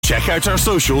Check out our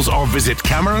socials or visit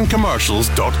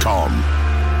CameronCommercials.com.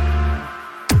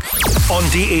 On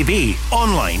DAB,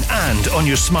 online and on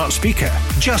your smart speaker,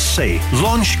 just say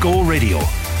Launch Go Radio.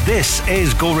 This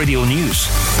is Go Radio News.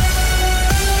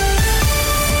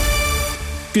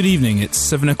 Good evening, it's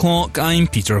 7 o'clock, I'm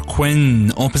Peter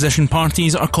Quinn. Opposition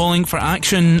parties are calling for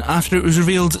action after it was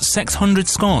revealed 600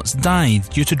 Scots died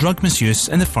due to drug misuse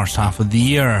in the first half of the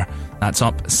year. That's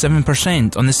up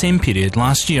 7% on the same period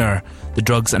last year. The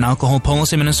Drugs and Alcohol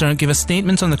Policy Minister gave a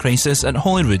statement on the crisis at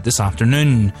Holyrood this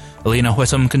afternoon. Elena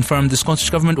Whittam confirmed the Scottish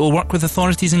Government will work with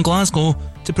authorities in Glasgow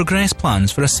to progress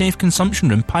plans for a safe consumption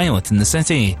room pilot in the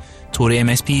city. Tory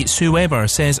MSP Sue Webber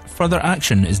says further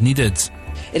action is needed.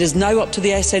 It is now up to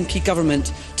the SNP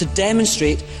government to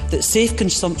demonstrate that safe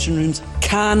consumption rooms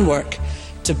can work,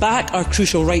 to back our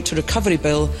crucial right to recovery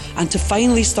bill, and to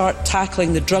finally start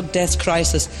tackling the drug death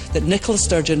crisis that Nicola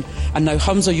Sturgeon and now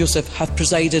Humza Yousaf have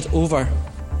presided over.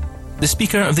 The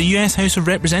Speaker of the US House of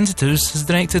Representatives has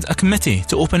directed a committee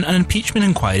to open an impeachment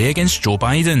inquiry against Joe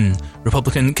Biden.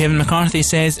 Republican Kevin McCarthy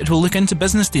says it will look into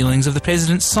business dealings of the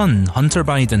president's son, Hunter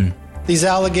Biden. These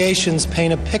allegations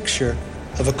paint a picture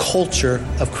of a culture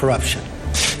of corruption.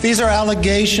 These are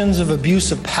allegations of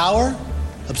abuse of power,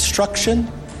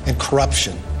 obstruction, and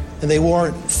corruption, and they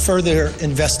warrant further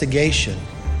investigation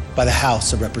by the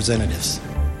House of Representatives.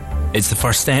 It's the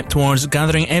first step towards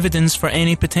gathering evidence for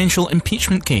any potential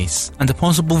impeachment case and a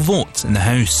possible vote in the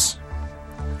House.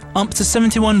 Up to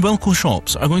 71 Wilko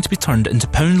shops are going to be turned into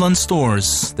Poundland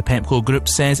stores. The Pepco Group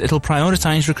says it'll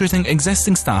prioritise recruiting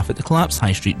existing staff at the collapsed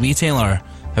high street retailer.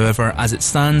 However, as it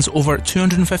stands, over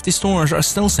 250 stores are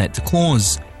still set to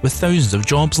close, with thousands of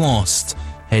jobs lost.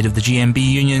 Head of the GMB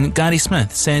union, Gary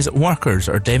Smith, says workers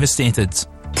are devastated.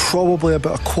 Probably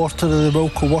about a quarter of the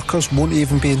Wilko workers won't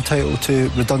even be entitled to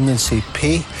redundancy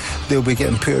pay. They'll be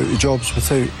getting put out of jobs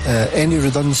without any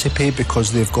redundancy pay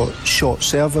because they've got short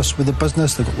service with the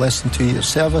business. They've got less than 2 years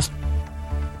service.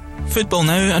 Football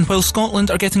now, and while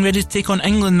Scotland are getting ready to take on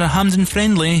England in a Hampden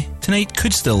friendly, tonight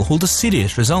could still hold a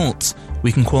serious result.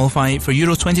 We can qualify for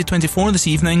Euro 2024 this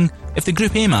evening if the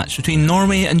Group A match between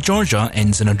Norway and Georgia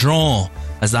ends in a draw.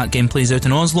 As that game plays out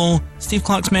in Oslo, Steve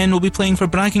Clarke's men will be playing for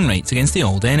bragging rights against the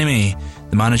old enemy.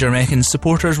 The manager reckons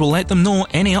supporters will let them know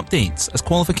any updates as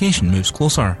qualification moves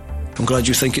closer. I'm glad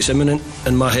you think it's imminent.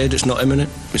 In my head, it's not imminent.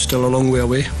 It's still a long way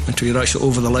away until you're actually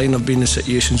over the line. I've been in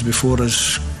situations before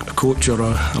as a coach or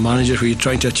a manager where you're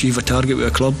trying to achieve a target with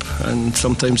a club, and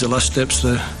sometimes the last step's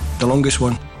the longest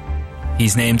one.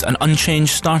 He's named an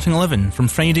unchanged starting 11 from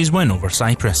Friday's win over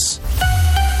Cyprus.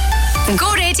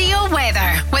 Go Radio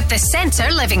weather with the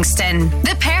Centre Livingston.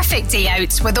 The perfect day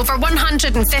out with over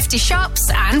 150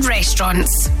 shops and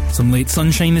restaurants. Some late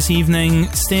sunshine this evening,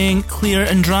 staying clear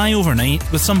and dry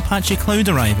overnight with some patchy cloud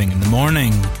arriving in the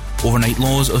morning. Overnight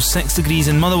lows of 6 degrees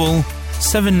in Motherwell,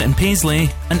 7 in Paisley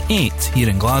and 8 here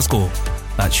in Glasgow.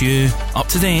 That's you, up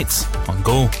to date on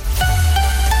Go.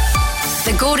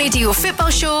 The Go Radio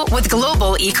football show with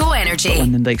Global Eco Energy.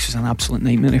 Lyndon Dykes was an absolute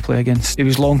nightmare to play against. He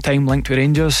was long time linked with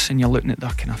Rangers, and you're looking at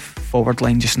their kind of forward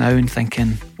line just now and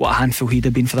thinking what a handful he'd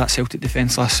have been for that Celtic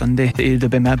defence last Sunday. He'd have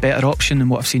been a better option than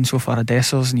what I've seen so far of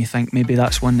Dessers, and you think maybe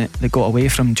that's one that they got away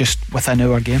from just within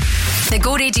our game. The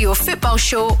Go Radio football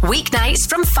show weeknights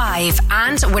from 5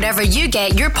 and wherever you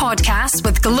get your podcasts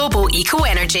with Global Eco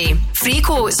Energy. Free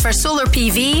quotes for solar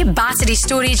PV, battery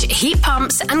storage, heat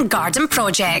pumps and garden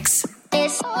projects. I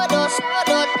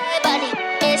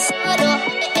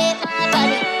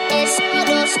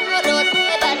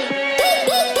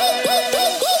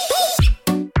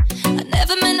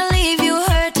never meant to leave you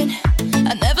hurting.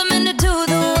 I never meant to do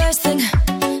the worst thing.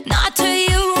 Not to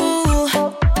you.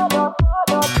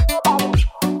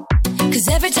 'Cause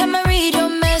every time I read your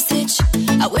message,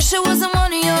 I wish I wasn't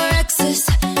one of your exes.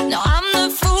 No, I'm the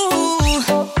fool.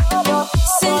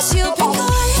 Since you've been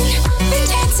gone, been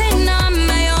dancing on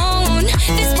my own.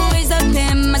 This boy's up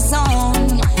in my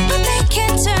zone, but they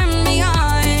can't turn me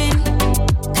on.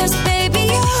 'Cause baby,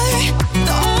 you're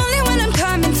the only one I'm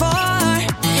coming for.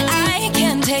 I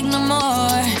can't take no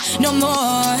more, no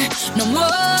more, no more.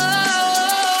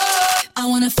 I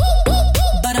wanna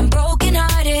but I'm broken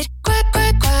hearted. Cry,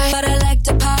 cry, cry, but I like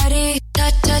to party.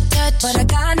 Touch, touch, touch, but I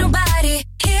got nobody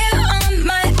here on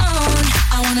my own.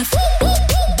 I wanna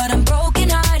but I'm broken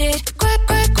hearted. Cry,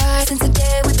 cry, cry, since the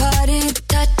day we parted.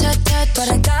 Touch, touch, touch, but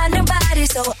I got nobody,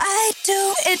 so I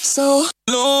do it so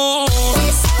low.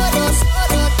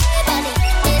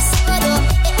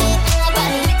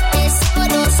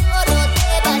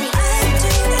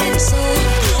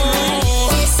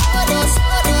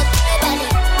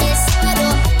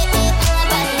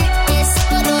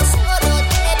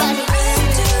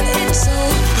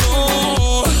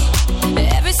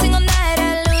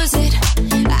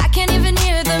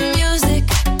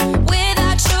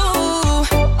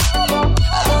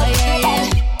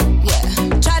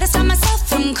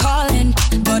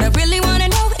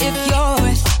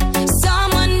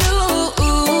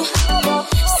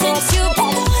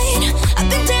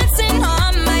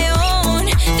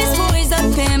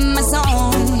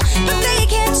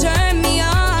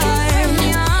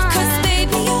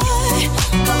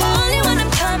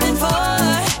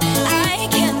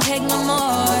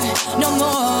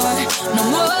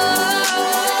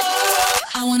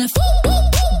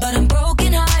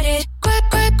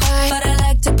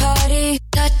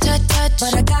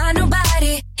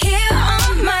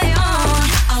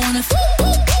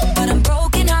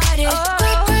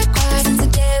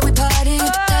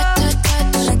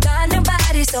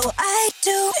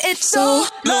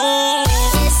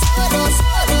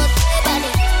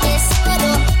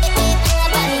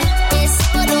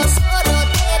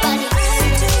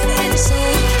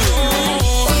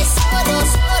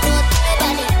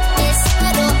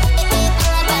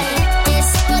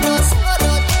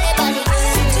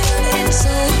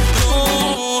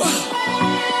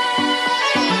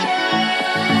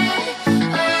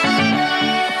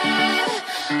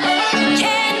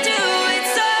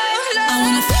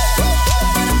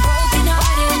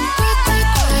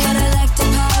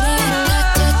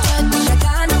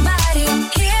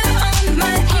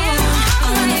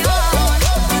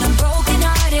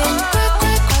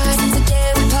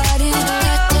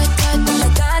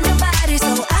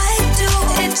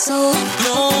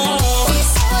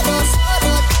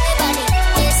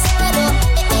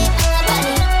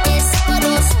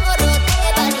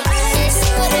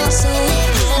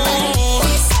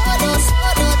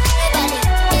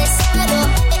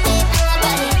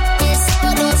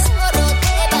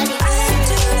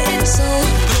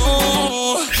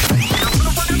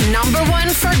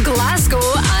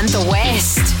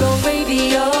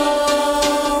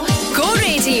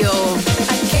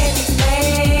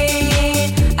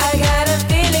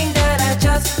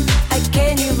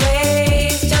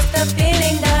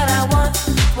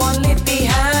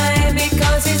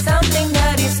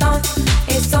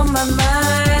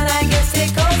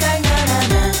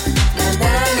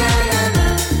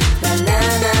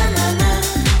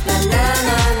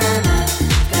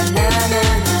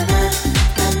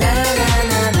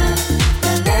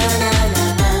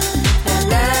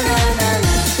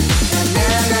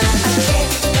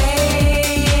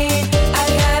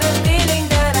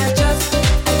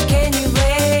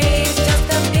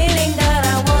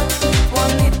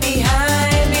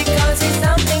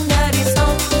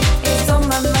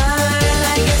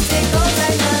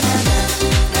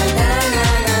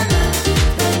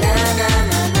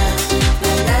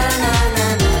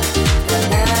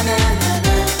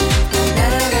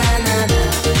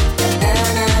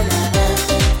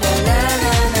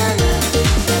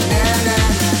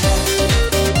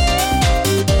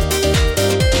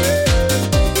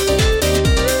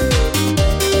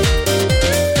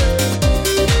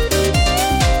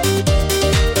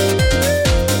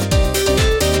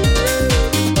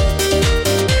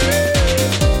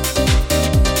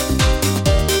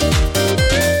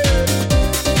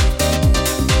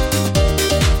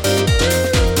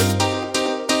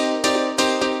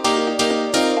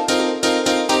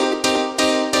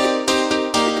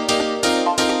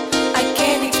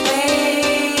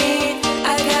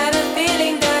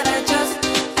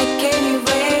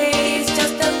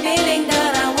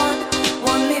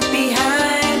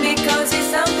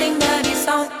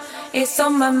 it's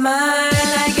on my mind.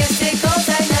 I guess it goes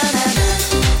like na na na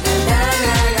na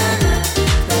na na na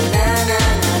na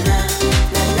na na na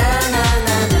na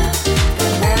na na.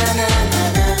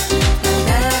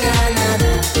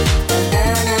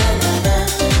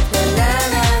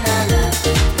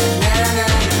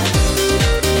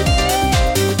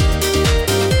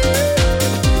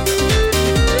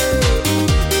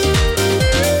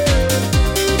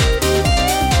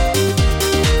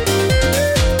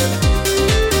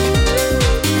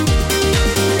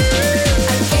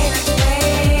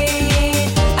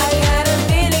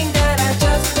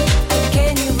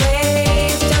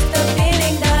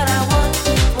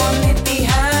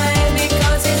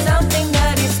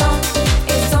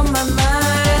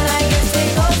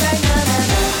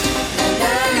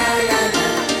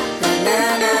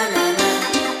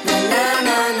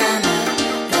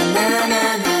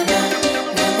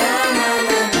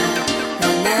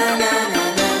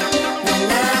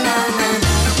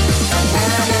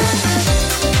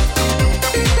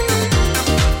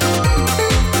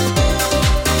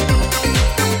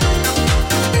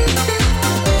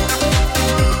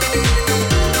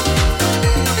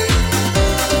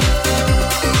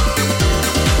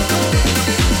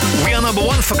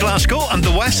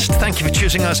 Thank you for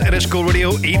choosing us at Go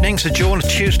Radio Evenings, the Joe on a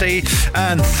Tuesday,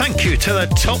 and thank you to the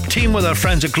top team with our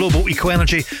friends at Global Eco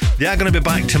Energy. They are going to be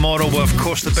back tomorrow with, of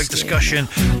course, the big discussion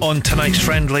on tonight's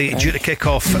friendly due to kick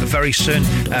off very soon.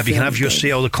 If you can have your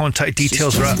say, all the contact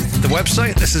details are at the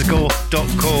website. This is go.co.uk.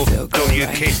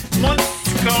 Come on,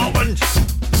 Scotland!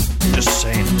 Just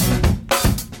saying.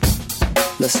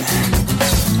 Listen,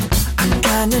 I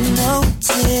kinda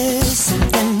noticed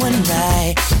something went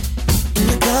right in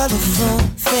your colorful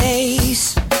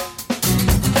face.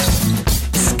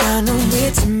 It's kinda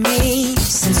weird to me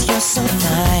since you're so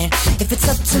fine. If it's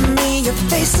up to me, your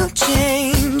face will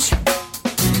change.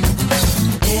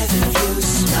 If you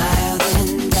smile,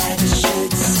 then that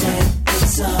should set the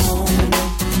tone.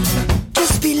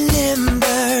 Just be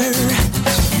limber,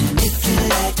 and if you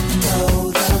let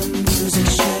go, the music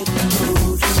should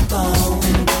move your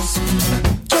bones.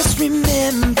 Just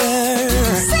remember,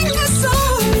 sing this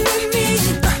song with me.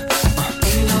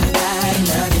 Ain't nobody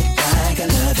love it like I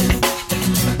love it.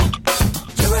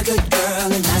 You're a good girl,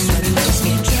 and that's what makes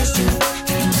me trust you.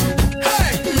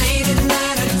 Hey, late at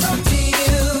night I talk to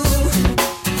you.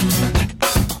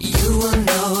 You will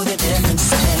know the difference.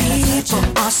 People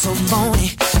are so phony,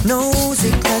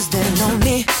 nosy 'cause they're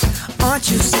lonely. Aren't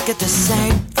you sick of the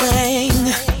same thing?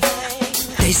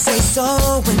 They say so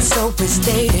and so is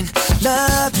dating,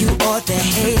 love you or they're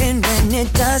hating, when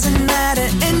it doesn't matter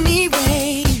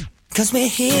anyway, 'cause we're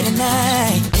here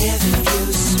tonight. If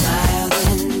you smile,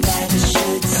 then that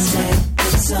should set the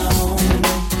tone.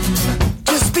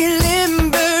 Just be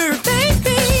limber,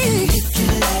 baby. If you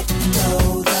let go,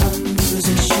 the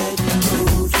music should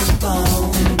move your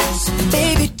bones.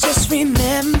 Baby, just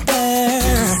remember,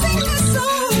 sing a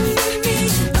song with me.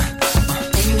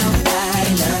 Ain't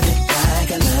nobody love it like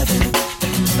I love it.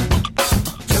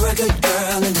 You're a good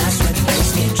girl, and that's what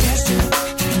makes me trust you.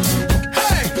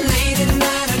 Hey, late at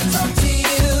night I talk to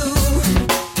you.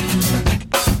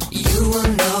 You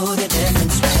will know the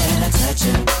difference when I touch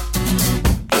you.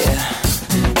 Yeah,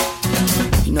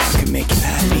 you know I can make you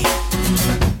happy.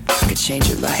 I could change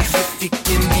your life if you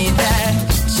give me that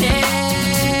chance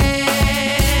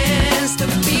to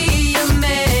be a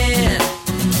man.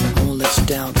 I won't let you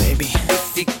down, baby. If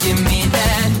you give me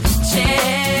that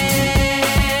chance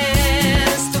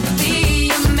to be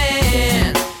a man.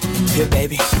 Here,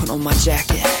 baby, put on my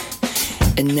jacket,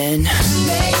 and then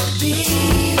maybe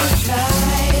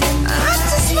fly. I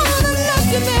just wanna love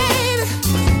you, baby.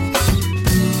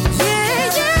 Yeah,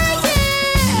 yeah, yeah.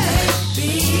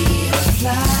 Maybe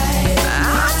fly.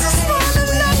 I just wanna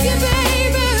love you,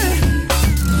 baby.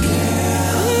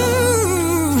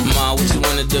 Ma, what you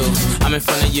wanna do? I'm in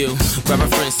front of you. Grab a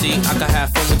friend, see, I can have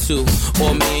fun with two.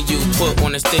 Or me and you put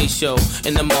on a stage show.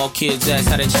 And them all kids ask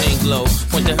how that chain glow.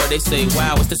 Point to her, they say,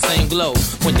 wow, it's the same glow.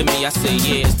 Point to me, I say,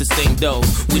 yeah, it's the same dough.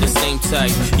 We the same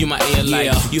type. You my air light.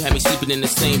 Yeah. You had me sleeping in the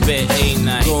same bed a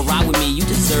night. Go ride with me, you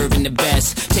deserving the best.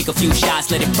 Take a few shots,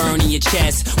 let it burn in your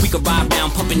chest. We could ride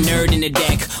round, pumping nerd in the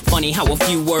deck. Funny how a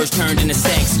few words turned into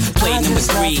sex. Play number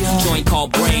 3, joint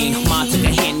called Brain. Mom took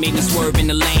a hand, made me swerve in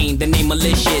the lane. The name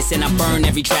malicious, and I burn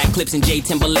every track. Clips in J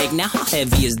Timberlake. Now how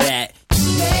heavy is that?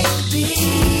 Maybe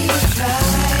fly.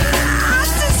 I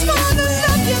just wanna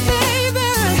love you,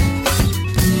 baby.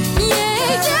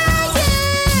 Yeah, yeah,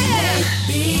 yeah.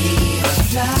 Maybe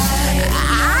fly.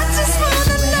 I just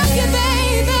wanna love you,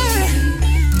 baby.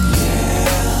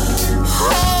 Girl,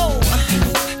 oh,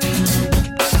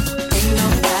 ain't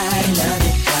nobody love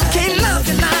it like can't love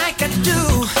you like I do.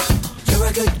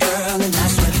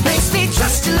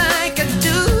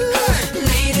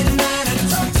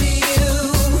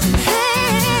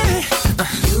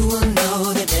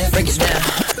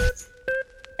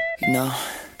 know,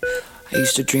 I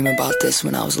used to dream about this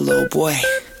when I was a little boy.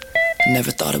 I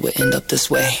never thought it would end up this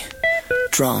way.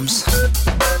 Drums.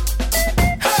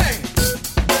 Hey!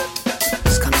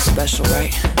 It's kind of special,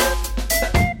 right?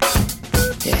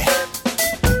 Yeah.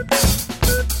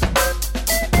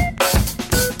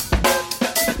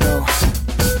 No,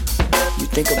 you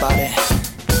think about it.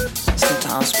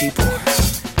 Sometimes people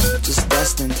just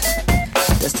destined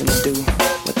to do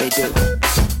what they do.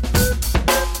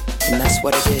 And that's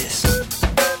what it is.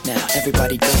 Now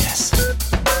everybody dance.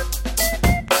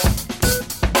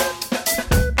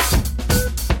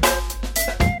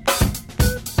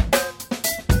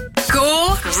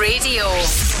 Go Radio.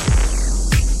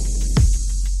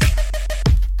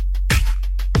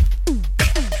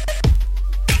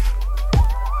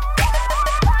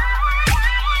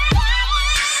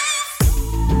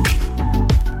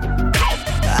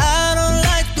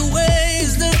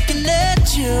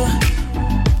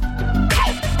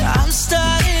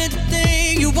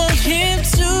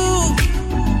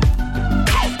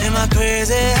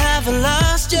 Crazy, have I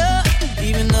lost you?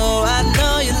 Even though I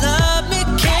know you love me,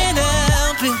 can't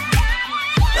help it.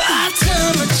 I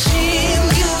turn my chin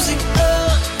music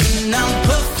up and I'm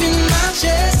puffing my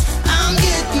chest. I'm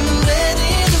getting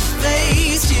ready to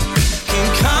face you. Can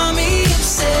call me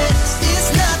obsessed. It's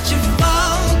not your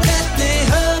fault that they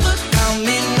hover. I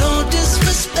mean no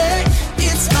disrespect.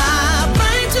 It's my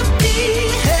right to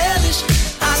be hellish.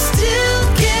 I still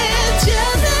get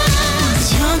jealous.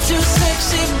 You're too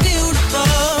sexy, beautiful.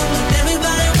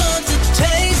 Everybody wants a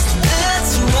taste.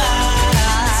 That's why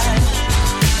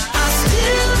I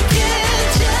still get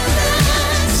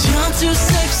jealous. You're too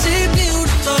sexy,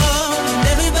 beautiful.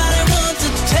 Everybody wants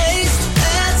a taste.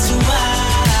 That's why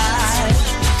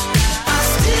I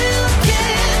still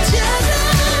get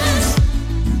jealous.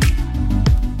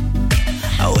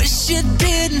 I wish you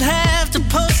didn't have to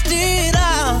post it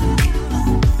out.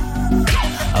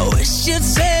 I wish you'd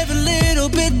save a little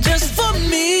bit just for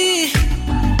me.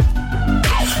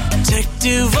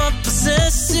 Protective or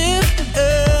possessive,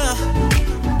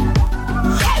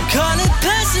 call it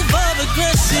passive or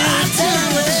aggressive. I turn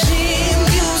my chin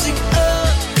music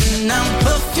up and I'm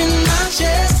puffing my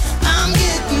chest. I'm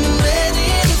getting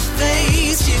ready to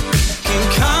face you. Can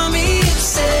call me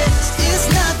obsessed. It's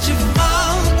not your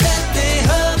fault that they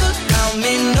hover. I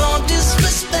mean no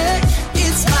disrespect.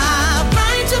 It's my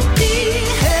right to be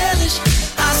hellish.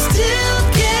 I still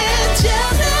get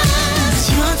jealous.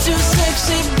 You're too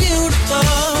sexy, beautiful.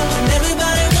 And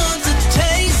everybody wants a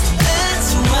taste. That's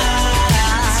why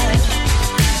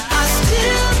I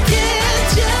still get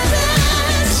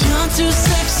jealous. You're too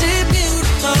sexy,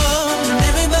 beautiful. And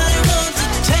everybody wants a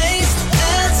taste.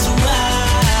 That's why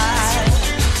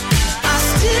I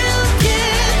still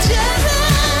get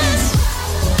jealous.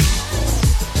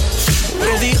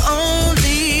 We're the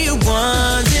only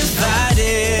ones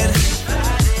invited.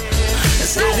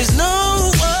 As if there's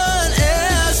no one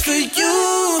else for you.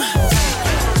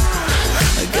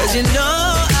 Cause you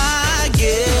know I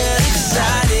get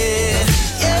excited.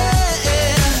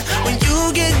 Yeah, when you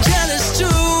get jealous too.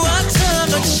 I turn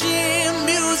my chin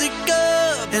music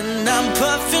up and I'm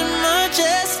puffing my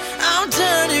chest. I'm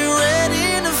turning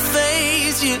ready to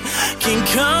face you. Can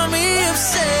call me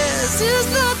obsessed. It's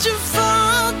not your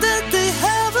fault that they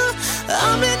have her.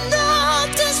 I mean no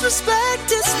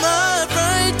disrespect. It's my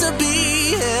right to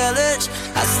be hellish.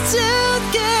 I still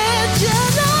get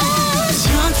jealous.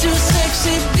 You're too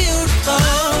sexy, beautiful.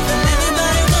 And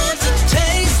everybody wants a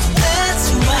taste. That's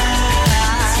why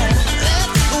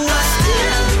I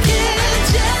still get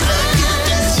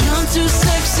jealous. You're too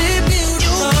sexy,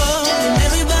 beautiful. And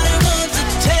everybody wants a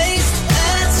taste.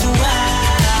 That's why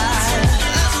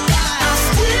I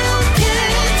still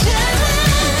get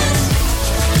jealous.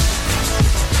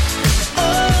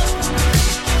 Oh,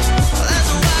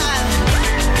 that's why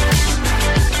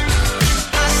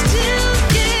I still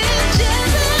get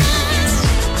jealous.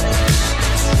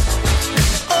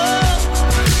 Oh,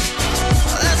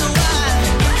 that's why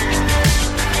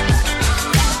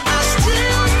I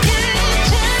still get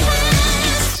jealous.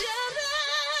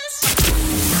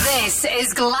 This is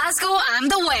Glasgow and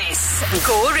the West.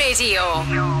 Go Radio.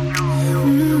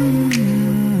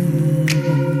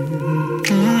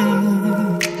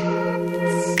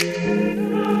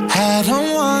 I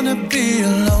don't wanna be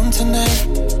alone tonight.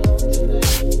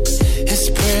 It's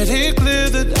pretty clear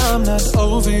that I'm not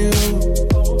over you.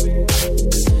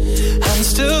 I'm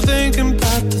still thinking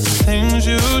about the things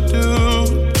you do.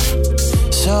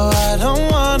 So I don't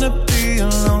wanna be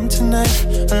alone tonight,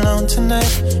 alone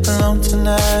tonight, alone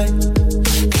tonight.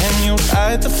 Can you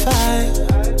light the fire?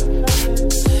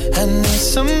 I need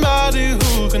somebody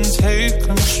who can take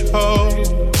control.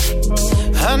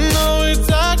 I know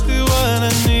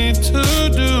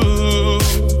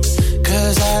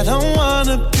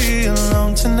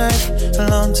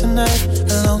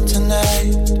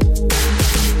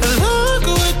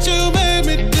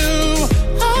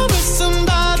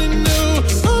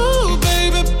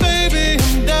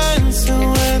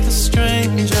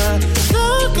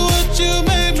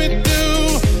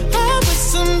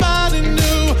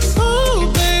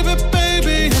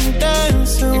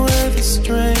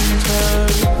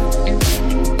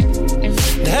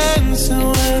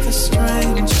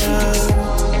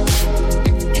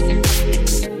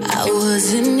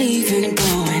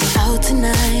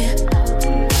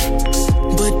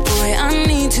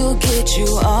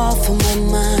off of my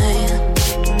mind.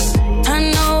 I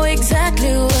know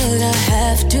exactly what I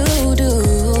have to do.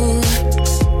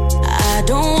 I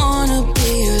don't wanna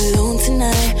be alone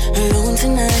tonight, alone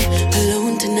tonight,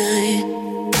 alone tonight.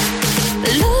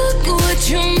 Look what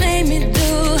you made me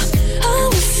do. I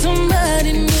was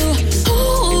somebody new.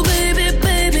 Oh baby,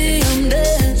 baby, I'm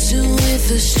dancing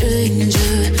with a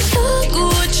stranger. Look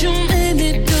what you made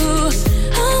me do.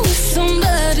 I was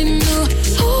somebody new.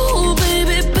 Oh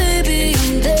baby, baby,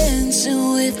 I'm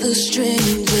dancing with a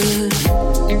stranger.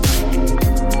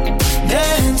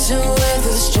 Dancing with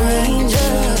a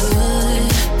stranger.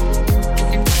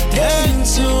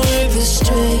 Dancing with a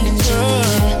stranger.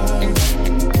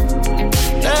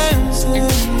 Dancing,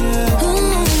 yeah.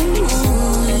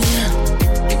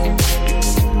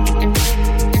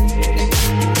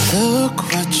 Look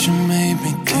what you made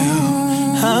me do.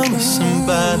 I'm with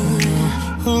somebody new.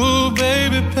 Ooh,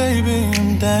 baby, baby,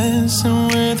 I'm dancing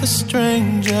with a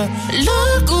stranger.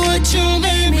 Look what you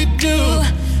made me do.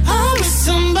 I'm with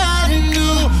somebody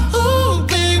new. Ooh,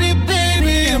 baby,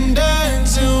 baby, I'm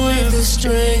dancing with a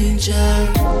stranger.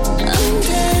 I'm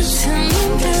dancing,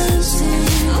 I'm dancing.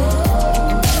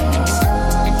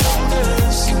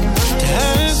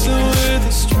 Dancing with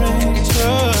a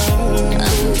stranger.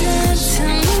 I'm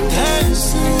dancing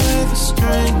with a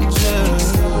stranger.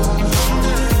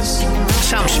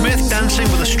 Sam Smith, Dancing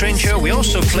with a Stranger. We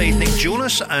also played Nick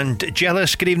Jonas and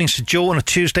Jealous. Good evening to Joe on a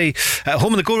Tuesday.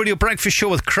 Home of the Go Radio Breakfast Show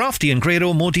with Crafty and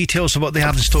Grado. More details of what they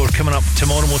have in store coming up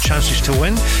tomorrow. More chances to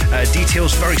win.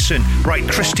 Details very soon. Right,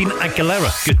 Christine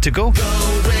Aguilera, good to go.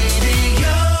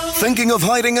 Thinking of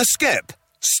hiring a skip?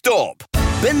 Stop.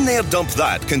 Bin There Dump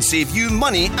That can save you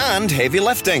money and heavy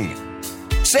lifting.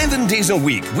 7 days a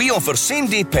week, we offer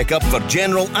same-day pickup for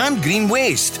general and green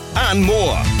waste, and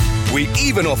more. We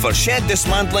even offer shed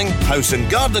dismantling, house and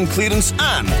garden clearance,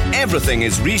 and everything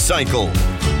is recycled.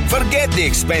 Forget the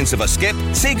expense of a skip,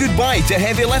 say goodbye to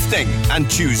heavy lifting, and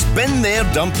choose Bin There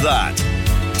Dump That.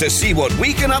 To see what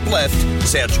we can uplift,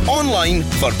 search online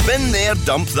for Bin There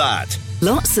Dump That.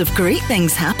 Lots of great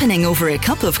things happening over a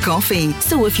cup of coffee.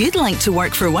 So if you'd like to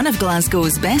work for one of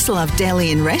Glasgow's best-loved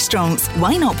deli and restaurants,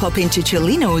 why not pop into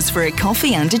Cellino's for a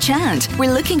coffee and a chat?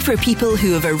 We're looking for people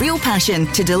who have a real passion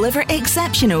to deliver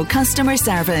exceptional customer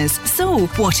service. So,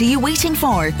 what are you waiting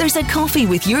for? There's a coffee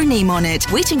with your name on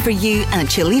it waiting for you at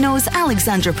Cellino's,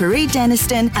 Alexandra Parade,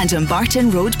 Denniston and Dumbarton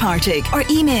Road, Partick. Or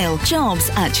email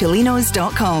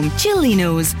jobs@cellinos.com.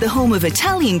 Cellino's, the home of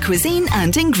Italian cuisine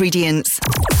and ingredients.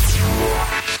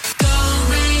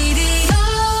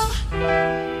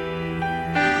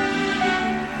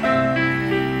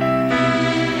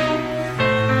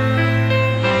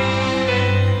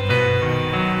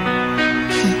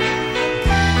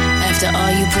 After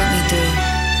all you put me through,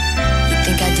 you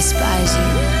think I despise you.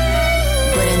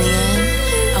 But in the end,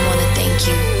 I wanna thank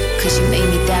you, 'cause you made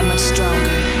me that much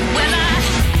stronger. Well, I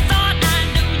thought I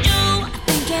knew you,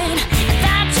 thinking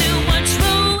that you were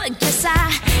true. I guess I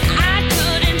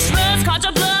couldn't trust, caught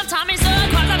your bluff, taught me so,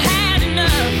 'cause I've had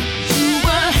enough. You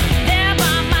were there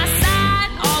by my side,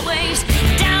 always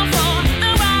down for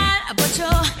the ride. But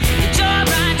your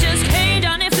joyride just came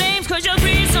down in flames, 'cause your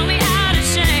greed saw me out of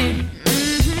shame.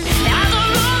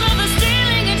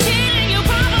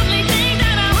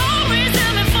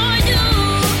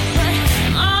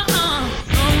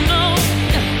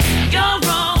 You're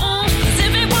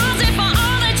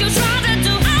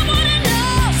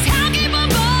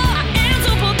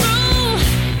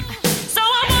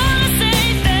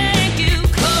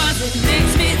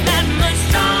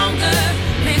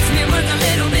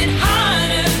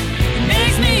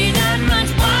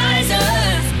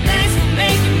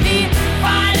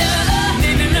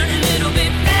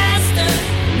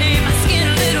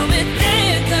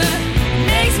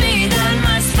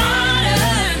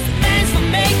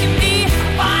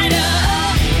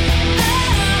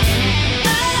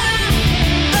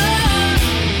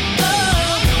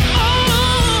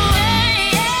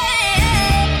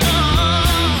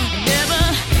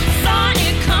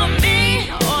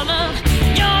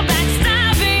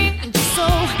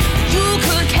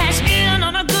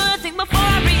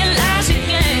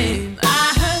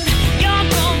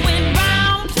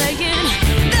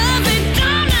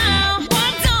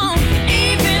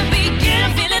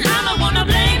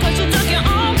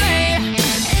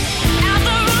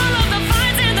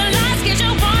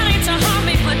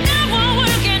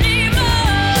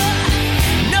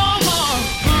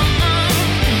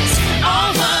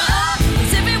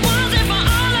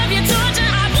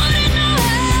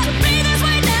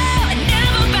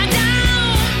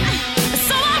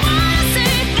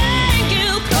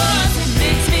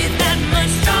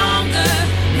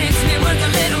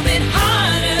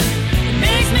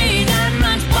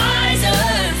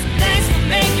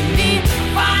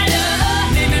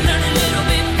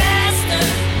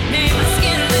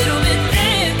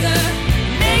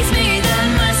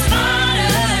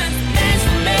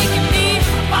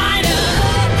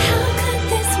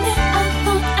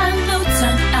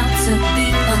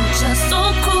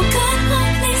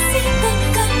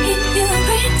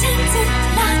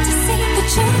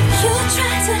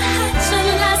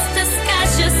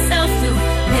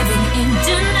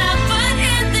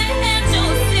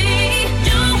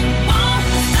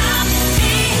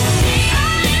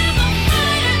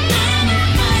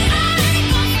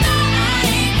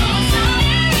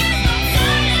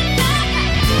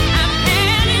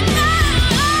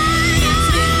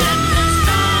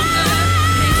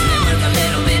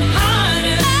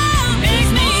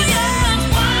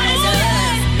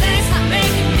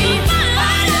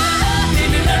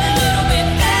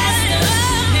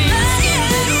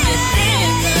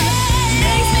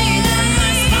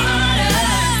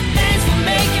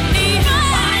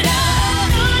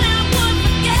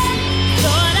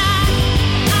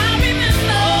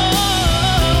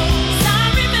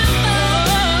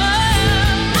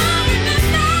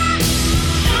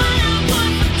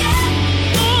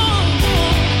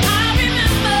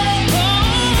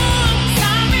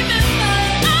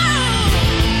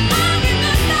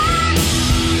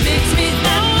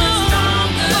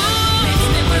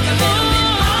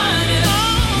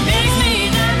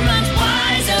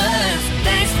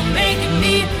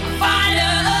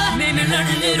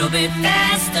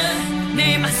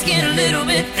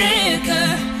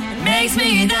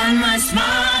be that much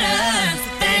smarter. So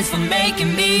thanks for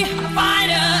making me a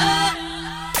fighter.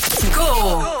 Go!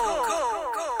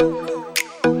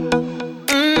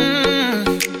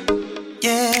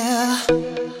 Yeah.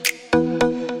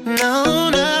 No,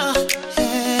 no,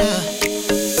 yeah.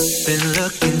 Been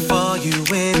looking for you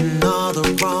in all the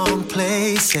wrong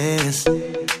places,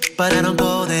 but I don't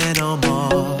go there no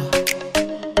more.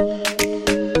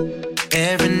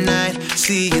 Every night,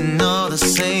 seeing all the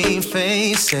same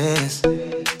faces,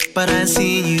 but I ain't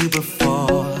seen you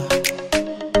before.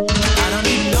 I don't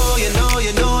even know you,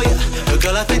 but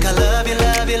girl, I think I love you,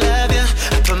 love you, love you.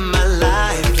 I put my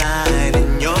lifeline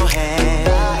in your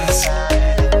hands.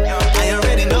 I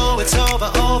already know it's over,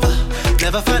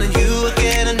 never finding you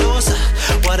again. I know, so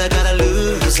what I gotta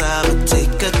lose, I would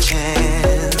take a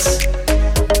chance.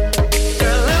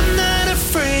 Girl, I'm not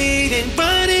afraid, ain't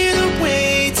running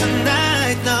away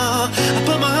tonight, no. I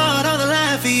put my heart on the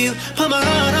line for you, put my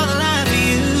heart on the line for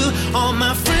you. All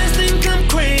my friends think I'm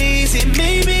crazy,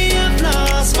 maybe I've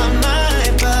lost my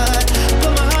mind, but I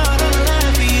put my heart on the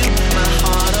line for you, my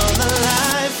heart on the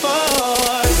line for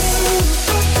you.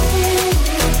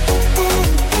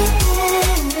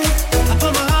 I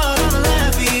put my heart on the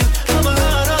line for you, put my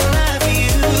heart on the line for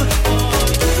you.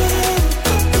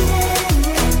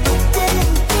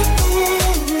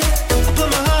 I put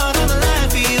my heart on the line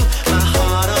for you, my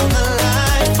heart on the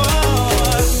line for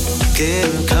you.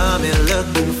 Didn't come in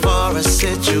looking for a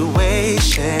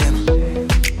situation,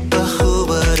 but who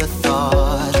would have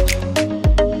thought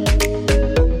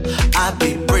I'd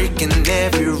be breaking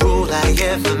every rule I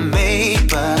ever made,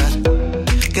 but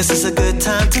guess it's a good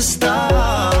time to start.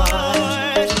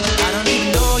 I don't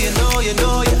even know you,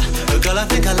 but girl, I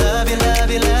think I love you,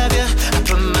 love you, love you. I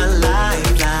put my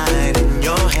lifeline in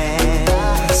your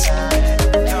hands.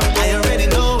 I already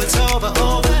know it's over,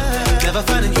 never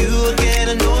finding you again.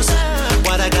 I know, so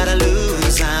what I gotta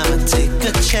lose, I'ma take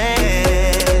a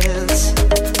chance.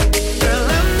 Girl,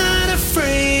 I'm not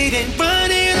afraid, ain't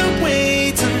running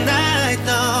away tonight,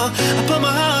 no. I put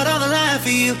my heart on the line for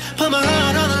you, put my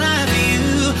heart on the line for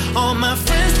you. All my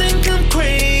friends think I'm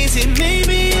crazy,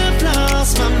 maybe I've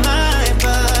lost my mind,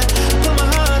 but I put my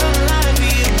heart on the line for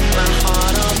you, my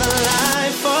heart on the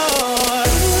line for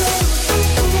you.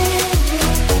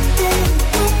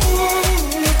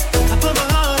 I put my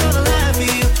heart on the line for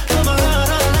you, put my heart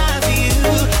on the line for you.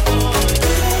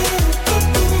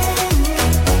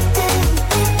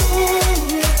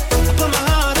 I put my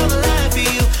heart on the line for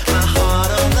you, my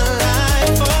heart on the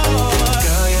line for you.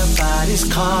 Girl, your body's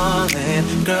calling,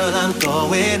 girl, I'm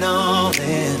going all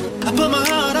in. I put my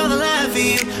heart on the line for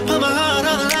you, put my heart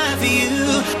on the line for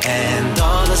you. And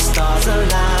all the stars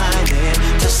aligning,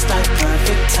 just like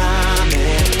perfect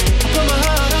timing. I put my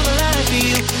heart on the line for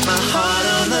you, my heart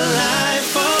on the line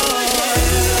for you.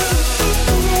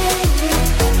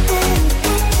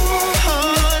 Oh,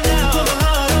 now I put my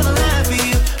heart on the line for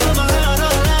you, put my heart on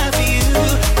the line for you.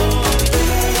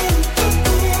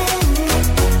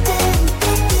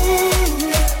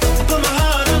 I put my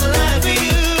heart on the line for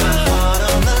you, my heart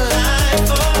on the line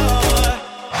for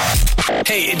you.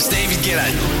 Hey, it's David Guetta.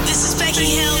 This is Becky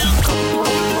Hill. Go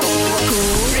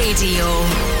Radio.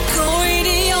 Go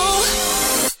radio.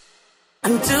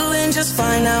 I'm doing just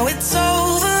fine now, it's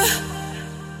over.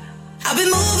 I've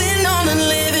been moving on and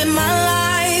living my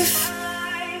life,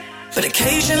 but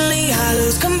occasionally I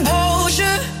lose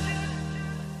composure,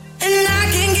 and I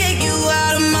can get you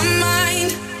out of my mind.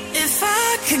 If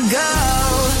I could go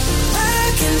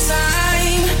back in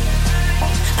time,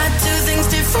 I'd do things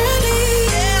differently,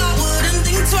 yeah, I wouldn't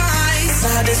think twice.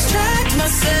 I distract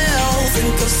myself,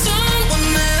 think of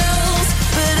someone else,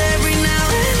 but every now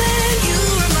and then you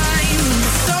remind me.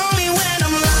 It's only when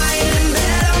I'm lying in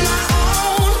bed on my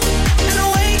own, and I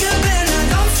wake up and I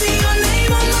don't see your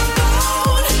name on my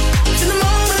phone. To the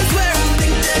moments where I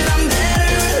think that I'm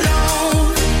better alone,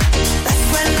 that's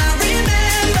when I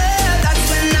remember, that's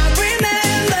when I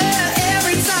remember.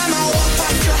 Every time I walk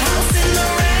past your house in the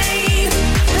rain,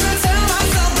 and I tell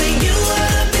myself that you were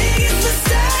the biggest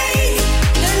mistake.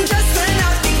 Then just when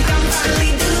I think I'm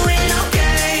finally doing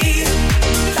okay,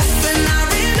 that's when I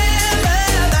remember,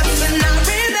 that's when I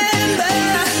remember.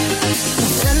 My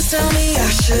friends tell me I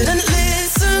shouldn't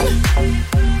listen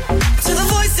to the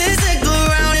voices that go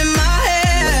around in my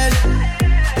head,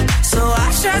 so I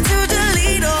try to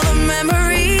delete all the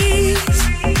memories,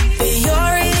 but you're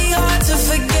really hard to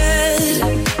forget.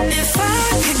 If I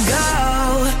could go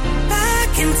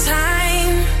back in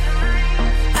time,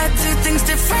 I'd do things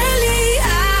differently,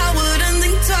 I wouldn't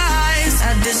think twice.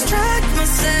 I'd distract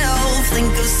myself,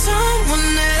 think of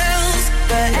someone else,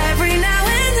 but every now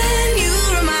and then you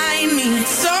remind me.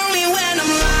 It's only when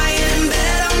I'm lying in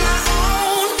bed on my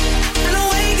own,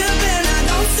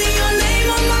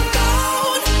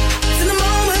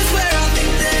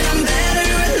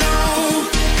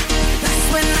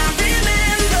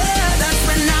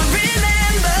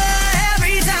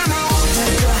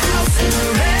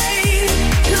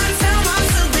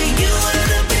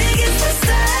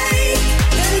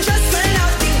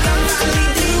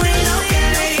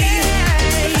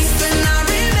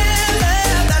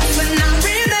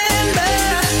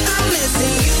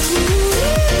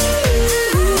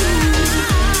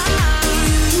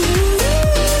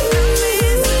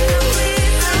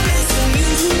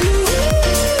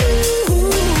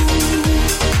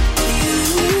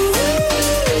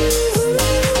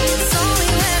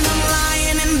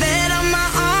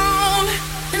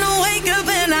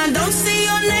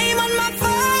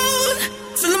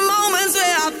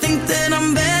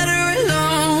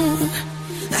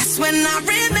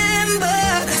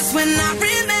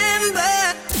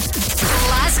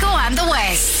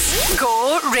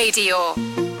 Radio.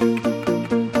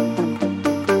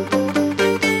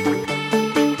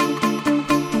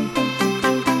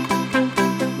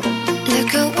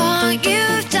 Look at what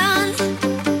you've done.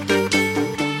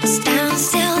 Stand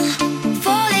still,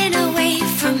 falling away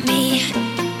from me.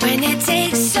 When it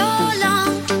takes so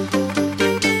long,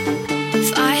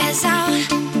 fire's out.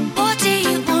 What do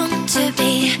you want to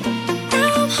be?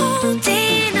 Now I'm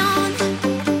holding on.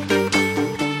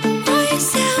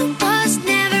 Myself was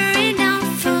never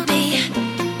enough for me.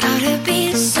 Gotta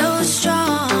be so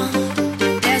strong.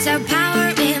 There's a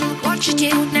power in what you do.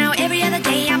 Now every other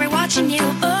day I'll be watching you.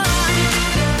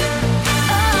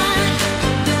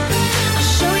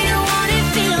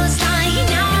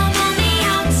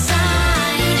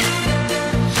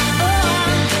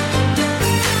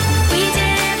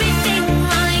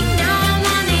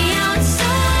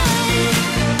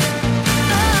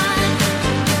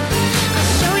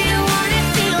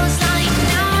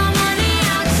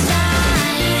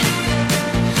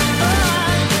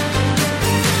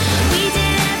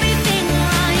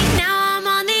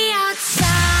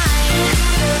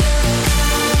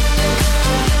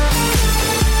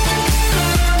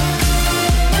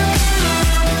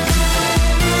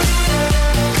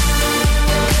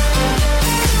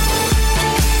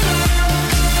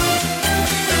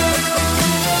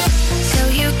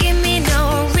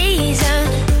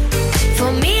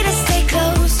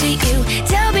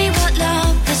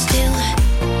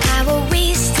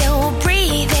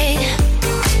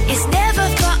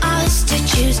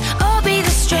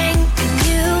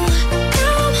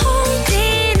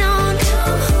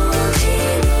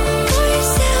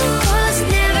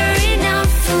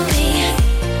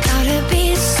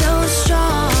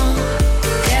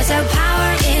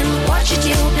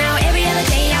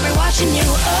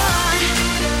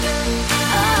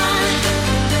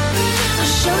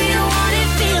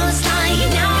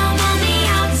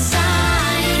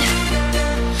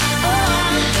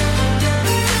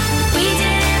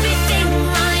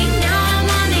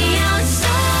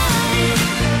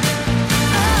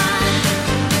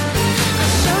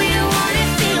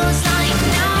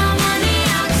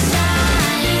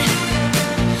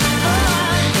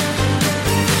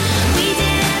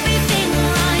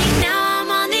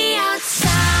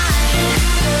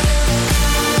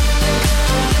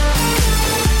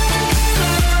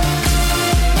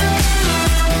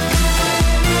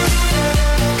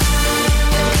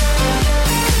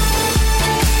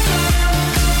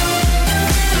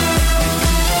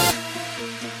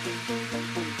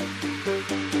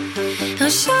 I'll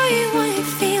show you what it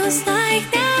feels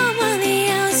like now I'm on the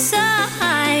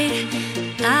outside.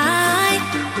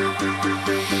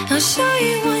 I'll show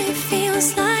you what it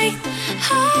feels like.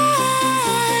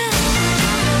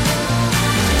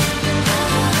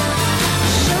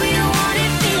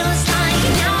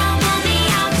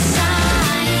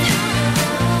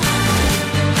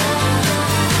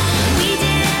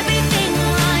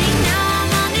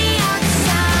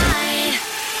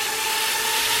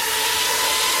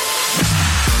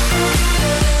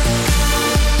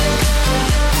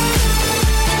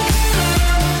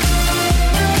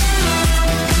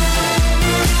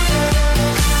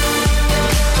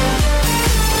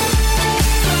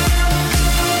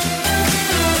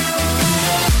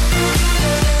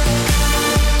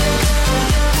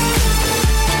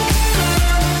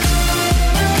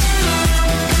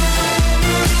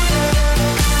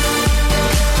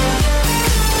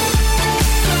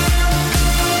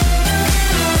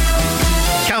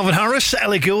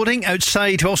 Ellie Goulding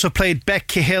outside, who also played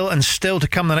Becky Hill, and still to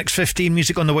come the next 15.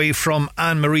 Music on the way from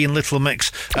Anne-Marie and Little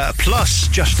Mix, plus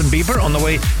Justin Bieber on the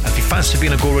way. If you fancy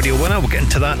being a Go Radio winner, we'll get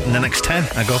into that in the next 10.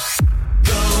 I go.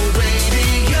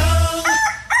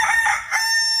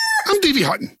 I'm Davey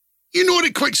Hutton. You know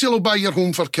that Quicksale will buy your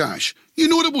home for cash. You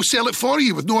know that we'll sell it for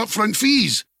you with no upfront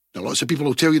fees. Now lots of people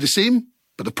will tell you the same,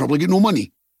 but they've probably got no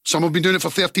money. Some have been doing it for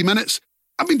 30 minutes.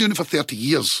 I've been doing it for 30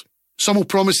 years. Some will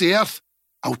promise the earth.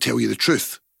 I'll tell you the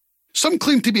truth. Some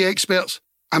claim to be experts.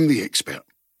 I'm the expert.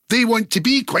 They want to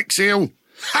be Quicksale.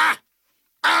 Ha!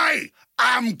 I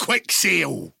am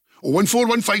Quicksale.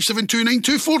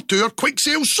 01415729242 or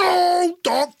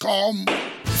quicksalesold.com.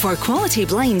 For quality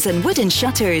blinds and wooden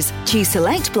shutters, choose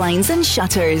Select Blinds and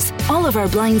Shutters. All of our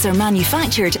blinds are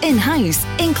manufactured in-house,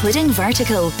 including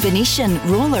vertical, Venetian,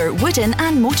 roller, wooden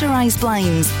and motorised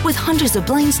blinds, with hundreds of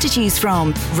blinds to choose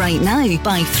from. Right now,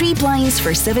 buy 3 blinds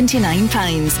for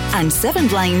 £79 and 7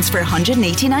 blinds for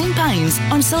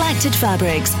 £189 on selected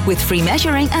fabrics, with free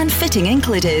measuring and fitting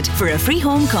included. For a free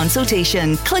home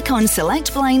consultation, click on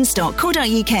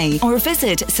selectblinds.co.uk or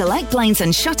visit Select Blinds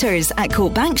and Shutters at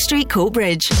Coatbank Street,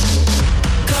 Coatbridge.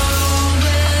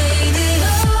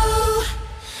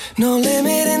 No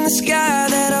limit in the sky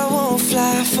that I won't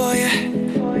fly for you.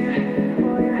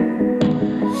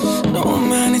 No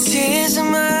amount of tears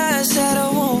in my eyes that I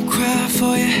won't cry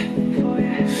for you.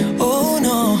 Oh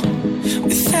no,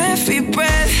 with every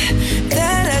breath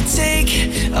that I take,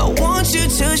 I want you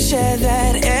to share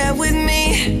that air with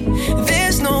me.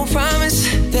 There's no promise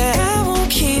that I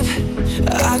won't keep.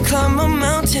 I climb a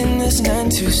mountain that's none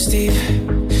too steep.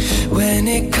 When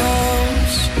it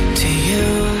comes to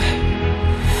you,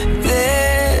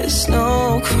 there's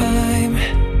no crime.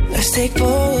 Let's take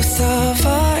both of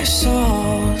our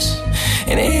souls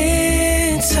and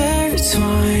intertwine.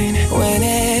 When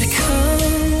it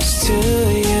comes to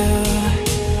you,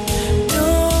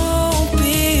 don't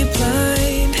be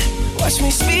blind. Watch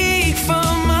me speak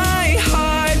from my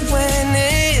heart. When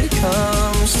it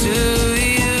comes to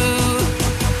you,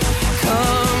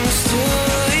 comes to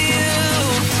you.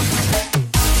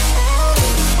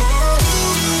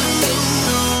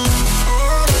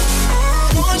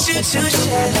 Want you to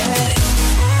share that.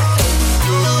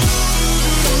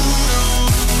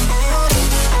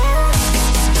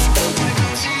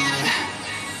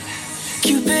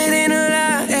 Cupid in a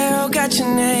light arrow got your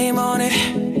name on it.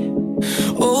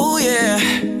 Oh yeah.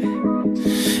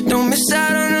 Don't miss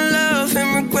out on the love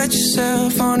and regret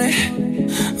yourself on it.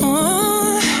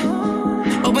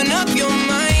 Open up your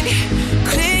mind,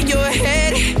 clear your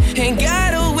head. Ain't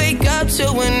gotta wake up to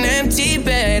an empty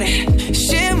bed.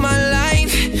 Share my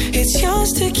life, it's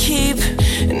yours to keep.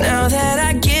 Now that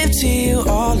I give to you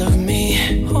all of me.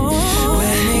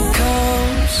 When it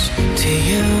comes to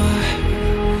you,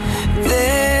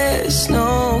 there's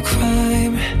no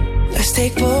crime. Let's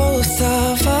take both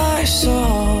of our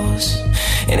souls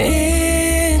and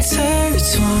intertwine.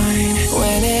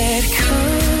 When it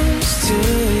comes to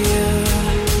you,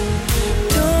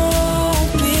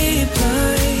 don't be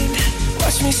blind.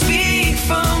 Watch me speak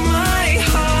from my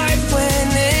heart. When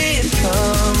it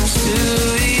comes to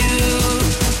you,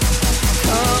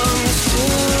 comes to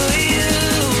you.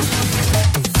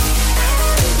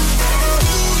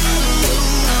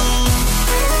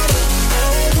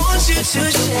 Want you to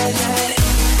share that.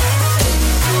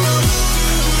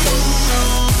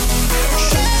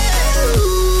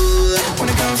 When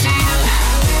it comes to you,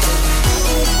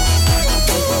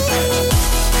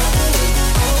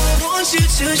 want you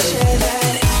to share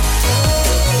that.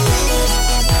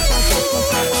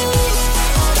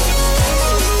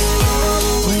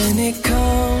 When it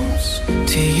comes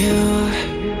to you,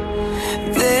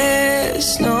 there's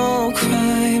no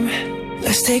crime.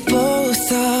 Let's take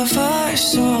both of our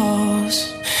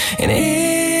souls and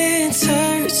intertwine.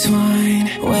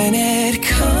 When it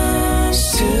comes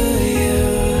to you,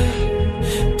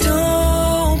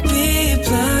 don't be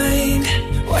blind.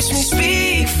 Watch me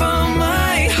speak from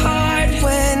my heart.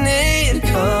 When it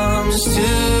comes to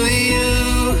you,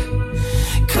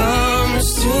 comes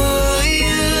to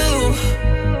you.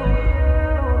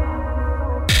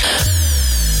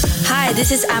 Hi,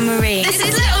 this is Anne-Marie. This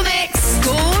is Little Mix.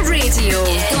 Go Radio.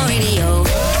 Go Radio.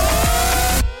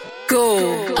 Go.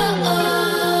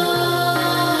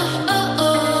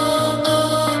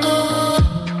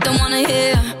 Don't wanna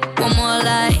hear one more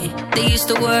lie. They used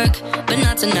to work, but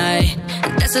not tonight.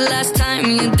 That's the last time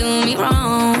you do me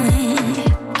wrong.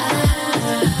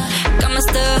 Got my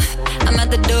stuff, I'm at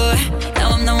the door. Now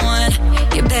I'm the one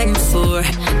you're begging for.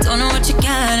 Don't know what you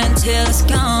got until it's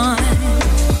gone.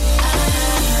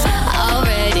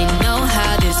 Already know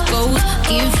how this goes.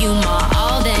 Give you my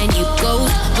all, then you go.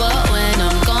 But when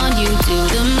I'm gone, you do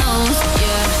the most,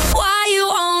 yeah. Why you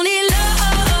only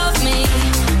love me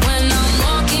when I'm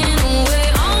walking away?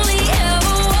 Only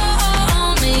ever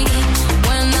want me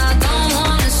when I don't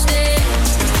wanna stay.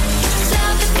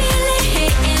 Love the feeling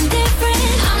hitting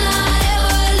different. I'm not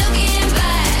ever looking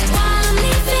back. While I'm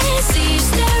leaving, see you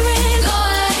staring. Go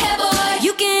ahead, boy,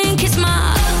 you can kiss my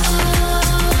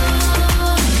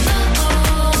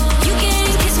you can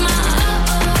kiss my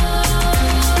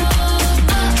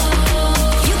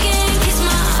you can kiss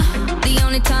my. The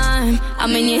only time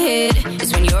I'm in your head is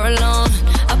when you're alone,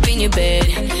 up in your bed.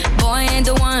 Boy, I ain't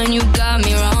the one, you got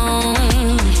me wrong.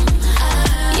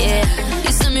 Yeah,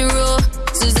 you send me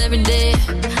rules every day,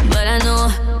 but I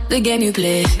know the game you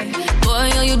play. Boy,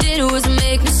 all you did was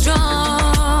make me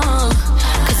strong.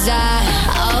 'Cause I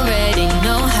already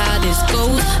know how this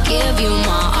goes. Give you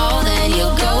my all, then you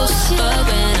ghost. But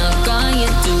when I'm gone, you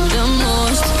do the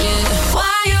most, yeah.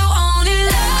 Why you only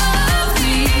love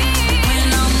me when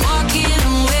I'm walking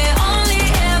away? Only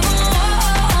ever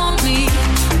want me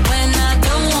when I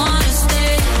don't wanna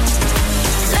stay.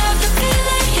 Love the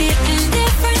feeling hitting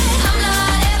different. I'm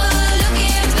not ever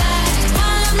looking back.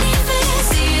 While I'm leaving,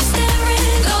 see you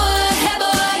staring. Go ahead,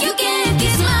 boy, you can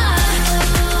kiss my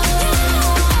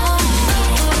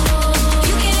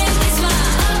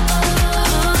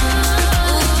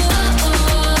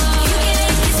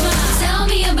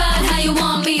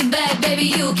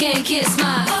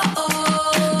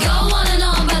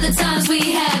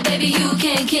baby, you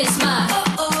can kiss my.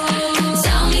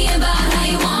 Tell me about how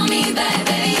you want me back,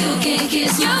 baby, you can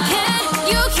kiss my.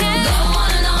 You can go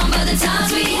on and on, but the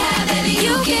times we had, baby,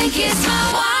 you can kiss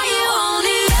my. Why you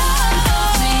only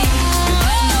love me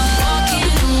when I'm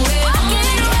walking away?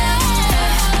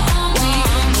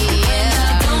 Yeah,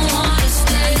 I don't wanna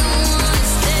stay.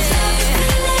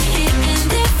 Feeling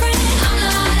different. I'm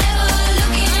not ever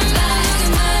looking back.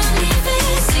 When I'm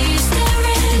leaving, see you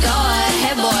staring. Go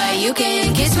ahead, boy, you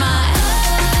can kiss my.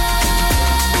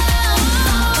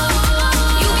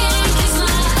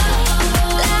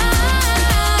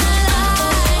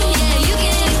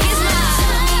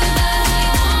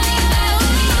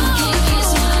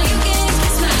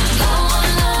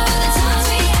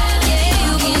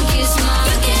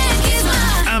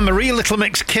 Marie Little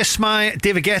Mix, Kiss My,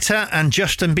 David Guetta and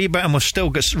Justin Bieber, and we've still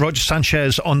got Roger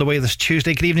Sanchez on the way this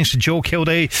Tuesday. Good evening to Joe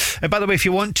Kilday. By the way, if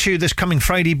you want to this coming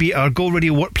Friday be our Go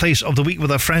Radio Workplace of the Week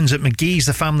with our friends at McGee's,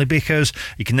 the Family Bakers,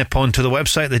 you can nip on to the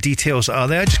website. The details are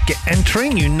there. Just get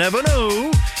entering, you never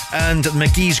know. And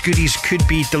McGee's goodies could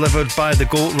be delivered by the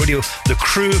Go Radio. The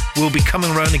crew will be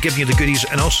coming around and giving you the goodies,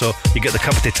 and also you get the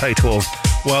coveted title of,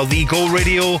 well, the Go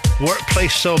Radio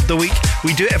Workplace of the Week.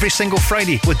 We do it every single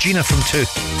Friday with Gina from 2.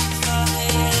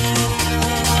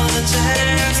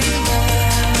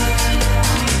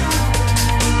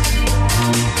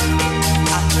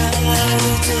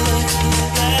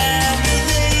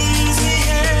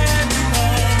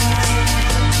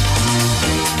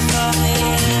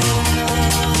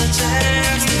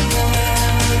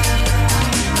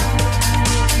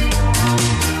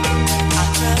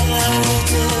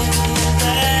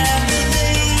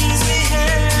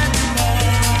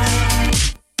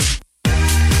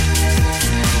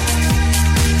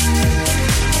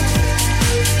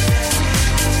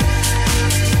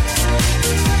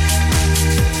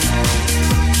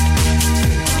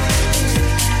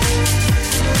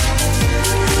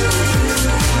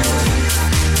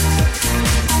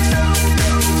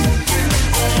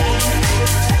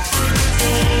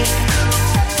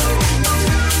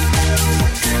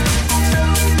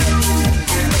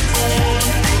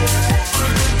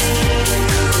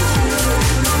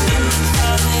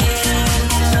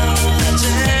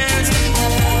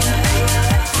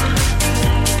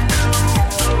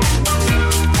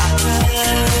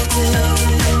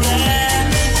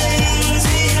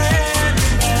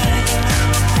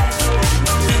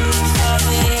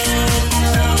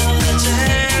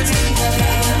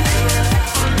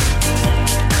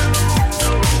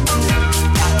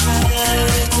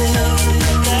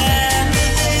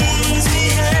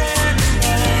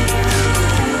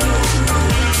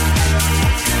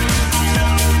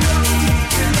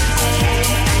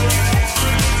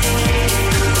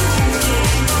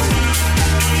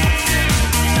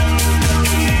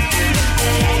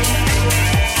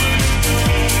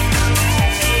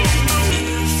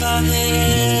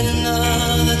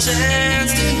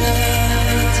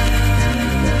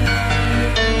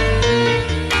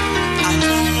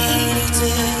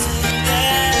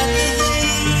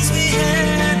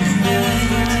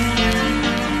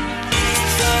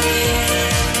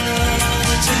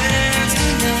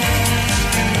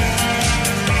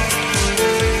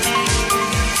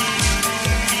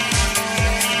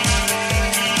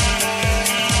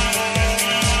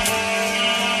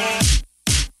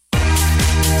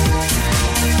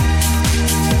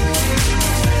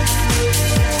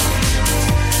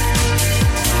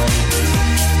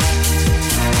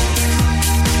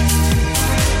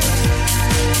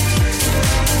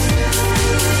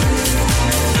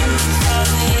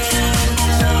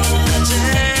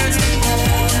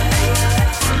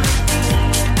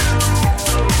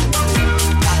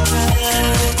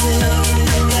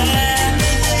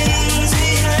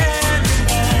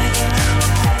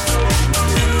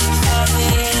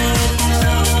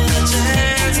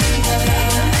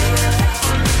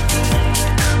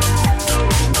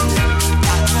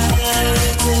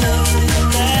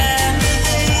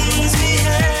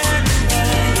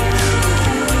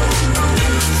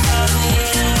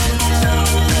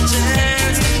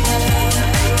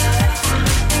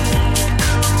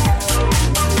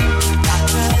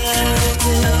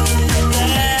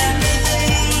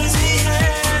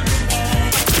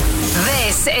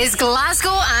 is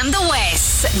Glasgow and the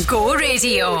West. Go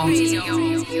Radio.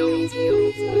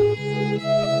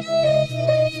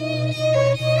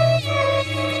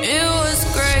 It was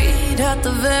great at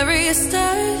the very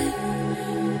start.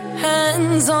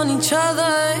 Hands on each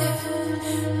other.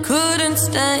 Couldn't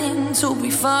stand to be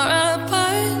far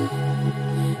apart.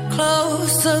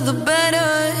 Closer the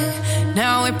better.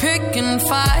 Now we're picking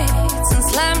fights and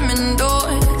slamming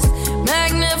doors.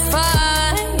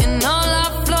 Magnifying all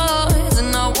our flaws.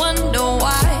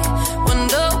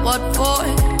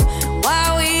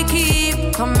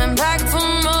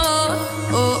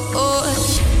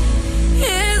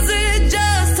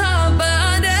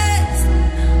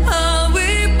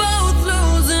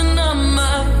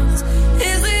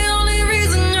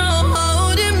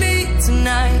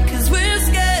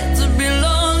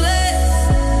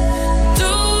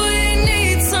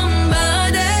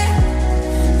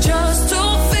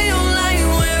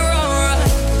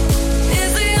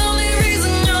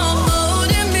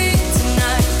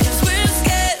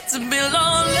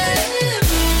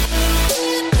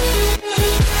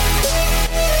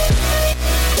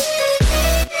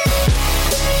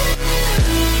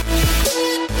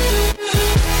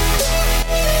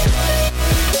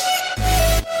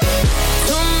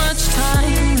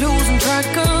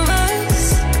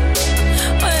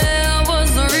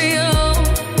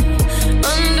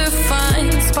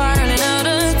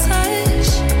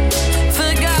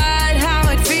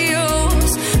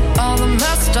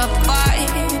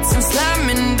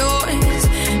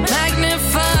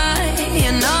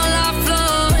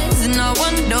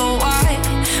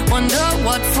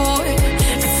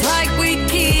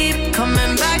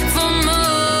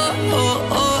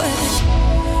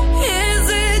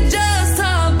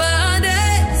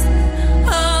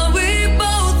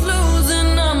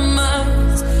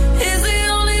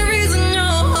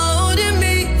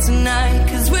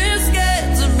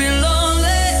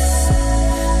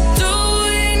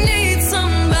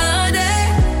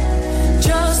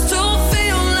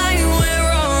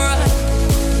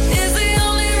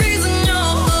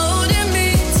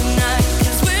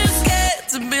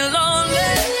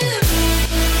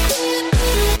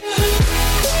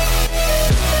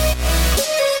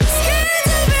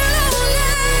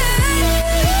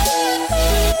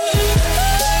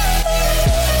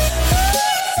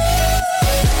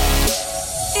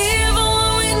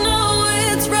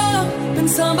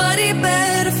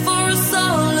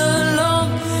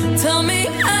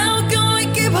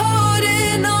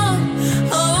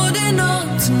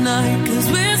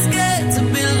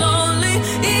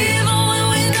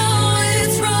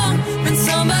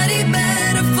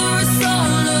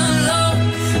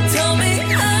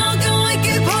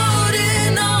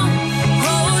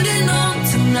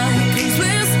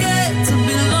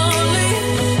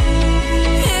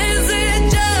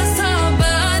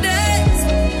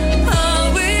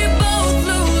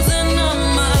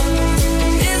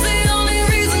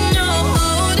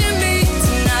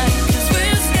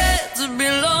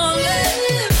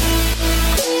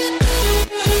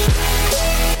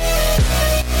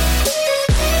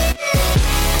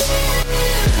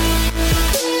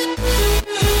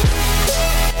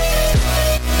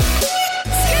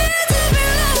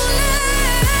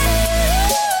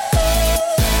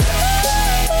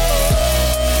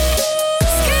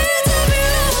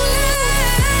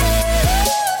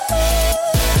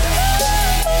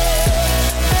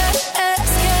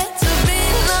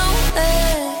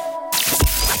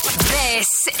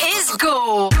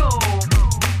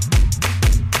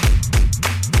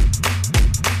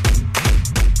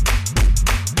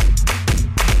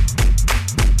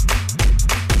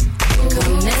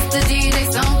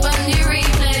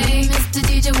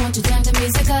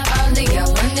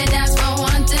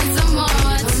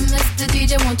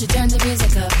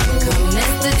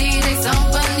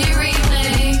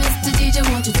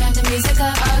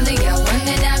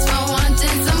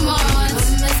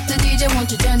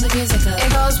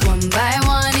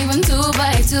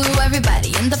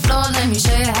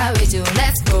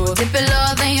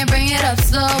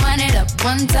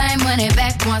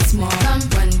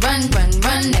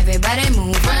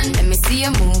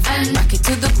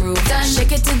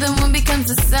 it till the moon becomes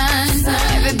the sun.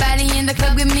 Everybody in the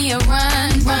club, give me a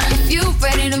run. If you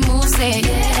ready to move, say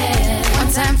yeah.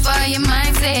 One time for your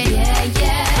mind, say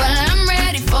yeah. Well, I'm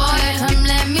ready for it. Come,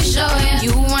 let me show you.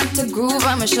 You want to groove?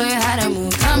 I'ma show you how to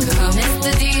move. Come,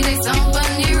 Mr. DJ, some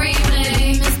funny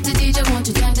replay. Mr. DJ, won't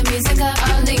you turn the music up?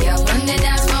 All the girls on the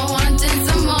dance floor wanting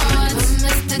some more.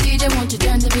 Mr. DJ, won't you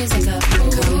turn the music up?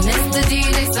 Come, Mr.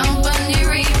 DJ, some funny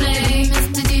replay.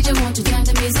 Mr. DJ, won't you turn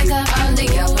the music up? All the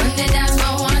girls on the dance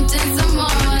floor wanting some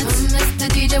more. Mr.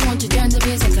 DJ, won't you turn the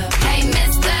music up? Hey,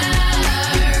 Mr.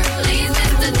 Please,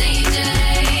 Mr. DJ,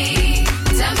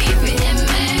 tell me if you hear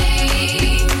me.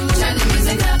 Turn the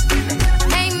music up.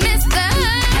 Hey, Mr.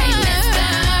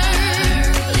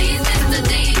 Please, Mr.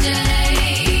 DJ,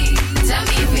 tell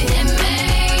me if you hear me.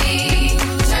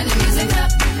 Turn the music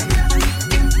up.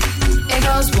 It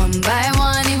goes one by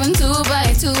one, even two by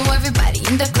two. Everybody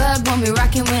in the club when we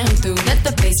rockin' when I'm through. Let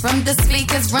the bass from the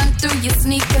speakers run through your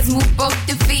sneakers. Move both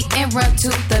your feet and run to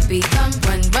the beat. Come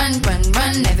run, run, run,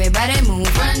 run. Everybody move,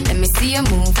 run. Let me see you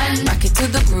move. Rock it to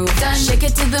the groove. Shake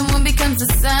it till the moon becomes the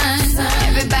sun.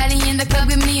 Everybody in the club,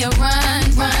 give me a run.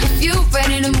 If you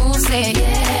ready to move, say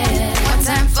yeah. One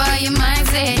time for your mind,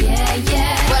 say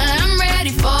yeah. Well, I'm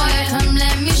ready for it. Come,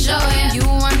 let me show you. You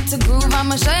want to groove?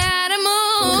 I'ma show you how to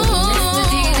move. Mr.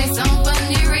 DJ, some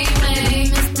funny replay.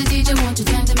 Mr. DJ, won't you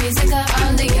turn the music up?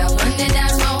 All the girls on the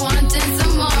dance floor wanting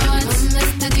some more.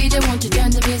 Mr. DJ, won't you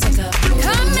turn the music up?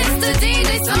 Come, Mr. DJ,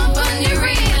 some funny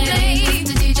replay.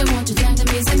 Mr. DJ, won't you turn the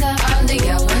music up? All the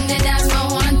girls on the dance floor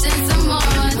wanting some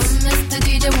more. Mr.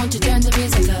 DJ, won't you turn the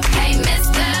music up? Hey,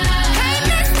 Mr.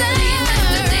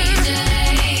 DJ,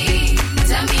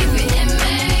 tell me if you hear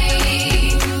me.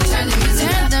 Turn the music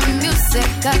up. Turn the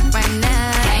music up right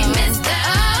now. Hey, Mr.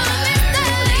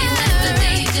 Please, Mr.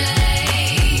 DJ,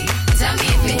 tell me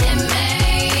if you hear me.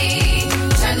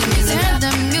 Turn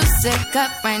the music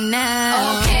up right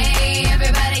now. Okay,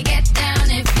 everybody get down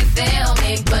if you feel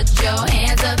me. Put your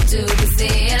hands up to the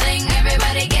ceiling.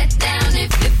 Everybody get down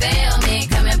if you feel me.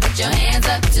 Come and put your hands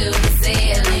up to the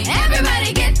ceiling.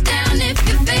 Everybody get down if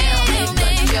you feel me.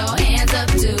 Put your hands up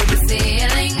to the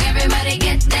ceiling. Everybody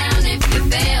get down if you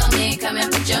feel me. Come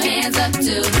and put your hands up to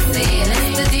the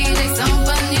ceiling. Mr. DJ, some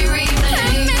funny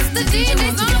replay. Mr. DJ,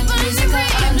 some funny replay.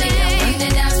 On the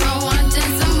dance floor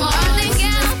wanting some more. All the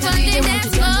girls on the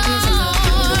dance floor.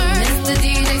 Mr.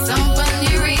 DJ, some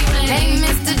funny replay. Hey,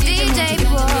 Mr. DJ,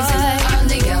 boy. All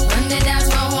the girls on the dance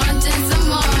floor wanting some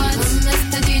more.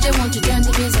 Mr. DJ, won't you turn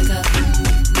the music up?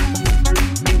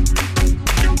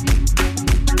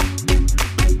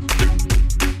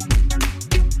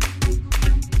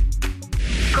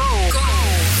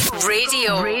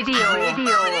 Radio.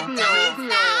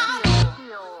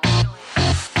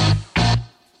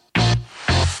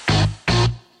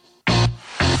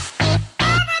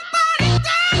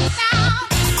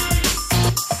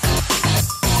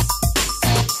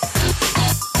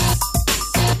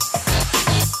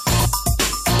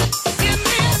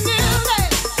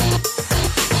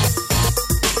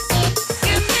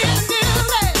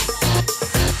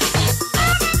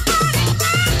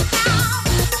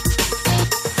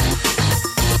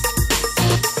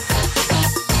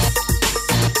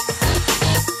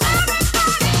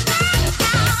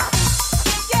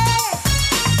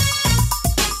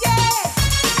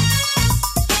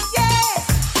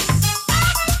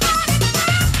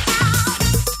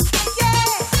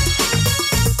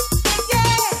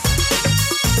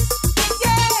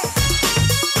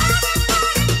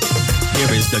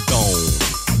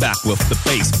 With the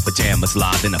bass, pajamas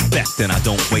live in effect, and I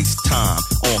don't waste time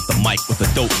on the mic with a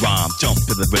dope rhyme. Jump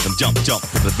to the rhythm, jump to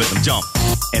the rhythm, jump.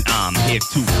 And I'm here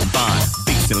to combine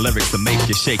beats and lyrics to make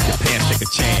you shake your pants, take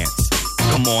a chance.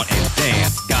 Come on and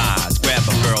dance, guys. Grab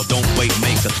a girl, don't wait,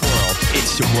 make a twirl.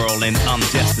 It's your world and I'm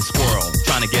just a squirrel,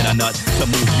 trying to get a nut to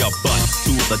move your butt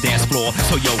to the dance floor.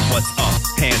 So yo, what's up?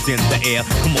 Hands in the air,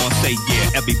 come on, say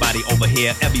yeah. Everybody over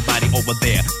here, everybody over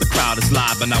there. The crowd is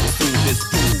live and I will do this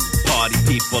groove. Party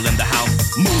people in the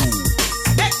house, move.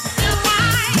 Let's do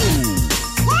right. Groove.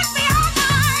 Put me all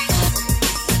night.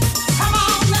 Come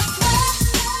on, let's sweat,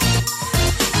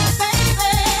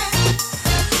 baby.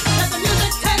 Let the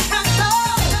music take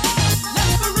control.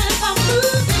 Let the rhythm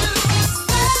move you.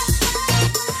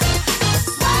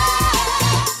 Sweat,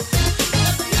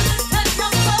 let the music take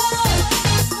control.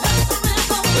 Let the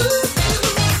rhythm move you.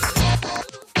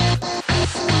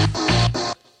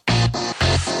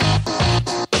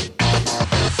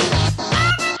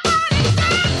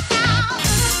 Everybody dance now.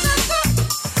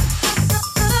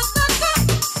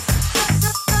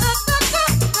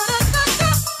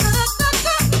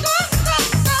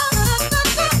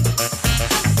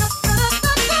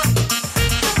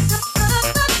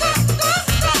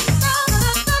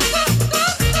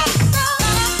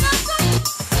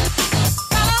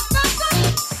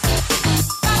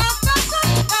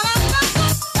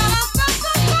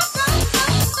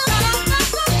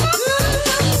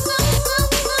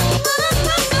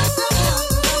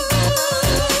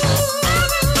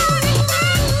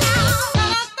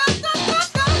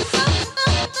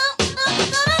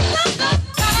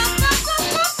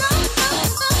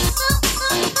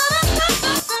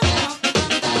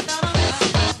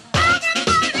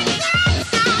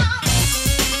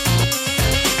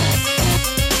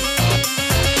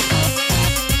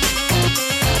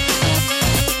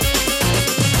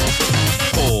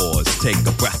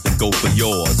 go for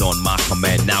yours on my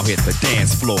command. Now hit the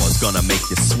dance floor. It's gonna make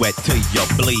you sweat till you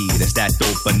bleed. Is that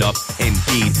dope enough?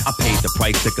 Indeed, I paid the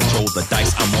price to control the dice.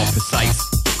 I'm more precise.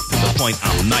 To the point,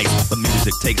 I'm nice. The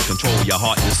music takes control. Your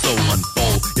heart and your soul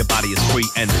unfold. Your body is free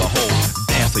and behold.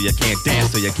 Dance so you can't dance,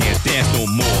 so you can't dance no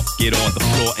more. Get on the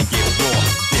floor and get raw.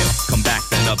 Dip, come back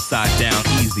then upside down.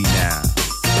 Easy now.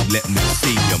 Let me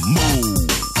see you move.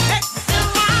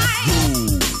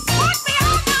 Move.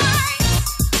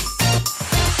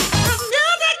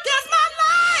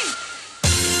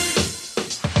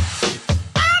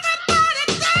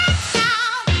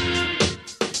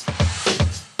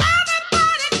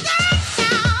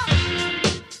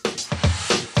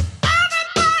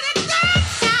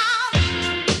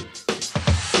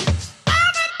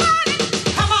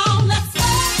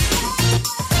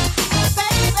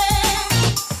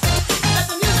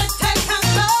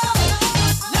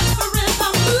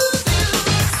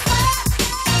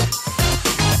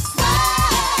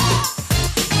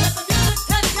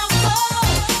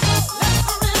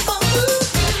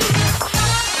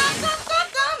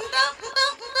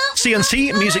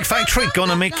 CNC Music Factory,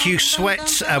 Gonna Make You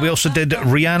Sweat. We also did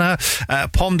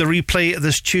Rihanna, Palm the Replay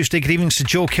this Tuesday. Good evening to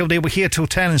Joe Kilday. We're here till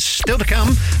 10 and still to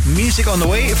come. Music on the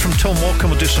way from Tom Walker.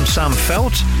 We'll do some Sam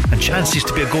Felt and chances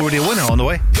to be a Go Radio winner on the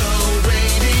way.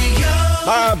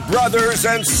 My brothers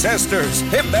and sisters,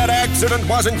 if that accident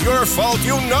wasn't your fault,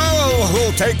 you know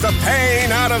who'll take the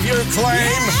pain out of your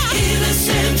claim.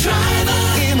 Innocent driver.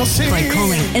 By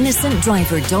calling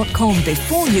innocentdriver.com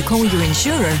before you call your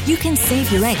insurer, you can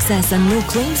save your excess and no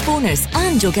claims bonus,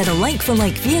 and you'll get a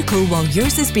like-for-like vehicle while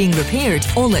yours is being repaired,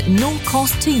 all at no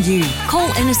cost to you. Call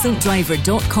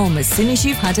innocentdriver.com as soon as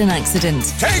you've had an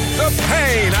accident. Take the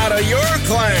pain out of your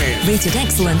claim. Rated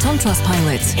excellent on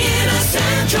Trustpilot.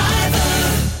 Innocent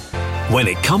driver. When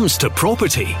it comes to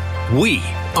property, we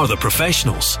are the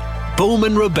professionals.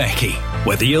 Bowman Rebecca.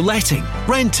 Whether you're letting,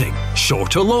 renting,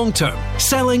 short or long term,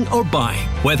 selling or buying,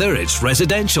 whether it's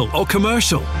residential or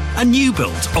commercial, a new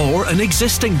build or an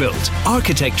existing build,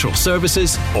 architectural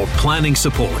services or planning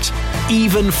support,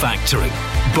 even factoring.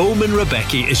 Bowman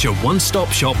Rebecca is your one-stop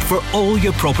shop for all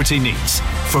your property needs.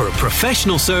 For a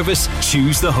professional service,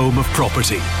 choose the home of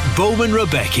property. Bowman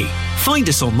Rebecca. Find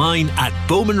us online at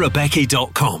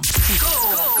bowmanrebecca.com.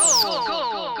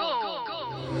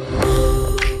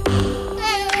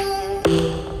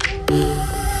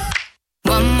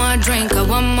 Drink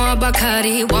one more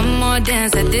Bacardi, one more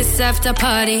dance at this after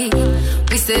party.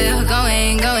 We still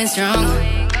going strong.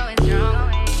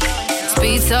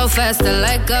 Speed so faster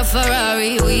like a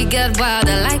Ferrari. We get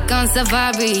wilder like on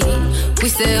safari. We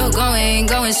still going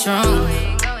strong.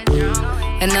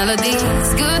 And all of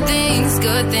these good things,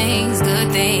 good things,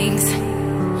 good things.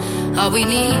 All we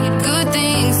need, good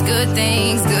things, good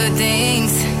things, good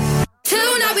things.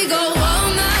 Tonight we go all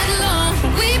night long.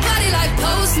 We party like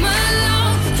Post Malone.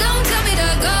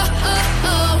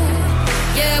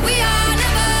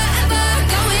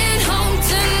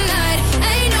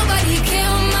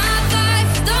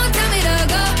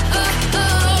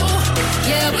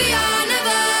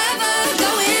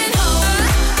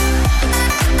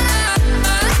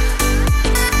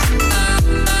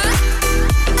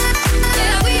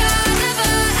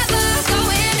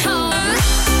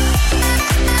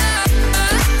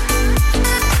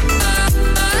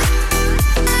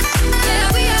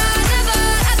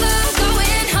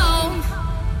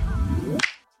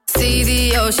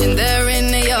 There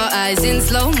in your eyes, in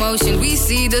slow motion, we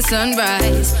see the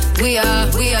sunrise. We are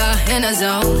in a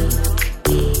zone.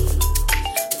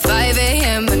 5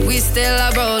 a.m. and we still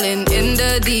are rolling in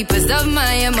the deepest of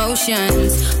my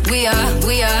emotions. We are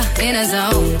in a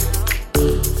zone.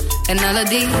 And all of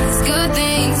these good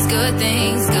things, good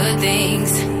things, good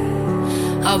things.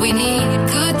 All we need,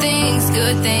 good things,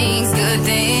 good things, good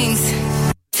things.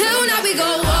 Tonight we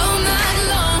go all night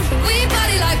long. We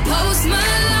party like Post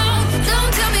Malone.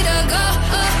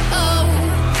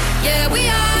 Yeah, we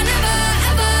are never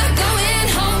ever going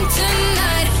home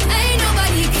tonight. Ain't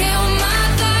nobody kill my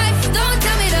vibe. Don't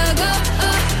tell me to go.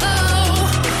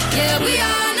 Yeah, we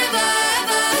are never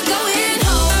ever going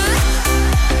home.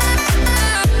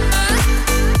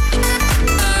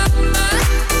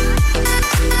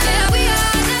 Yeah, we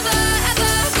are never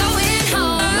ever going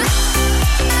home.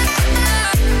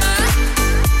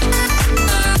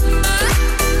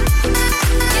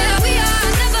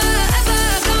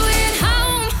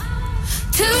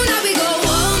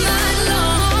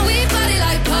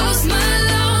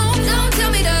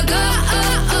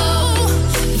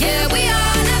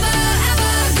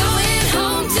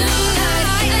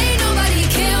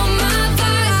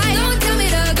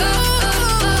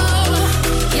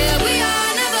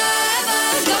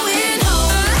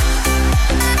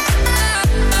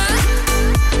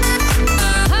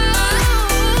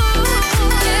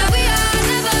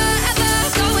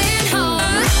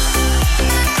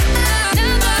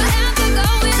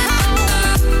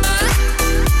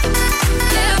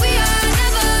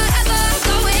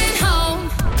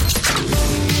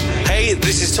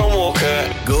 This is Tom Walker.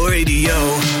 Go Radio.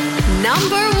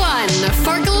 Number 1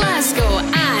 for Glasgow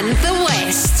and the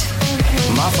West.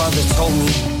 My father told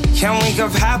me, can't wake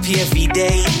up happy every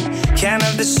day. Can't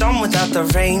have the sun without the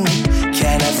rain.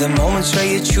 Can't have the moments where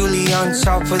you're truly on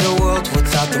top of the world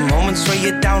without the moments where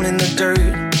you're down in the dirt.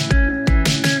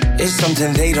 It's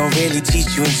something they don't really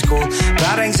teach you in school.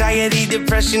 About anxiety,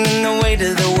 depression, and the weight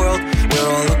of the world. We're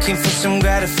all looking for some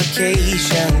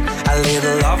gratification. A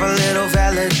little love, a little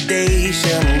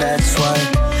validation. That's why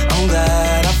I'm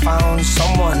glad I found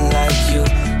someone like you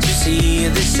to see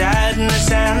the sadness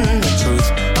and the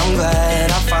truth. I'm glad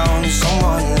I found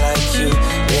someone like you.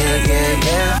 Yeah, yeah,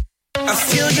 yeah. I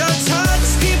feel your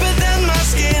touch deeper than my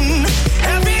skin.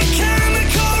 Every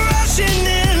chemical rushing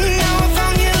in. Now I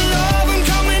found your love, I'm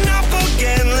coming up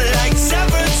again. Like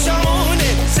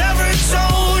serotonin,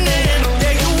 serotonin.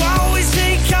 Yeah, you always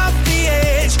take off the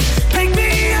edge. Pick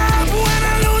me up when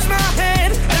I lose my head.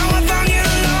 Now I found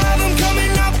your love, I'm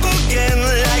coming up again.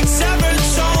 Like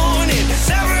serotonin,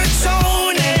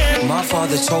 serotonin. My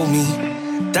father told me,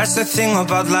 that's the thing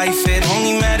about life, it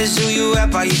only matters who you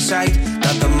have by your side.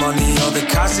 Not the money or the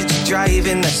cars that you're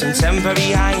driving, that's some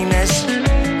temporary highness.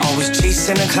 Always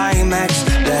chasing a climax,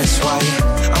 that's why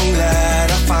I'm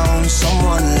glad I found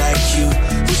someone like you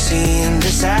who's seen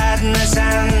the sadness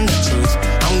and the truth.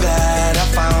 I'm glad I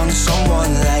found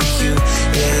someone like you,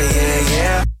 yeah, yeah,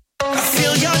 yeah. I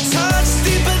feel your touch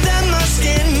deeper than my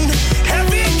skin.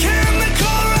 Every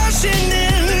chemical rushing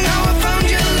in. Now I found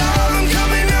your love, I'm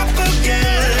coming up again.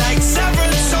 Like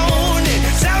serotonin,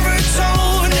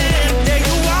 serotonin. Yeah,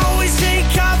 you always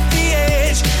take off the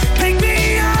edge. Pick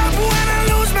me up when I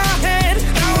lose my head.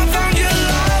 Now I found your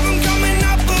love, I'm coming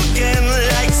up again.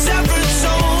 Like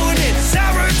serotonin,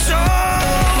 serotonin.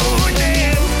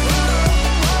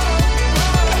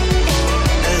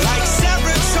 Like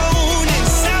serotonin,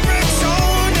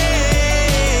 serotonin.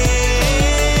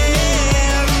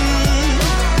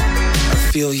 I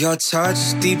feel your touch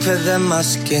deeper than my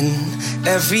skin.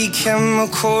 Every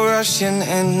chemical rushing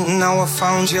in. Now I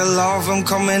found your love, I'm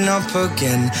coming up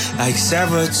again. Like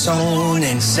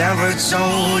serotonin,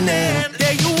 serotonin.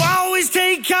 Yeah, you always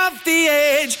take off the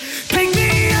edge. Pick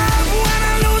me up when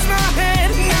I lose my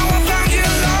head. Now I found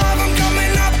your love, I'm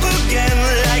coming up again.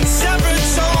 Like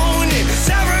serotonin,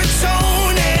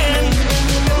 serotonin.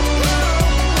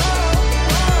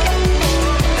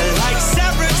 Like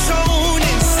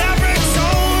serotonin,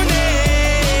 serotonin.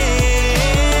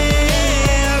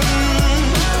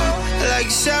 Like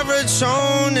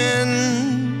serotonin.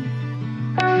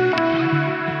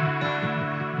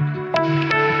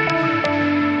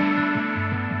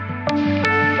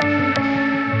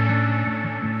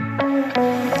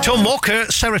 Tom Walker,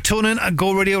 Serotonin at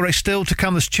Go Radio. Right, still to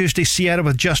come this Tuesday, Sierra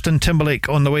with Justin Timberlake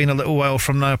on the way in a little while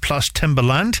from now, plus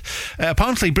Timberland.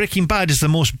 Apparently Breaking Bad is the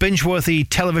most binge-worthy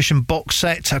television box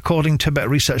set, according to a bit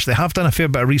of research. They have done a fair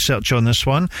bit of research on this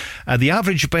one. The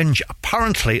average binge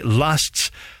apparently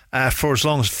lasts for as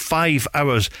long as 5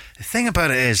 hours. The thing about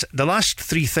it is, the last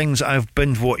 3 things I've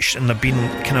binge watched and they've been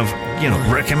kind of,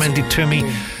 recommended to me,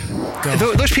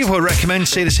 those people who recommend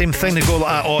say the same thing. They go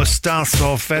like, oh, it starts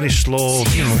off very slow,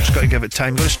 just got to give it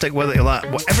time, got to stick with it like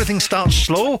that. Everything starts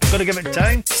slow, got to give it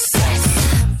time.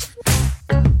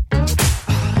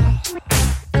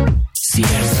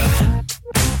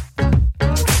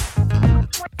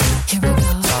 Here we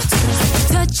go.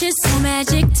 Touch is so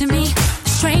magic to me. The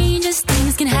strangest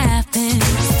things can happen.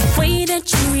 The way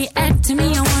that you react to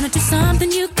me, I wanna do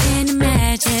something you can't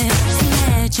imagine.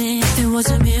 Imagine if there was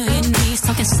a million knees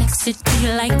talking sexy to you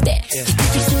like that. You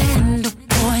think you can handle,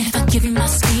 boy? If I give you my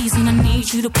squeeze and I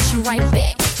need you to push it right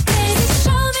back. Baby,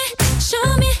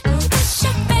 show me what's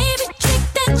your favorite trick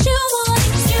that you want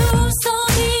to use on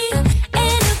me.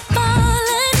 And a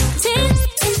volunteer,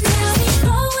 and now we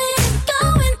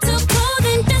going to cold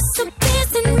and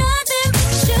disappears and nothing but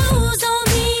shoes on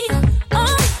me.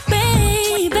 Oh,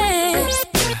 baby.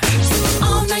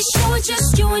 All night show, just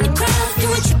you and the crowd,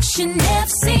 doing tricks you never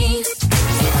seen.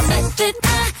 I bet that I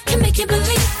can make you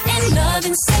believe in love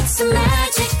and sex and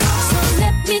magic. So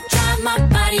let me drive my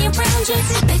body around you.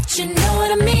 I bet you know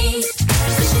what I mean.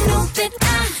 Cause you know that I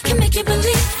can make you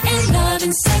believe in love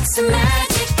and sex and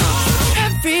magic.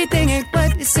 Everything ain't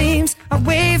what it seems. I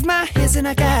wave my hands and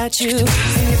I got you.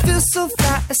 And you feel so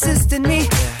fly assisting me.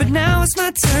 But now it's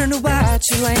my turn to watch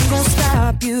you. I ain't gonna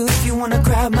stop you. If you wanna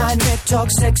grab my neck, talk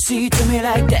sexy to me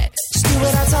like that. Just do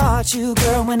what I taught you,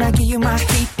 girl, when I give you my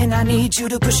heat. And I need you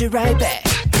to push it right back.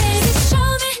 Baby,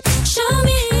 show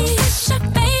me what's your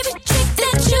favorite trick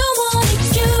that you want to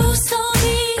use on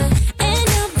me. And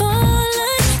a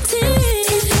volunteer.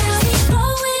 And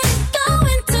now we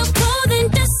going to cold and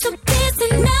disappears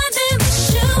and nothing but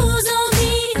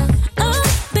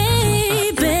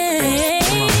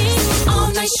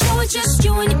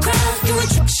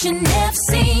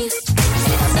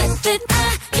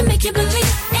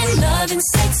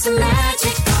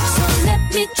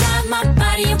my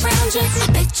body around you. I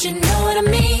bet you know what I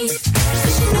mean.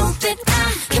 Cause you know that I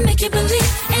can make you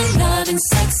believe in love and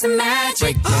sex and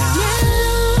magic.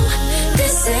 Now,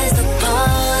 this is the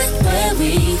part where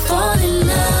we fall in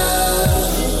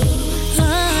love.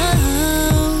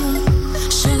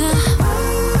 Sugar,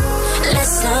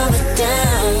 let's slow it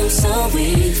down so we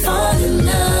fall in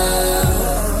love.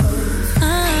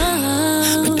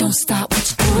 But don't stop what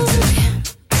you're doing to me.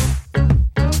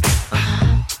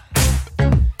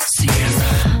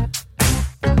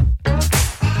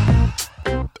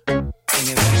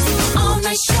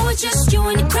 Show just you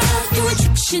and your crowd doing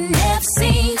tricks you never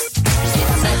seen.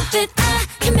 It's like that I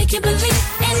can make you believe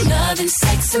in love and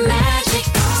sex and magic.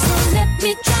 So let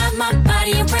me drive my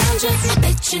body around you. I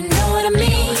bet you know what I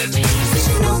mean. Cause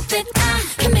you know that I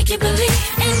can make you believe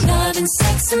in love and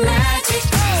sex and magic.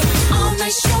 All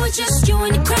night show just you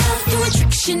and your crowd doing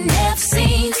tricks you never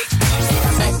seen.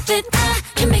 It's like that I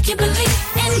can make you believe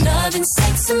in love and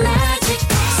sex and magic.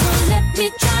 So let me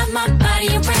drive my body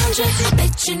around you. I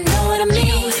bet you know what I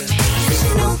mean. Cause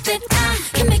you know that I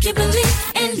can make you believe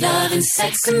in love and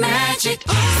sex and magic.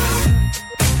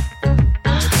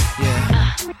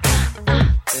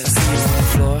 See you on the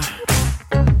floor.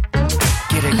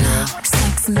 Get it, girl.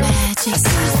 Sex and magic. I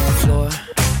see you on the floor.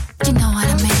 You know what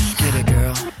I mean. Get it,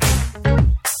 girl.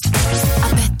 I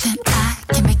bet that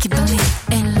I can make you believe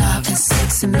in love and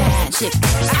sex and magic.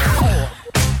 Ow!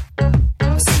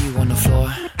 I see you on the floor.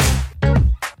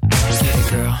 Get it,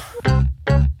 girl.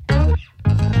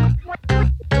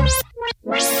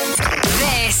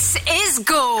 This is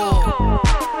Go.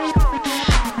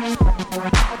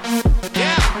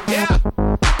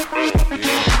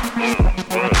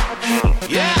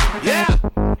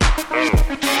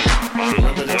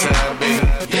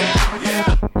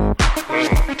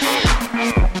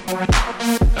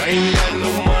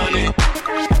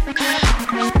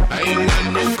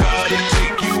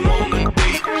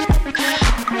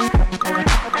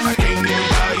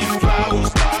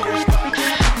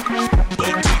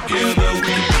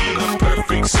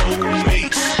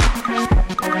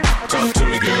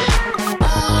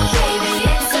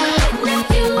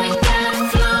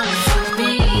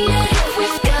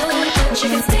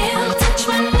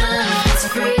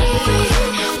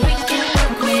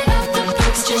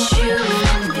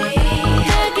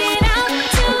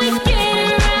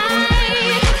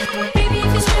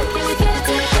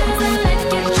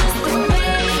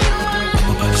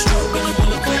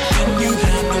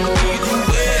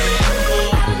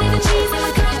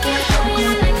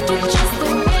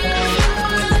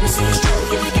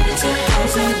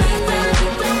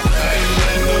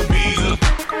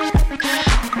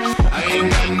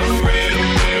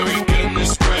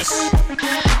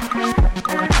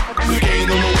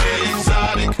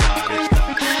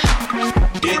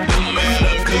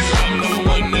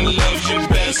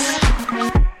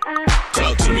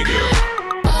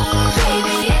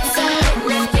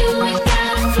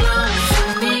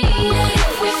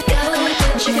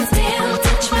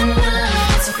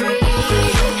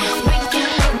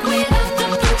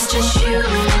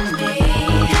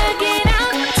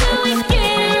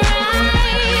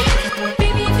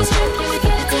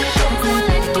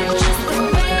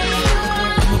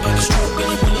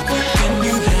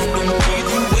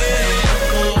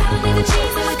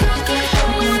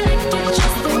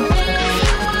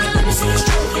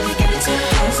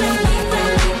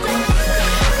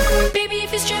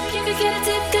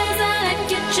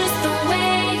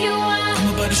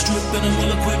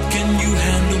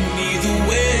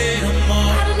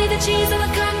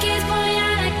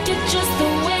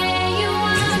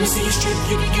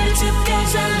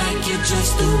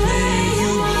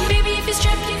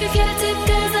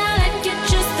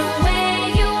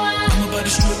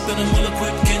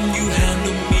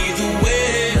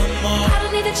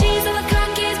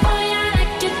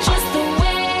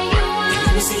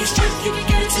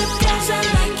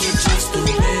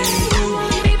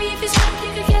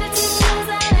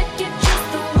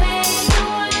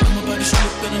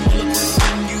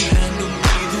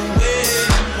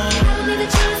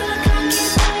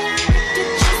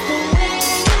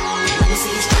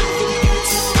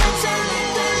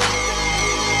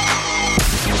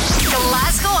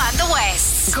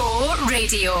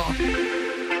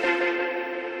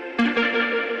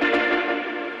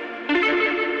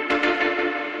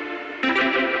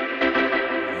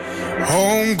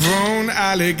 Homegrown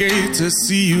alligator,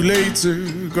 see you later.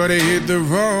 Gotta hit the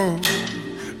road,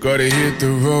 gotta hit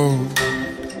the road.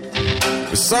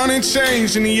 The sun ain't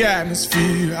changed in the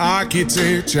atmosphere,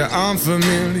 architecture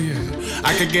unfamiliar.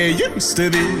 I could get used to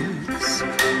this.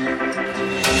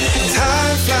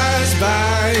 Time flies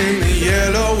by and the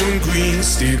yellow and green.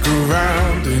 Stick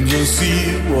around and you'll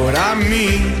see what I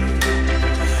mean.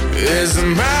 There's a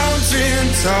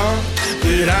mountain top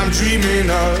that I'm dreaming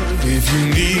of. If you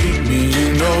need me,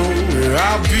 you know where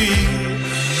I'll be.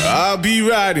 I'll be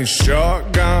riding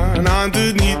shotgun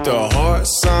underneath the hot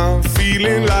sun,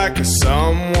 feeling like a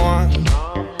someone.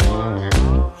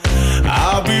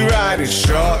 I'll be riding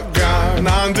shotgun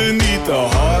underneath the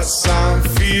hot sun,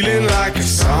 feeling like a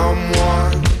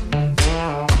someone.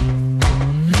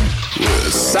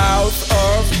 We're south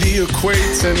of the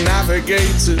equator,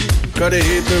 navigator. Gotta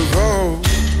hit the road,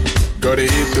 gotta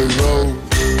hit the road.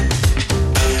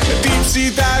 Deep sea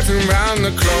diving round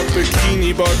the clock,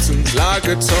 bikini bottoms,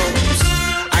 lager tops.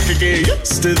 I could get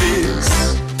used to this.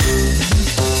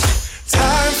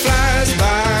 Time flies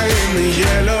by in the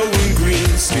yellow and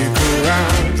green. Stick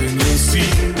around and you'll see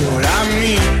what I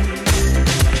mean.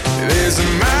 There's a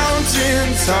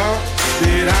mountain top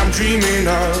that I'm dreaming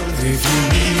of. If you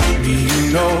need me,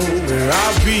 you know where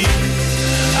I'll be.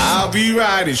 I'll be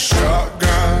riding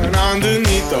shotgun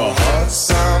underneath the hot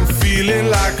sun, feeling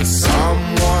like a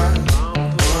someone.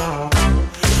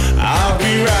 I'll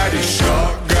be riding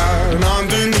shotgun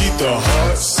underneath the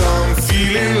hot sun,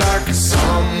 feeling like a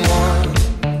someone.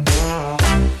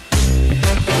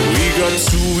 We got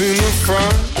two in the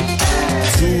front,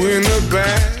 two in the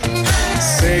back,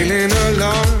 sailing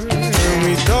along and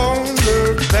we don't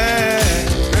look back.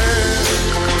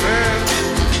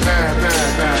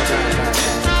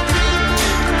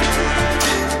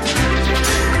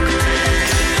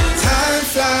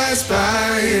 Flies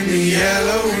by in the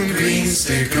yellow and green.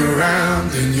 Stick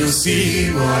around and you'll see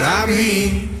what I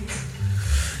mean.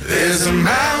 There's a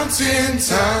mountain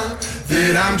top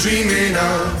that I'm dreaming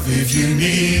of. If you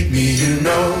need me, you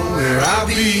know where I'll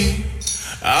be.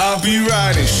 I'll be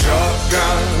riding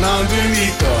shotgun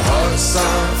underneath the hot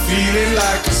sun, feeling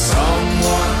like a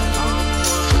someone.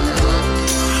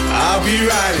 I'll be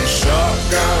riding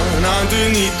shotgun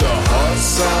underneath the hot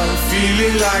sun,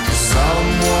 feeling like a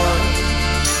someone.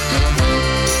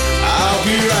 I'll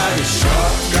be riding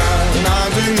shotgun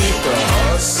underneath the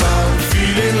hot sun,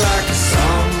 feeling like a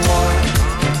someone.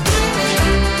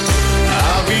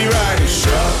 I'll be riding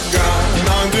shotgun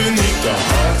underneath the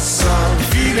hot sun,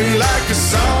 feeling like a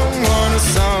someone, a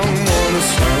someone, a someone,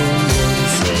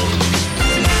 a someone.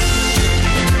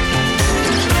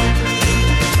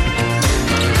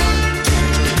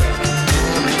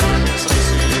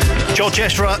 George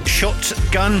Ezra,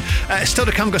 Shotgun. Still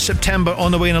to come, got September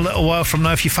on the way in a little while from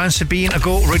now. If you fancy being a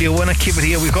Go Radio winner, keep it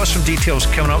here. We've got some details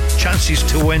coming up. Chances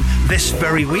to win this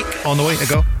very week on the way to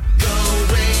Go.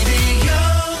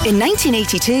 In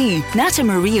 1982, Nata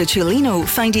Maria Cellino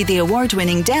founded the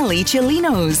award-winning deli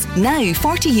Cellino's. Now,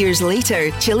 40 years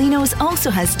later, Cellino's also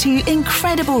has two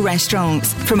incredible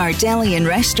restaurants. From our deli and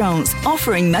restaurants,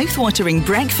 offering mouth-watering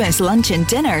breakfast, lunch and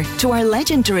dinner, to our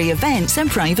legendary events and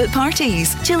private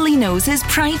parties, Cellino's is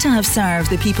proud to have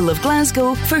served the people of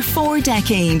Glasgow for 4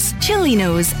 decades.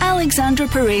 Cellino's, Alexandra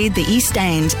Parade, the East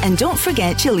End, and don't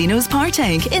forget Cellino's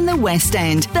Partick in the West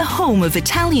End, the home of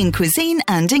Italian cuisine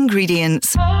and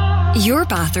ingredients. Your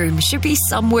bathroom should be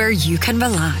somewhere you can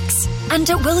relax. And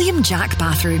at William Jack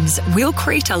Bathrooms, we'll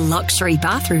create a luxury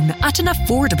bathroom at an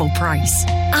affordable price.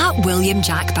 At William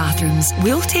Jack Bathrooms,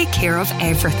 we'll take care of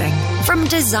everything, from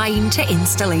design to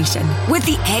installation, with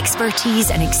the expertise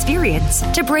and experience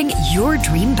to bring your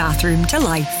dream bathroom to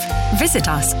life. Visit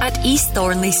us at East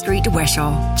Thornley Street,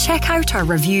 Wishaw. Check out our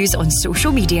reviews on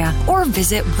social media or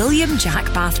visit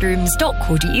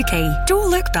williamjackbathrooms.co.uk. Don't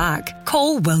look back.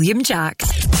 Call William Jack.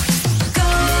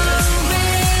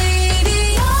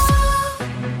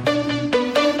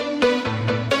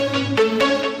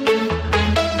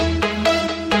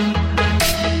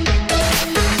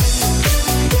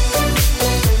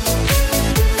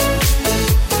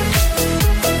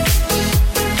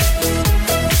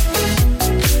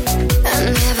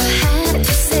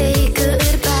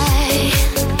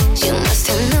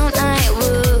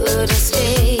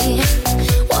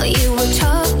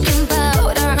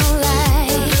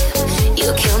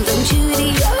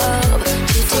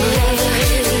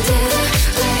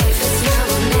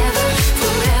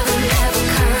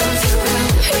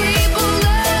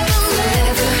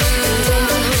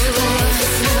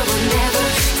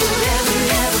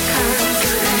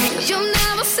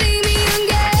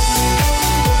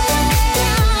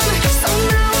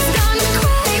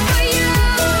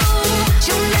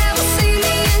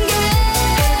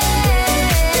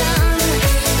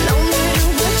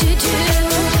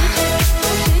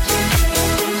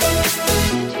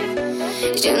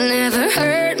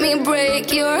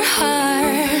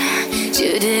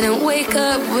 You didn't wake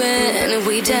up when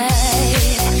we died.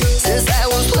 Since I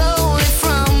was blown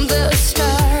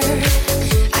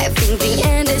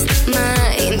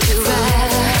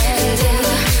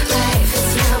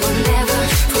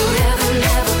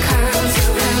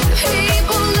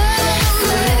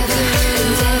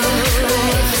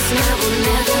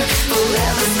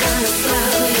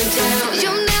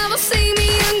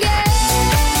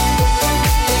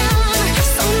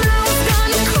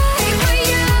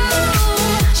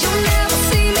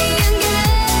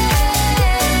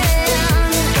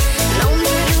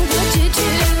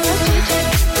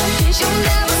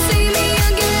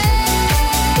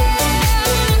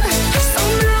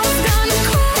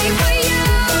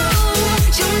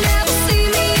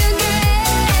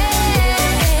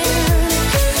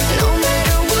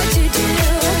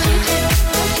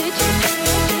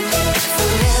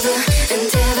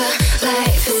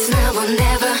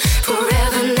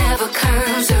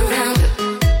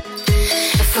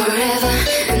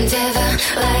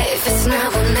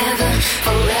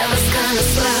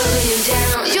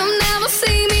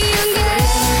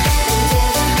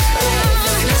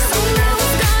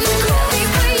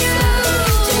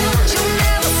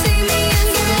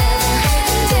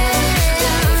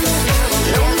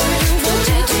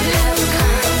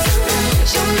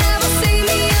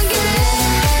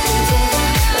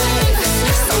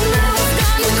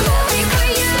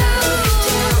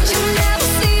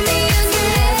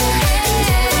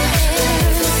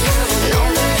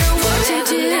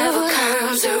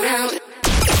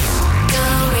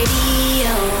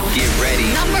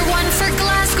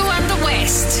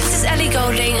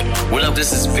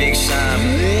this is Big Sean.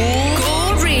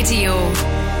 Go Radio.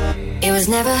 It was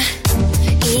never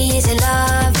easy,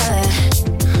 lover,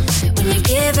 when you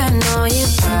give and all you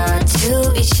brought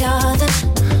to each other,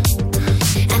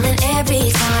 and then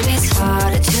every time it's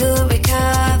harder to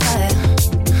recover.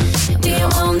 We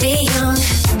are only young,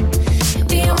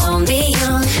 we are only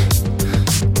young.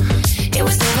 It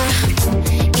was never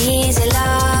easy,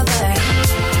 lover.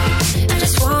 I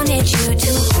just wanted you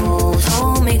to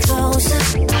hold me closer,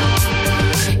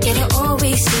 yet it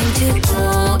always seemed to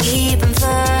go even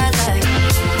further.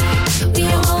 We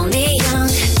are only young,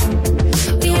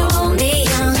 we are only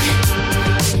young.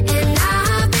 And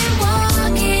I've been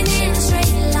walking in a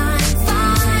straight line,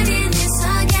 fighting this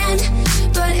again,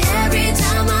 but every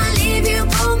time I leave you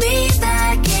pull me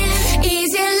back in.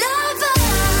 Easy lover,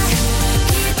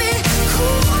 keep it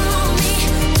cool on me,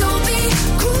 don't be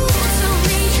cruel to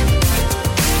me,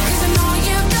 'cause I know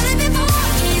you've done it before.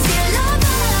 Easy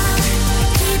lover,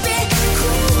 keep it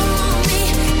cool on me,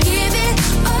 give it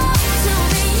all to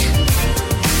me,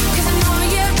 'cause I know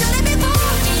you've done it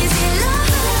before. Easy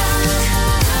lover,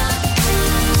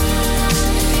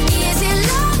 easy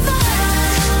lover.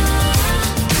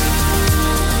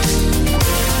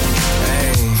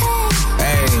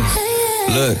 Hey,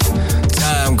 look,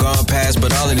 time gone past,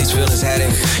 but all of these feelings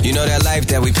hadn't. You know that life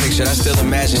that we pictured, I still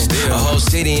imagine. A whole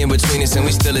city in between us and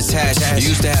we still attached. You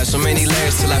used to have so many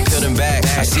layers till I peeled them back.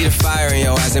 I see the fire in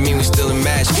your eyes, I mean we still a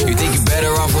match. You think you're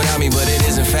better off without me, but it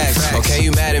isn't fact. Okay,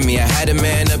 you mad at me, I had to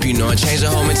man up, you know, and change the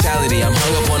whole mentality. I'm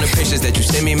hung up on the pictures that you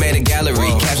sent me, made a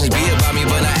gallery. Captions be about me,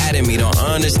 but not adding me. Don't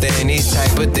understand these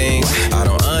type of things. I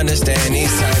don't understand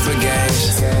these type of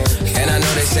games. And I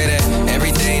know they say that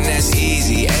everything that's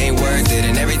easy ain't worth it,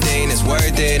 and everything that's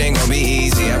worth it ain't gonna be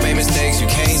easy. I made mistakes, you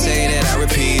can't say that I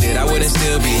repeat it. I wouldn't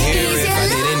still be here if I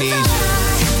didn't need you.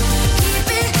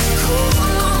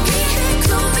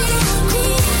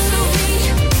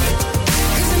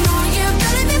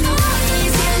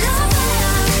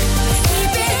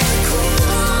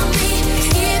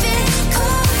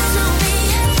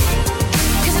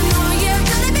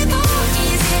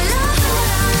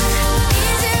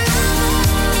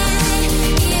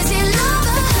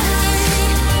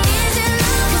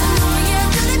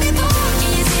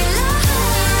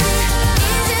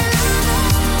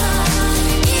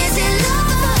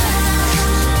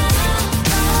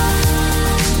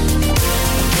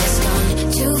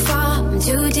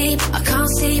 I can't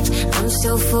sleep, I'm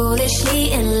still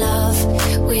foolishly in love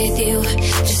with you,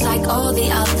 just like all the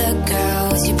other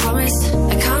girls. You promised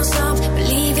I can't stop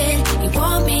believing you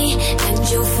want me, and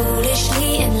you're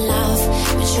foolishly in love,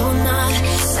 but you're not,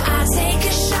 so I take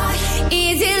a shot.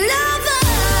 Easy lover,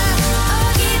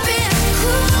 keep it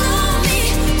cool on me,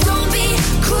 don't be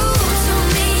cruel to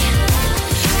me,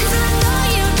 'cause I know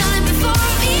you've done it before.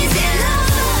 Easy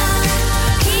lover,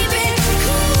 keep it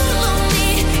cool on me,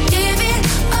 give it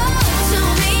all to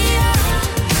me,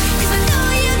 'cause I know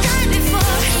you've done it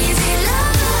before. Easy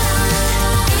lover,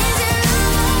 easy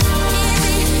lover,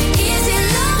 easy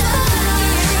lover,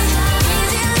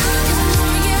 easy lover, 'cause I know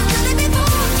you've done it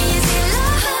before. Easy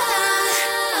lover,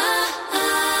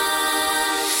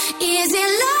 easy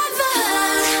lover.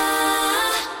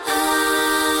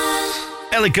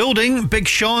 Ellie Goulding, Big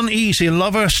Sean, Easy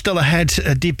Lover, still ahead.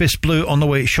 Deepest Blue on the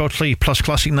way shortly, plus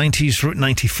Classic 90s, Route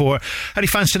 94. How do you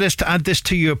fancy this to add this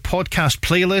to your podcast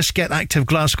playlist? Get Active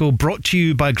Glasgow, brought to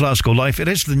you by Glasgow Life. It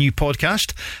is the new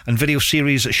podcast and video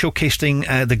series showcasing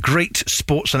the great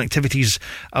sports and activities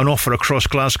on offer across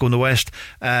Glasgow and the West.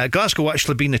 Glasgow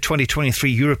actually being the 2023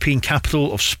 European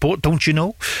Capital of Sport, don't you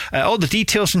know? All the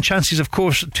details and chances, of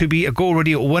course, to be a Go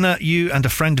Radio winner, you and a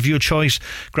friend of your choice,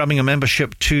 grabbing a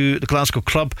membership to the Glasgow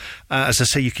Club. As I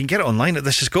say, you can get it online at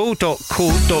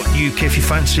thisisgo.co.uk if you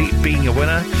fancy being a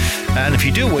winner. And if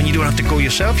you do win, you don't have to go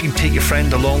yourself. You can take your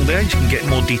friend along there. You can get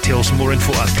more details and more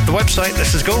info at the website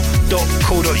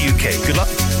thisisgo.co.uk. Good luck.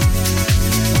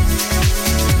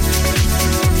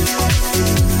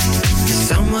 The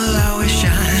sun will always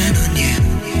shine on you.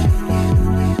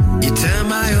 You turn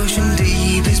my ocean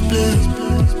deepest blue.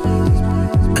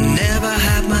 I never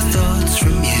had my thoughts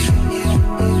from you.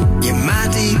 You're my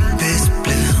deepest blue.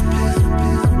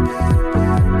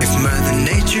 If Mother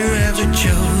Nature ever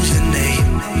chose a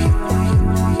name,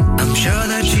 I'm sure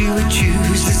that you would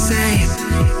choose the same.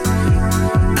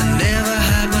 I never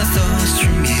had my thoughts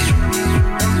from you.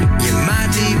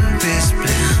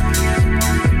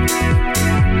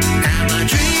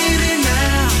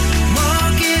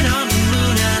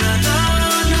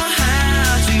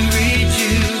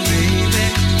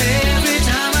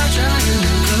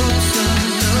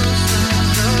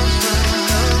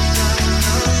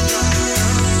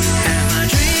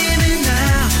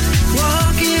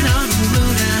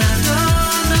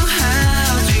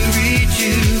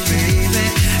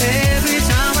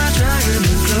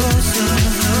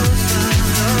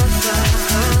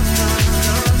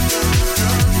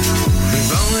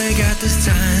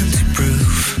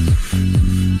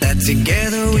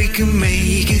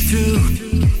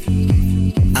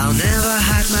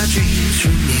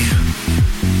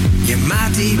 in my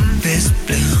deepest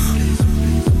blue.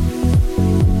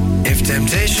 If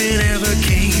temptation ever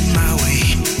came my way,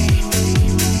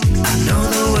 I know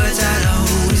the words I'd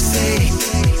always say.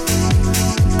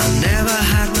 I've never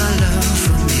had my love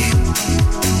from you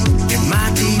in my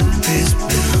deepest blue.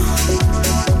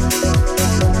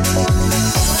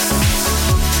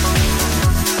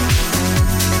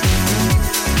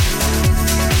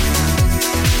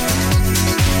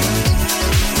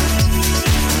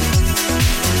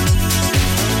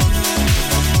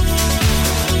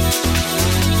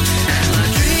 Am I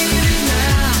dreaming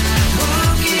now?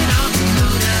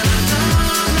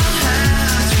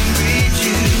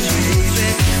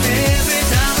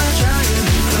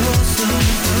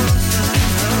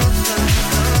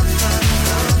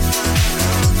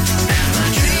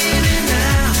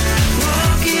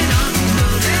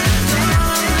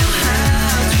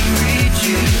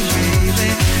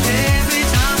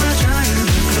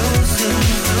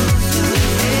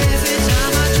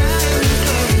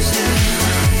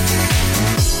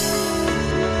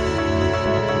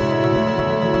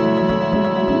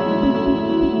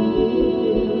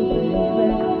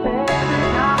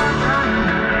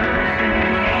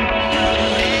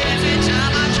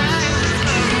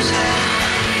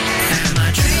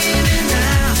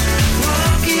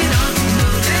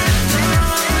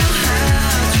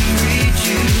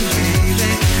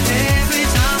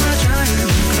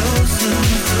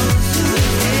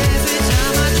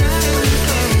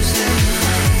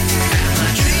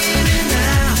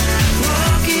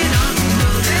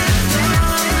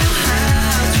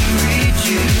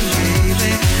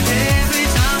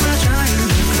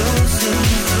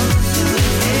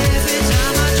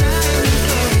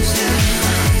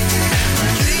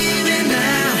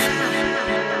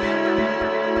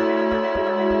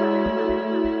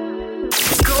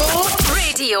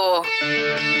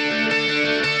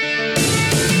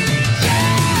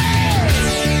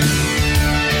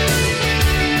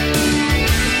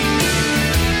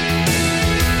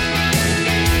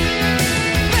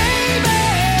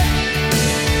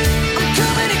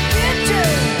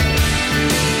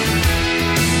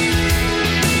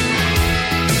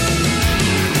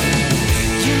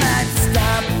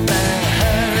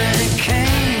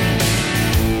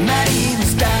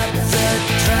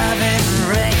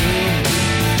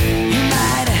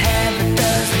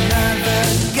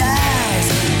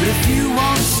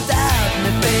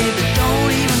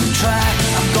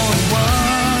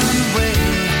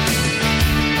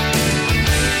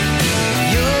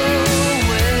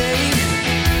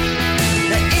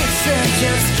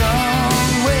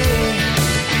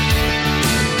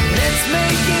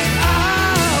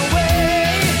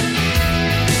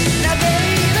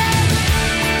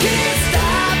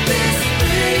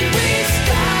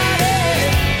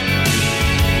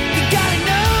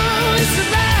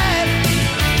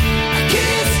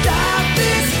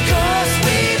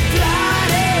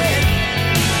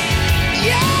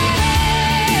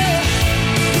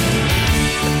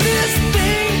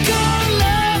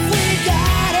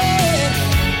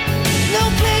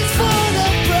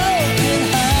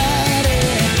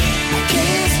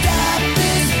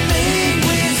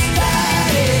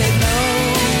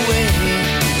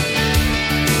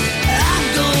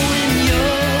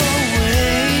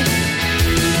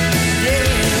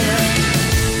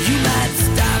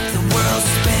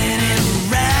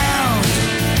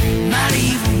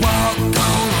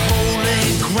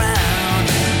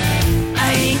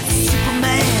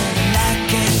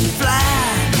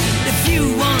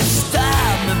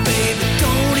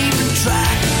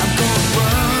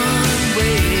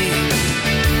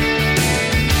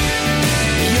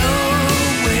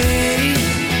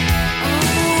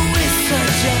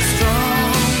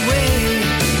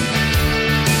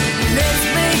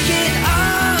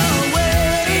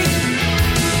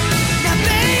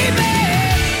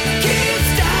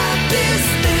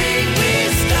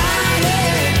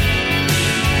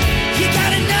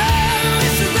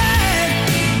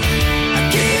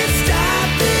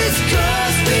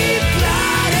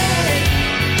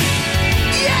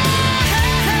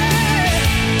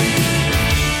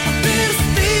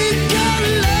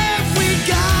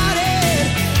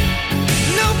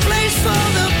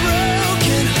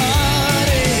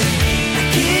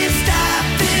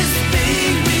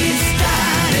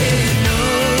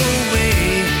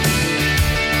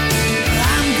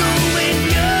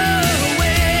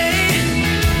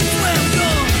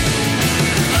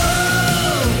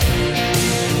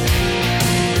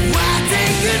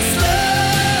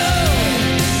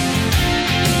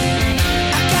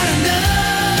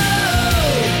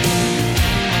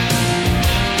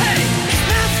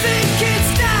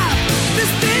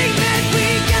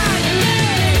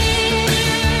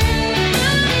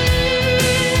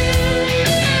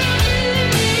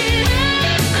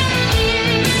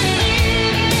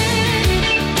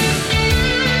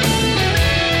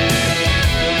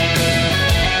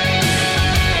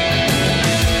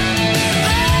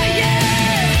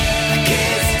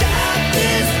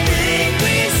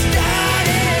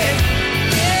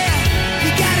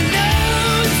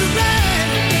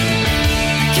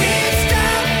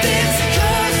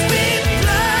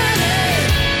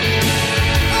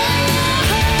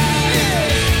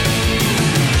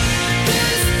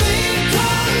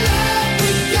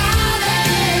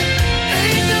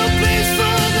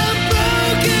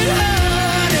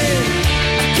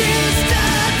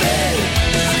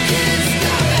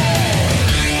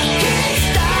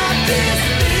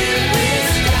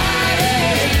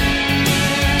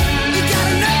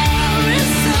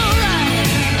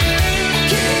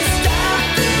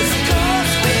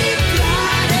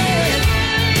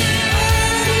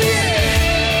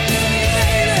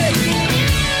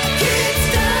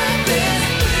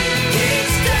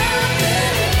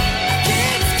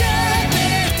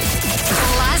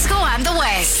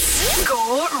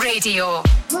 Radio.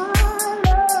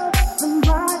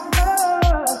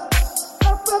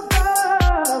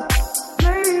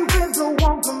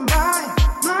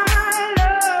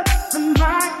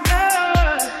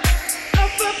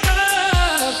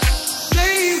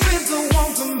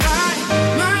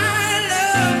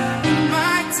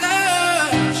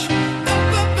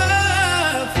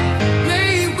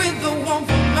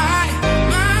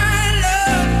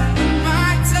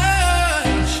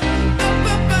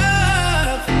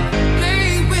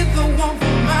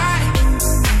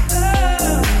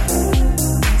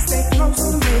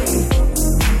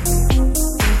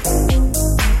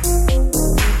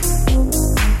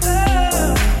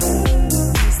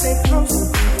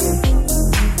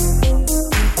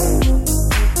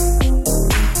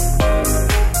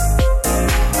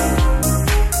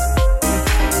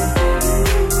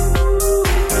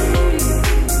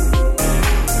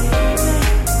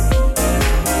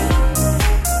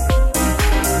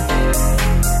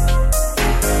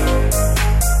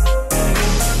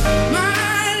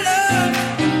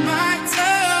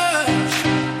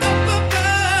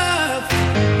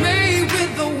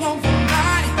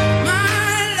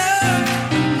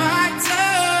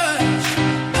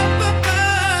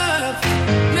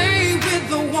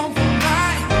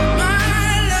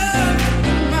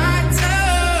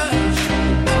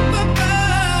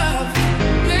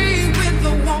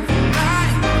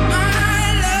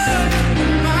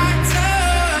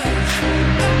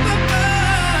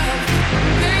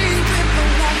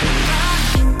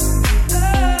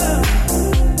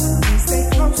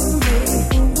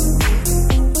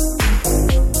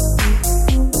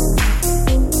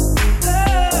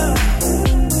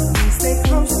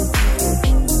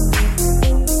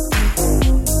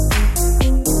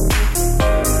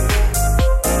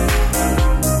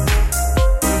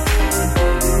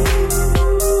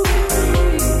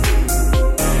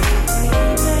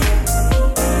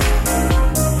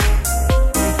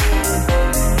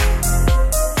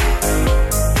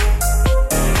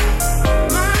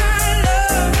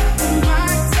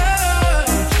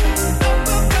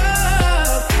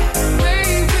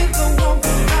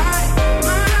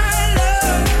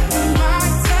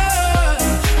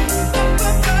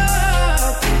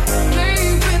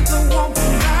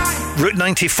 Route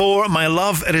 94, My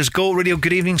Love, it is Go Radio.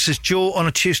 Good evening, says Joe on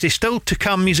a Tuesday. Still to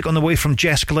come, music on the way from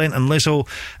Jess Glenn and Lizzo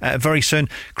very soon.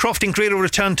 Crofting Grey will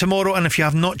return tomorrow, and if you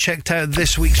have not checked out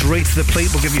this week's Rate to the Plate,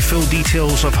 we'll give you full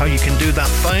details of how you can do that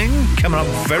thing. Coming up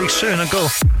very soon. Go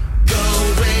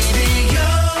Radio.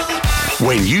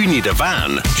 When you need a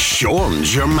van,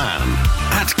 Sean's your man.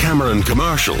 At Cameron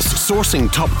Commercials,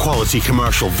 sourcing top quality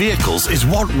commercial vehicles is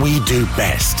what we do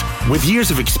best. With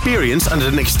years of experience and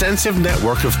an extensive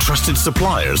network of trusted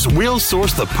suppliers, we'll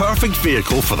source the perfect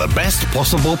vehicle for the best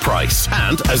possible price.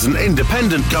 And as an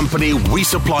independent company, we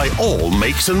supply all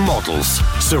makes and models.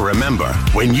 So remember,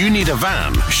 when you need a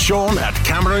van, Sean at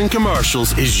Cameron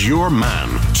Commercials is your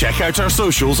man. Check out our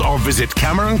socials or visit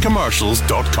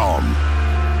CameronCommercials.com.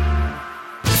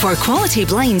 For quality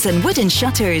blinds and wooden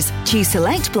shutters, choose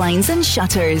Select Blinds and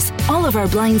Shutters. All of our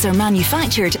blinds are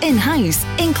manufactured in-house,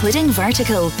 including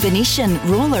vertical, Venetian,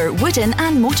 roller, wooden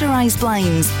and motorised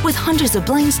blinds, with hundreds of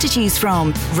blinds to choose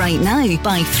from. Right now,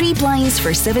 buy 3 blinds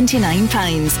for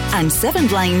 £79 and 7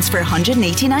 blinds for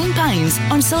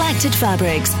 £189 on selected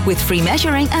fabrics, with free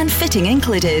measuring and fitting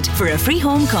included. For a free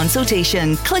home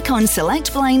consultation, click on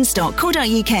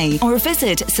selectblinds.co.uk or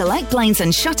visit Select Blinds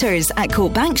and Shutters at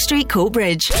Coatbank Street,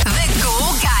 Coatbridge. The Go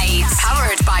Guides,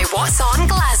 powered by What's On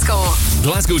Glasgow.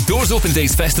 Glasgow Doors Open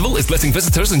Days Festival is letting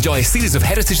visitors enjoy a series of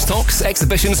heritage talks,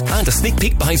 exhibitions and a sneak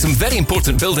peek behind some very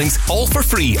important buildings, all for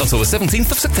free until the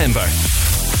 17th of September.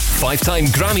 5-time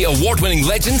Grammy Award-winning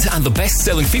legend and the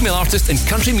best-selling female artist in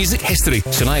country music history,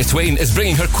 Shania Twain is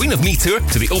bringing her Queen of Me tour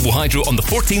to the OVO Hydro on the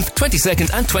 14th, 22nd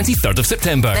and 23rd of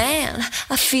September. Man,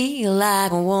 I feel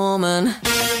like a woman.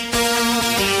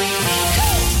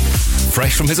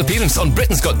 Fresh from his appearance on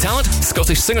Britain's Got Talent,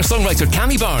 Scottish singer-songwriter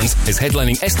Cammy Barnes is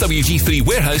headlining SWG3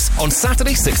 Warehouse on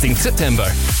Saturday, 16th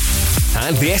September.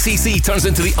 And the SEC turns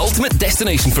into the ultimate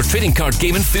destination for trading card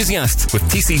game enthusiasts with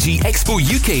TCG Expo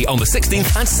UK on the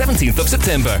 16th and 17th of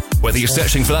September. Whether you're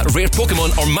searching for that rare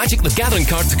Pokemon or Magic the Gathering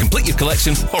card to complete your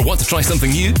collection or want to try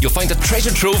something new, you'll find a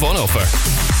treasure trove on offer.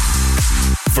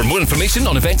 For more information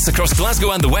on events across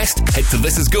Glasgow and the West, head to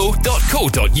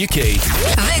thisisgo.co.uk.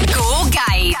 The Go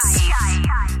Guides.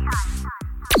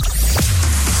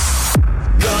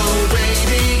 Go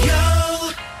Radio.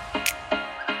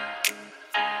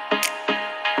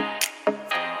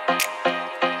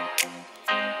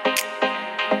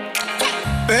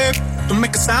 Babe, don't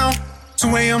make a sound.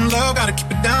 2 a.m. low, gotta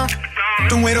keep it down.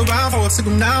 Don't wait around for a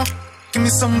signal now. Give me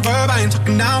some verb, I ain't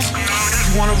talking now.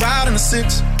 You wanna ride in the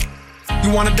 6, you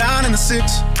wanna dine in the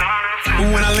 6. But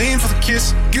when I lean for the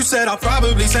kiss, you said I'll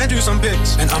probably send you some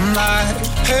pics. And I'm like,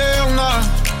 hell nah,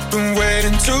 been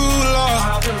waiting too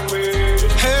long.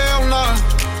 Hell nah,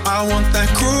 I want that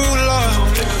cruel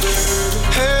love.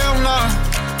 Hell nah,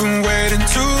 been waiting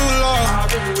too long.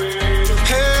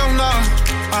 Hell nah,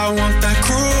 I want that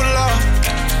cruel love.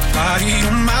 Body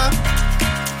on mine,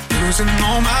 losing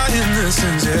all my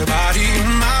innocence. Yeah, body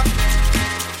on mine,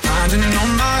 finding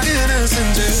all my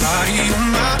innocence. Yeah, body on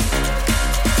mine,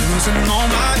 losing all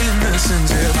my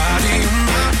innocence. Yeah, body on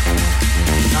mine,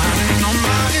 finding all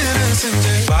my innocence.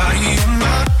 Yeah, body on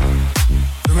mine,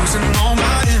 losing all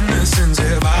my innocence.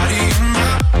 Yeah, body on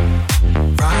mine,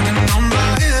 finding all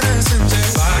my innocence. Yeah,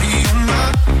 body on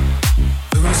mine,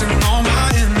 losing all my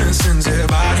innocence. Yeah,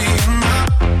 body on mine,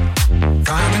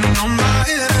 finding all my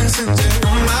innocence. Yeah,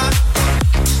 on my,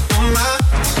 on my,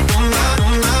 on my,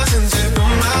 on my sense. Yeah,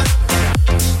 on my,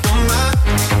 on my,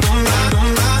 on my, on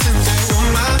my sense. Yeah, on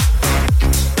my,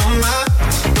 on my,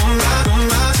 on my, on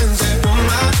my sense. Yeah, on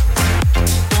my,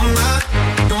 on my,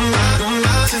 on my, on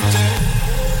my sense.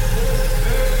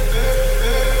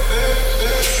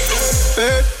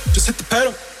 Babe, just hit the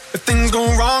pedal. If things go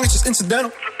wrong, it's just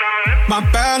incidental. My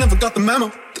bad, never got the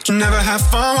memo that you never have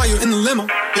fun while you're in the limo.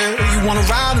 Yeah, you wanna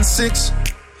ride in 6,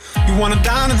 you wanna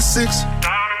dine in the 6.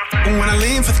 But when I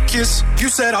lean for the kiss, you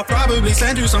said I'll probably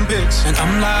send you some pics. And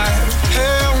I'm like,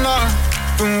 hell nah,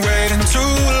 been waiting too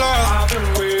long.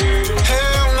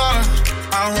 Hell nah,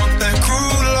 I want that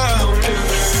cruel love.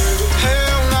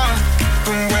 Hell nah,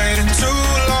 been waiting too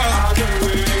long.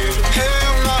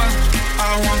 Hell nah,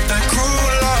 I want that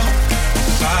cruel love.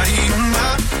 Body on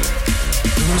mine,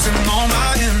 losing all my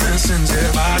innocence.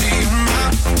 Yeah, body on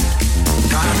mine,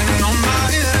 finding all my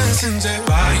innocence. Yeah,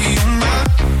 body on mine,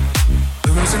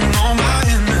 losing all my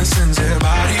innocence. Yeah,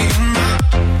 body on mine,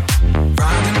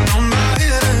 finding all my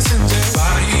innocence. Yeah,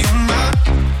 body on mine,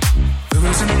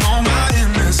 losing all my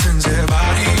innocence. Yeah,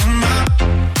 body on mine,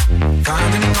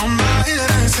 finding all my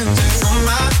innocence. Yeah, on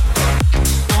my,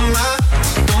 on my,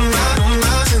 on my, on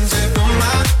my sense. Yeah, on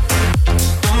my,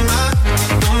 on my,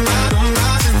 on my, on my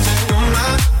sense. Yeah, on my,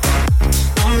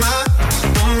 on my,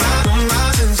 on my, on my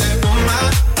sense. Yeah, on my,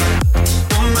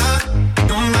 on my,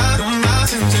 on my, on my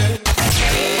sense. Yeah.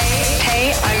 Hey,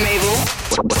 I'm Mabel.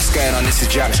 What's going on? This is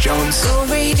Jax Jones. Go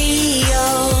Radio.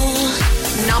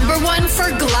 Number 1 for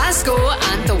Glasgow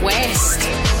and the West.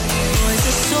 Boys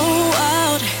are so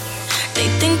out. They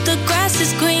think the grass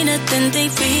is greener than they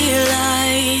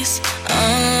realize.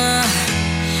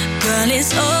 Girl,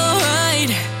 it's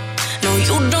alright. No,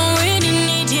 you don't really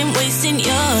need him wasting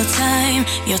your time.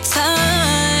 Your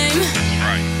time.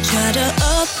 Try to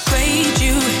upgrade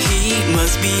you. He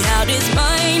must be out his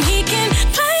mind. He can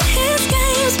play his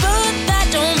games, but that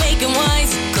don't make him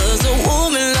wise. 'Cause a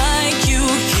woman like you,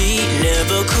 he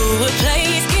never could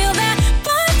replace. Kill that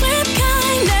vibe with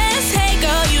kindness. Hey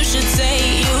girl, you should say,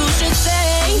 you should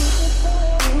say.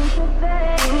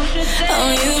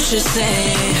 Oh, you should say.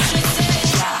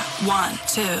 Yeah, 1,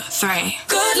 2, 3.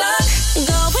 Good luck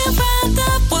going round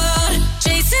the world,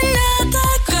 chasing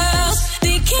other girls,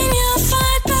 thinking you'll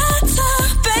find better,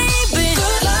 baby.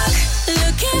 Good luck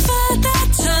looking for that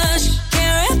touch,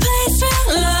 can't replace real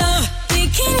love,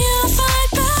 thinking you'll find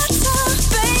better,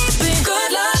 baby.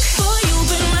 Good luck, boy, you've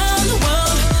been round the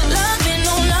world, loving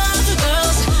on other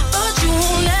girls, but you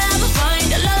won't ever find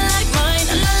a love like mine,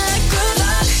 a love like good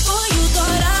luck. Boy, you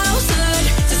thought I was good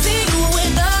to see you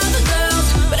with other girls,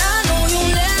 but I know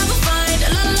you'll never find a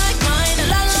love like mine, a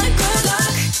love like good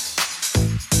luck.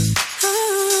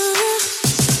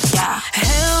 Yeah,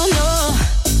 hell no.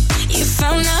 You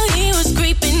found out he was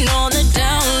creeping on the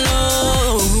down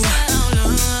low,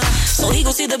 so he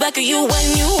gon' see the back of you when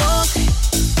you walk.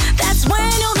 That's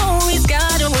when you'll know he's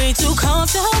got a way too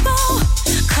comfortable,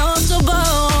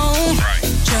 comfortable.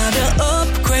 Try to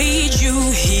upgrade you,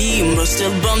 he must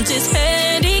have bumped his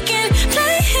head. He can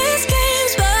play his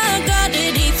games, but God,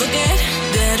 did he forget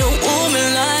that a woman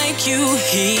like you,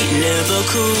 he never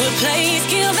could replace.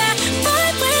 Kill that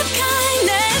vibe with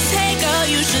kindness. Hey girl,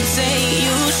 you should say,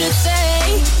 you should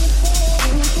say.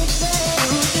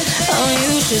 Oh,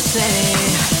 you should say.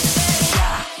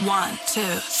 Yeah, 1,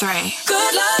 2, 3.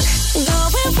 Good luck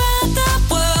going round the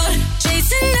world,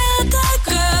 chasing other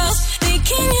girls,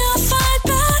 thinking you'll find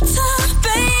better,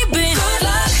 baby. Good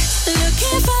luck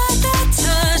looking for that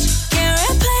touch, can't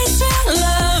replace real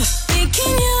love,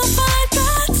 thinking you'll find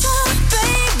better,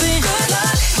 baby. Good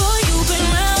luck, boy, you've been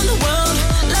round the world,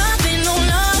 loving on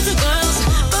other girls,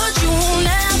 but you won't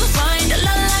ever find a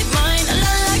love like mine, a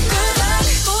love like good luck.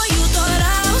 Boy, you thought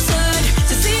I was good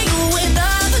to see you with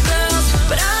other girls,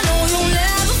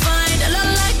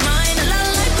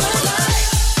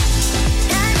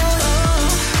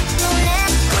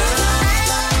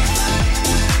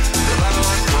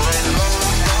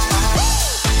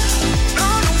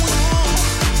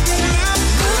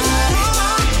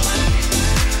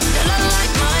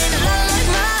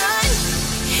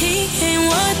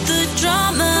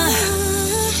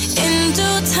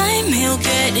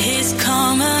 his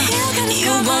karma.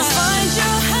 You won't find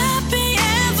your happy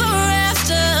ever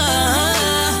after,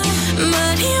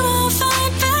 but he won't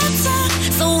find better,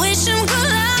 so wish him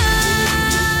good luck.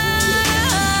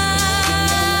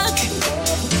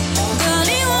 But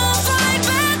he won't find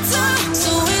better,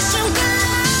 so wish him good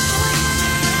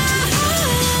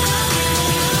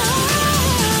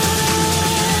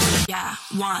luck. Yeah,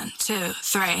 1, 2,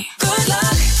 3. Good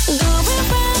luck. Going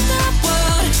round the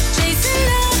world, chasing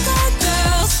other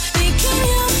girls, thinking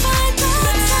you'll find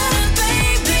better,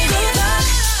 baby. Good luck.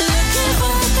 Looking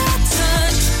for that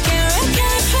touch, can't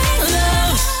fake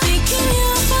love, thinking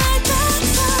you'll find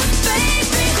better,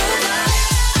 baby. Good luck.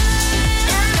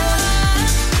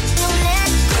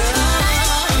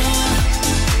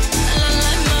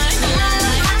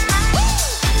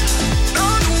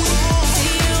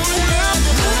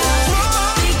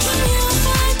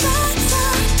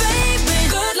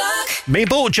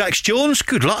 Mabel, Jax Jones,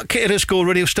 good luck. It is Go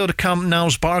Radio, still to come.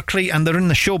 Niles Barkley, and they're in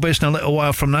the showbiz in a little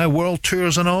while from now. World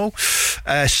tours and all.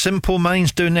 Simple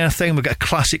Minds doing their thing. We've got a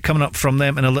classic coming up from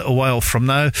them in a little while from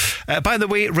now. By the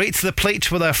way, Right to the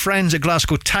Plate with our friends at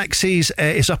Glasgow Taxis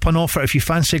is up on offer. If you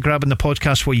fancy grabbing the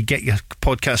podcast where you get your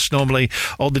podcasts normally,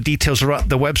 all the details are at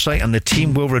the website, and the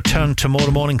team will return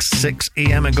tomorrow morning 6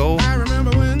 a.m. and go. I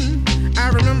remember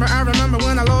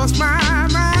when I lost my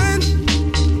mind.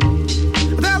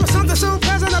 There was something so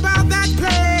pleasant about that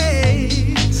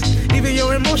place. Even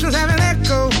your emotions have an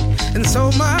echo in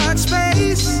so much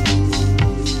space.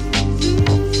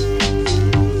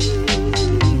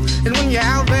 And when you're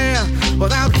out there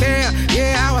without care,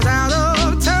 yeah, I was out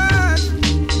of touch.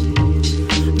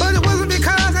 But it wasn't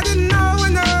because I didn't know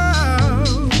enough.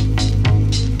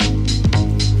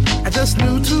 I just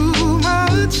knew too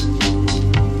much.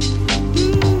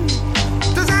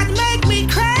 Does that make me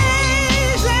crazy?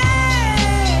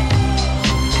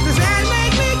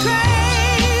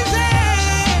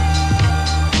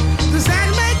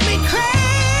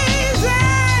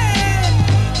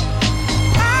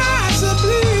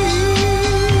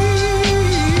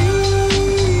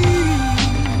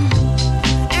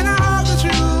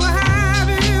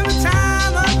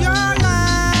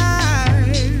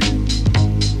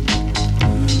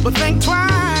 But think twice.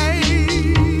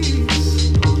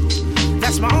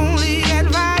 That's my only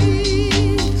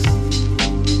advice.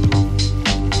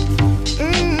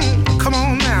 Come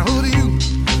on now, who do you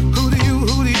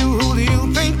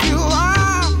think you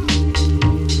are?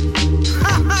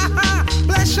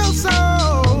 Bless your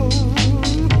soul.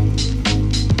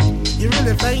 You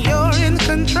really think you're in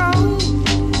control?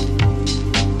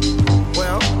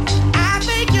 Well, I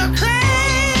think you're crazy.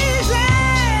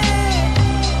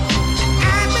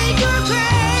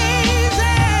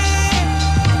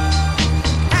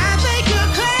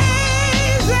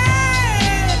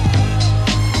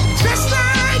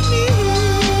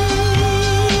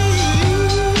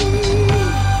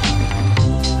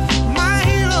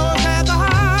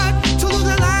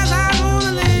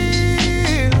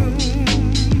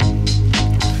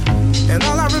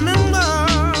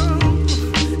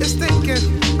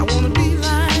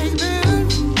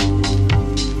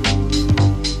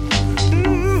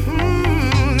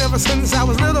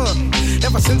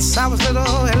 Since I was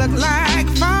little, it looked like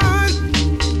fun.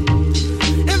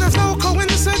 If there's no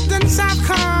coincidence, I've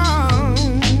come.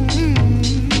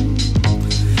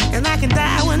 And I can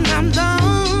die when I'm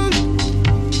done.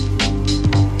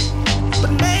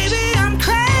 But maybe I'm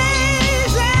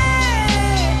crazy.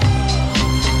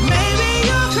 Maybe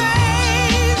you're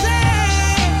crazy.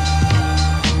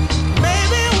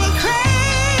 Maybe we're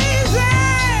crazy.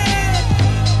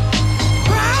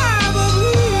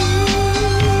 Probably.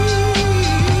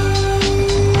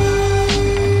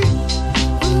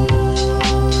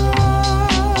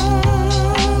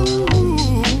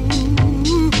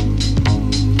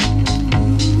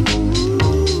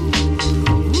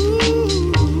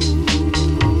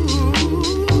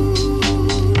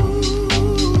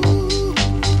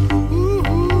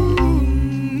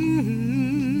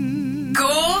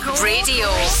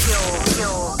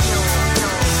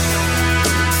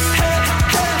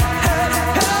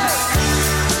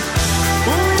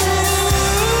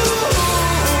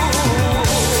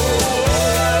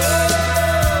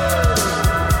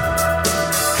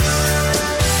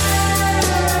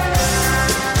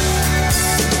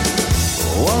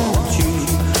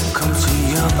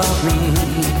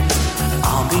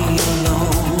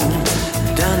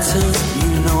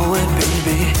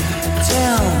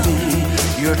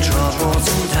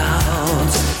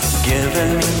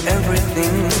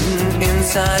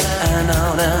 inside and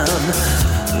out,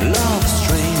 and love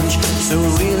strange, so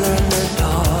real in the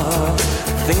dark.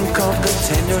 think of the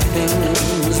tender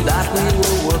things that we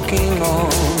were working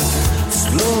on.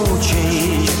 Slow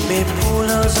change may pull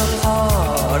us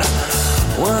apart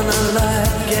when the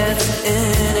light gets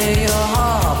into your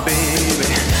heart,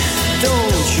 baby.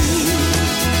 Don't you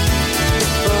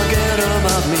forget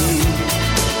about me.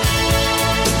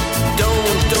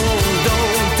 Don't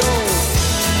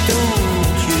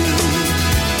you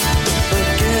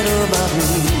forget about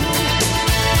me.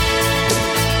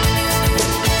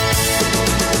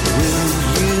 Will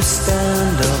you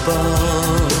stand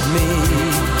above me?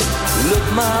 Look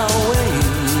my way,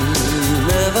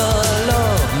 never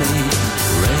love me.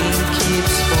 Rain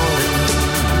keeps falling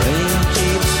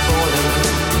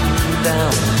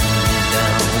down,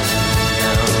 down,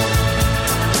 down.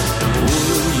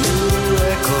 Will you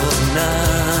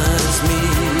recognize me?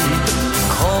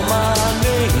 Call my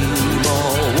name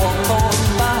or walk on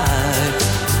by.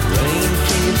 Rain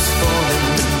keeps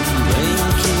falling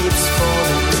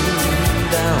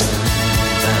down,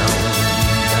 down,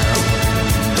 down,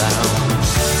 down.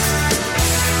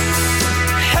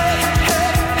 Hey, hey,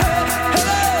 hey,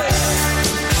 hey.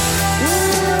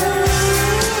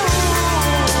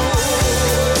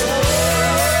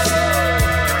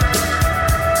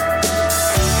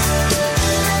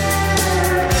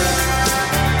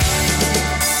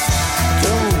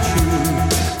 Don't you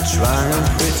try and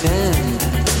pretend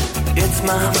it's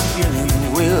my feeling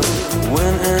will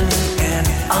win in the end.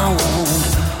 I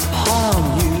won't harm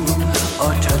you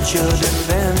or touch your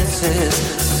defenses.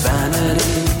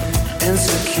 Vanity,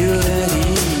 insecurity.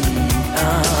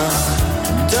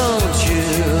 Don't you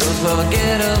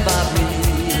forget about me.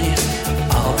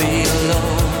 I'll be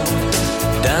alone,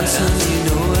 dancing, you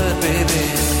know it, baby.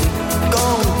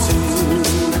 Going to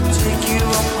take you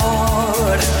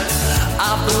apart. I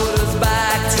put us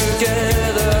back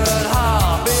together at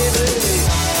heart, baby.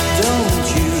 Don't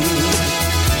you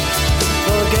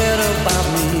forget about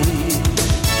me.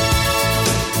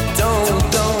 Don't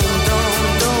you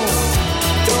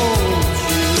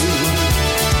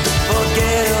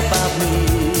forget about me.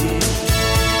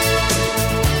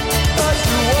 As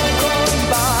you walk on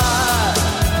by,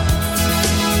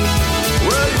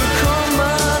 will you call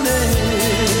my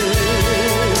name?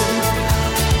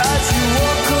 As you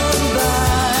walk on by,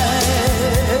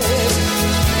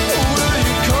 will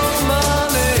you call my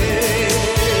name?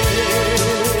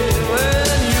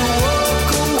 When you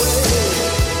walk away.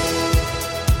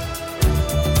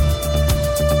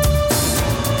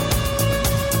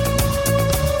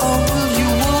 Oh, will you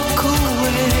walk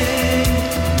away?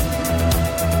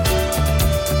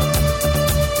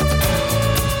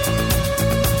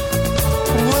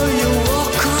 Will you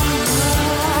walk away?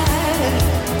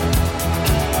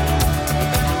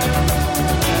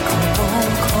 Come on,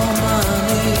 call my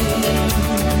name.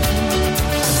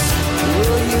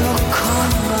 Will you call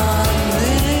my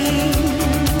name?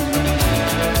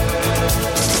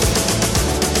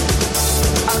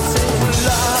 I say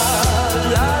la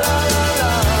la la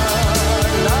la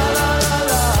la la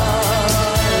la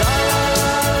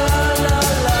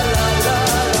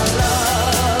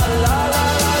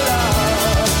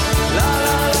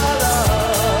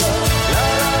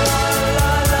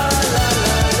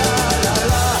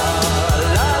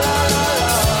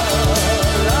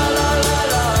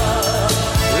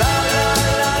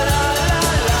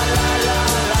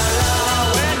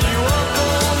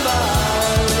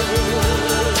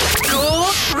Go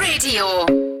Radio.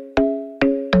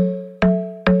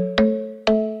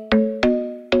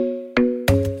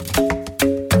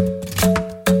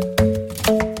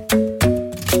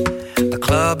 The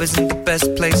club isn't the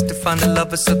best place to find a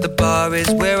lover, so the bar is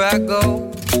where I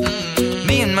go.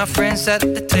 Me and my friends at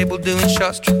the table doing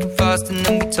shots, tripping fast, and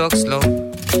then we talk slow.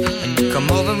 And you come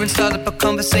over and start up a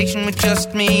conversation with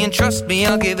just me, and trust me,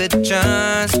 I'll give it a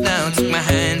chance. Now take my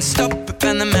hand, stop it,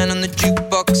 and the man on the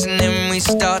jukebox, and then we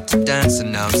start to dance.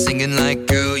 And now I'm singing like,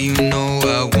 girl, you know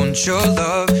I want your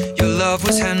love. Your love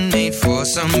was handmade for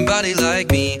somebody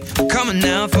like me. Come on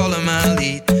now, follow my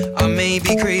lead. I may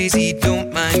be crazy,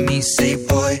 don't mind me. Say,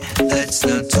 boy, let's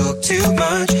not talk too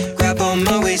much. Grab on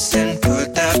my waist and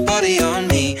put that body on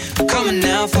me. Come on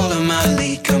now, follow my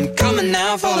lead. Come on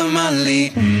now, follow my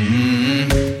lead.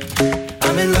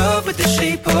 I'm in love with the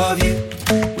shape of you.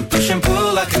 We push and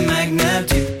pull like a magnet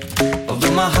do.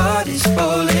 Although my heart is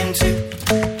falling too.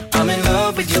 I'm in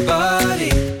love with your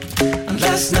body. And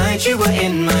last night you were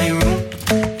in my room.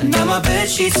 And now my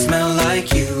bedsheets smell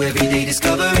like you. Every day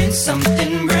discovering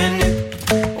something brand new.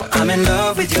 Well, I'm in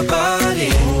love with your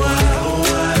body.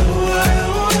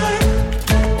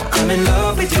 I'm in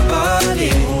love with your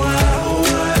body.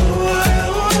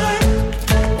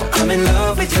 I'm in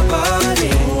love with your body.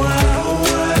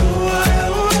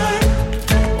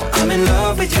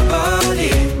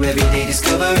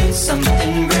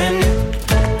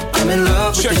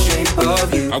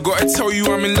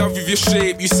 I'm in love with your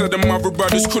shape. You said the mother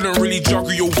brothers couldn't really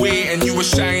juggle your weight, and you were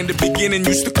shy in the beginning,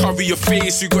 used to cover your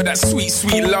face. You got that sweet,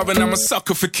 sweet love, and I'm a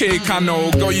sucker for cake. I know,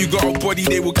 girl, you got a body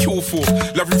they will kill for.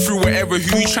 Loving through whatever,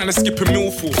 who you trying to skip a meal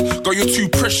for? Girl, you're too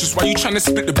precious, why you trying to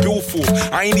split the bill for?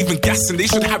 I ain't even gassing, they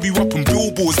should have you up on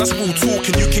billboards. That's real talk,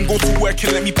 and you can go to work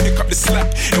and let me pick up the slack.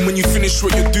 And when you finish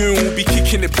what you're doing, we'll be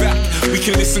kicking it back. We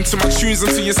can listen to my tunes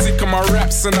until you're sick of my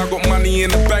raps. And I got money in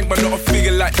the bank, but not a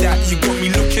figure like that. You got me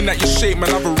looking at your shape,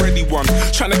 man, I've already won.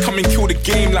 Trying to come and kill the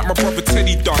game like my brother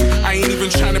Teddy done. I ain't even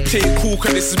trying to play it cool,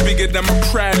 cause this is bigger than my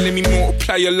pride. Let me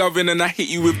multiply your loving and I hit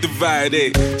you with divide,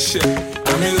 eh? Shit.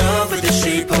 I'm in love with the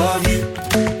shape of you.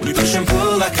 We push and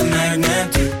pull like a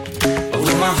magnet do.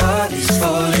 Although my heart is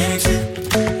falling too.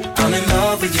 I'm in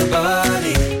love with your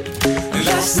body. And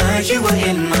last night you were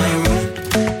in my room,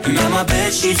 and now my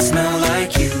bedsheets smell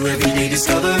like you. Every day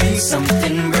discovering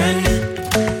something brand new.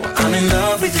 Well, I'm in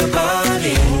love with your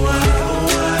body.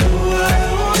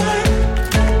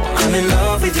 I'm in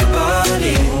love with your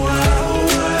body.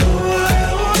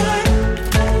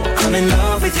 I'm in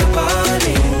love with your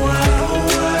body.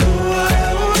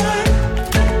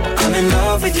 I'm in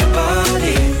love with your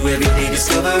body. Every day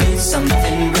discovering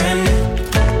something brand new.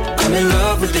 I'm in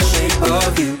love with the shape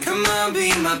of you. Come on,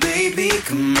 be my baby,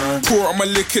 come on. Pour out my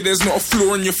liquor, there's not a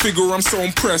flaw in your figure, I'm so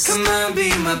impressed. Come on,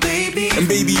 be my baby. And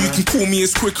baby, you can call me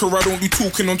as quicker, I don't be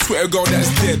talking on Twitter, girl, that's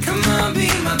dead. Come on,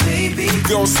 be my baby.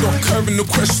 Girl, stop curving the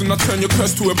question, I turn your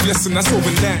curse to a blessing, that's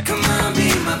overnight. Come on,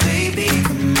 be my baby,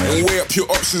 come on. And weigh up your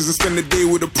options and spend the day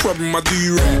with a problem, I do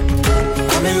you right.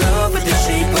 I'm in love with the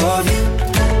shape of you.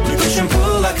 We push and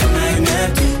pull like a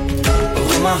magnet do.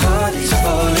 Although my heart is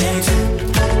falling too.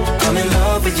 I'm in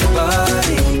love with your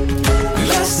body.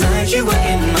 Last night you were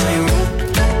in my room,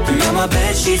 and now my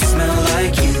bedsheets smell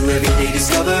like you. Every day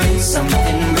discovering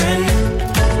something brand new.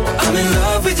 I'm in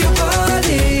love with your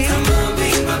body. Come on, be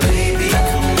my baby.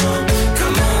 Come on,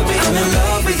 come on, be. I'm in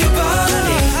love with your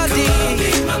body. Come on, be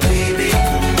my baby.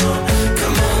 Come on,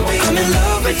 come on, be. I'm in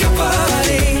love with your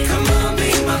body. Come on, be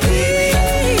my baby.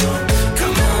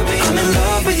 Come on, be. I'm in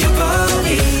love with your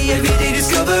body. Every day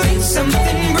discovering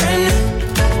something brand new.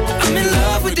 I'm in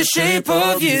love with the shape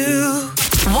of you.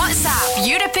 WhatsApp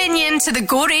your opinion to the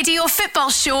Go Radio Football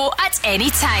Show at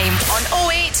any time on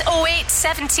 0808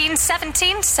 17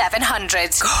 17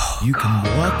 700. You can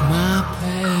walk my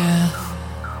path,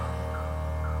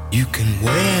 you can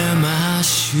wear my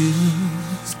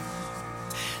shoes,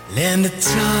 learn to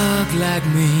talk like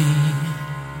me,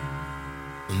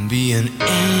 and be an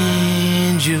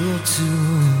angel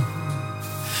too.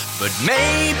 But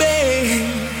maybe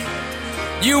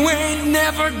you ain't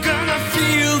never gonna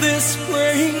feel this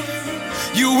way.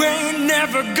 You ain't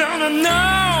never gonna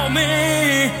know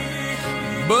me.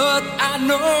 But I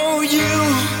know you.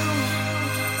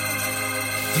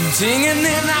 Singing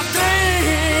in our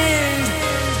things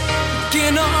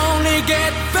can only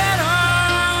get better.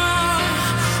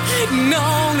 It can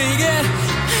only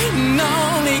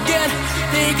get,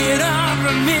 take it on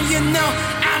from me. You know,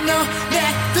 I know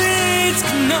that things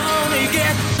can only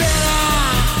get better.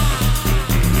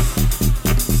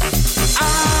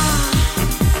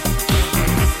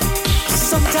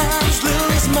 Sometimes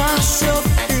lose myself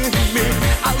in me.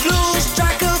 I lose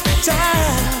track of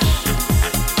time,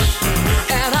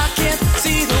 and I can't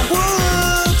see the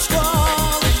woods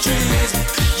for the trees.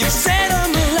 You set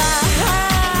them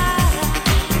alive,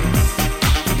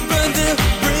 but the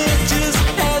bridges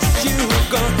as you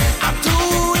go. I'm too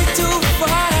weak to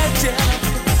fight you.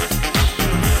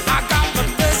 I got my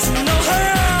personal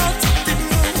hell to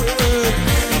deal with.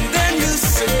 And then you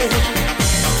say,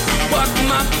 walk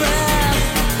my path.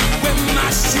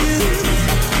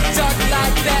 Talk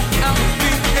like that, I'll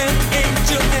be an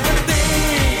angel, and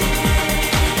things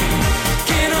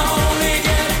can only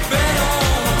get better.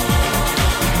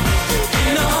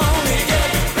 Can only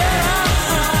get better.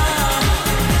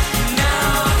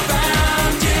 Now I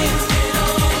found you.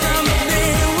 Come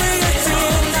here with you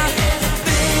tonight.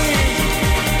 Things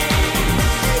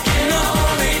can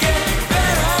only get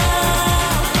better.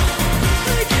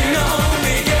 Can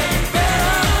only get better.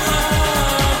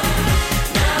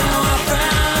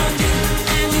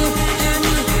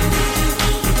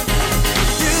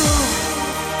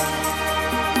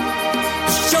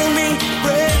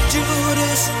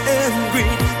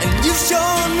 And you've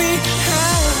shown me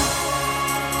how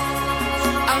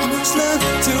I must learn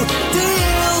to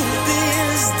deal with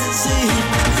this disease.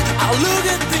 I'll look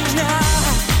at things now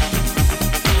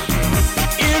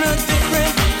in a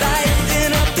different light than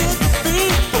I did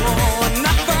before. And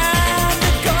I find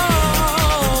the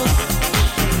cause,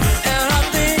 and I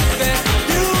think that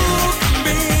you can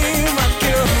be my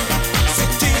cure. So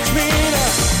teach me to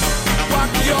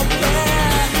walk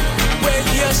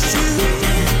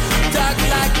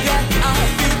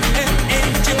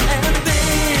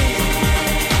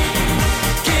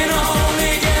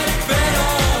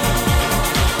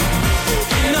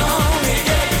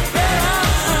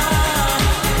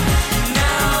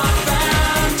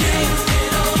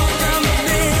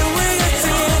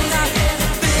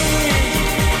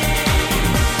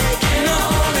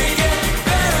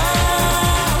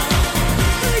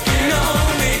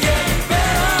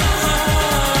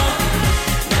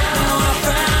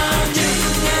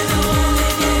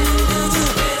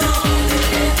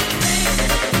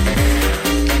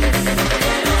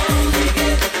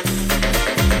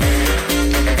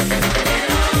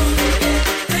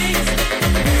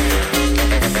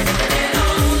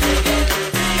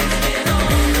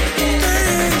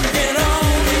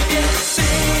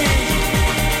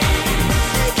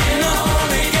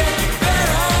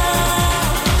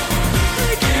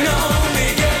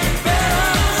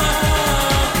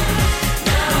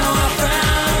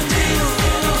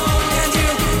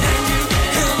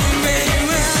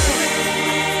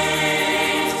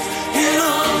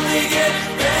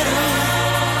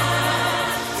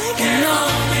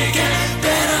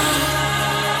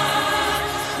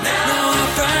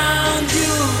around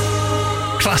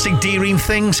you. Classic D-Ream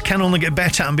Things, Can Only Get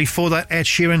Better. And before that, Ed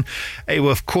Sheeran,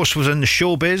 of course, was in the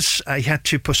showbiz. He had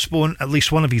to postpone at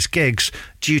least one of his gigs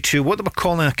due to what they were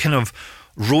calling a kind of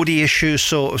roadie issue.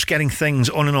 So it was getting things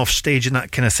on and off stage and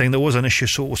that kind of thing. There was an issue,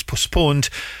 so it was postponed.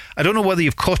 I don't know whether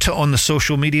you've caught it on the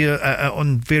social media,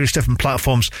 on various different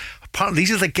platforms.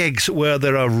 These are the gigs where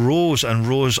there are rows and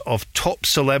rows of top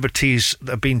celebrities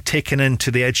that have been taken into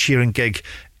the Ed Sheeran gig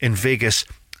in Vegas.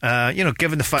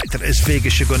 Given the fact that it's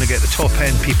Vegas, you're going to get the top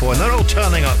end people and they're all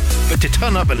turning up, but to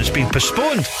turn up and it's been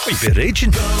postponed, we'd be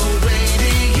raging.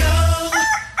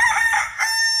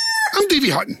 I'm Davey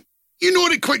Hutton. You know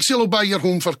that Quick Sale will buy your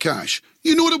home for cash.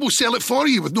 You know that we'll sell it for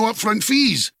you with no upfront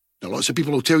fees. Now lots of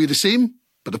people will tell you the same,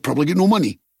 but they've probably got no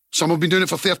money. Some have been doing it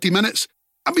for 30 minutes.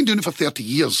 I've been doing it for 30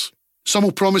 years. Some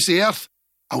will promise the earth.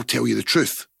 I'll tell you the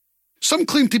truth. Some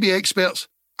claim to be experts.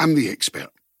 I'm the expert.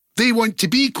 They want to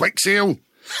be Quick Sale.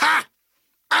 Ha!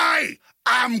 I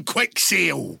am Quick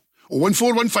Sale.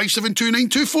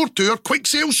 01415729242 or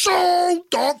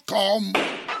quicksalesold.com.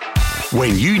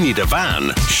 When you need a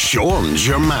van, Sean's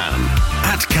your man.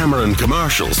 At Cameron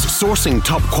Commercials, sourcing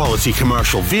top quality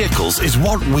commercial vehicles is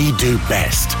what we do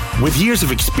best. With years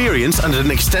of experience and an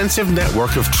extensive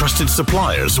network of trusted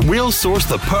suppliers, we'll source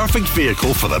the perfect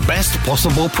vehicle for the best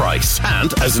possible price.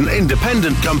 And as an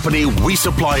independent company, we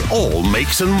supply all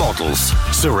makes and models.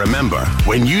 So remember,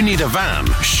 when you need a van,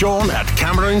 Sean at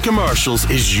Cameron Commercials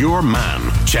is your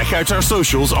man. Check out our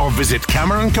socials or visit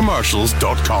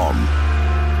CameronCommercials.com.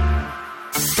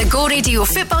 The Go Radio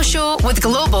Football Show with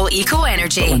Global Eco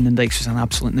Energy. Lyndon Dykes was an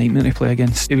absolute nightmare to play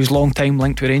against. He was long time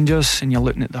linked with Rangers, and you're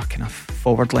looking at that kind of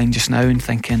forward line just now and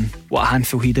thinking what a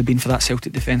handful he'd have been for that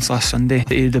Celtic defence last Sunday.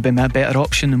 He'd have been a better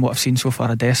option than what I've seen so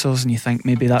far of Dessers, and you think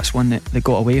maybe that's one that they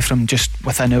got away from just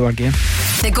within our game.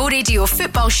 The Go Radio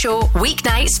Football Show,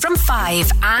 weeknights from 5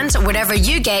 and wherever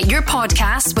you get your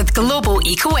podcasts with Global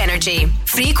Eco Energy.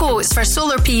 Free quotes for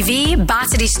solar PV,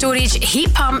 battery storage,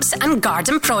 heat pumps and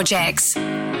garden projects.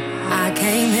 I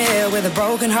came here with a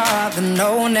broken heart that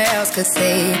no one else could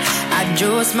see. I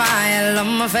drew a smile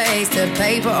on my face to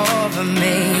paper over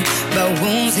me. But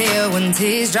wounds heal when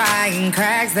tears dry and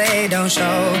cracks they don't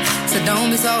show. So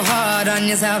don't be so hard on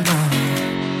yourself, no.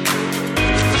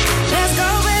 Let's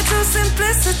go back to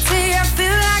simplicity. I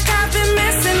feel like I've been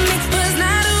missing me. Was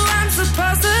not who I'm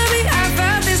supposed to be. I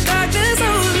felt this darkness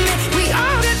over me. We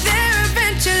all get there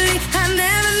eventually. I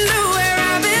never knew where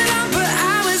I belong, but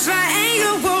I was right and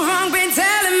you were wrong. Been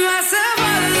telling myself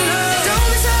all along. Don't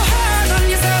be so hard on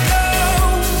yourself,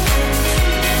 though.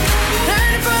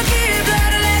 Learn to forgive,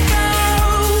 learn to let go.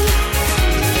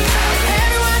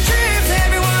 Everyone trips,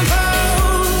 everyone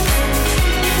falls.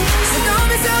 So don't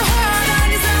be so hard on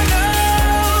yourself, no.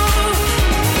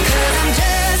 'Cause I'm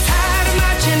just tired of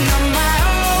marching on my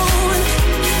own.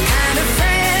 Kind of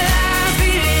afraid I'll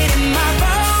feel it in my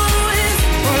bones.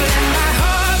 Won't let my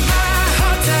heart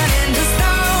turn into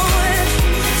stone.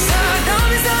 So don't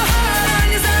be so hard on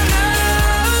yourself, no.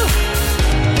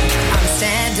 I'm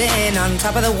standing on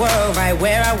top of the world, right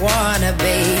where I wanna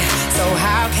be. So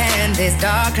how can this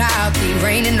dark cloud keep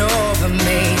raining over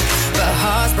me? But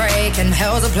hearts break and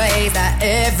hell's a place that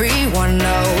everyone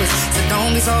knows. So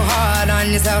don't be so hard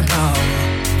on yourself, no.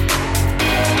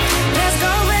 Let's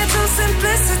go back to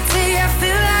simplicity. I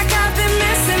feel like I've been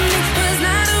missing me. Was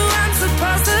not who I'm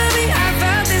supposed to be. I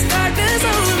felt this darkness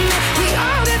over me. We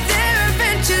all get there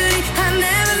eventually. I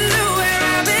never knew where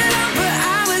I belong, but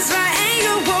I was right and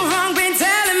you were wrong. Been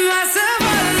telling myself all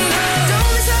along.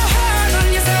 Don't be so hard on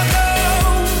yourself, though.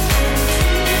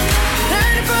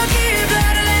 Learn to forgive,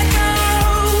 learn to let go.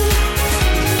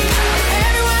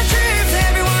 Everyone trips,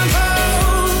 everyone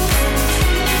falls.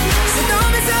 So don't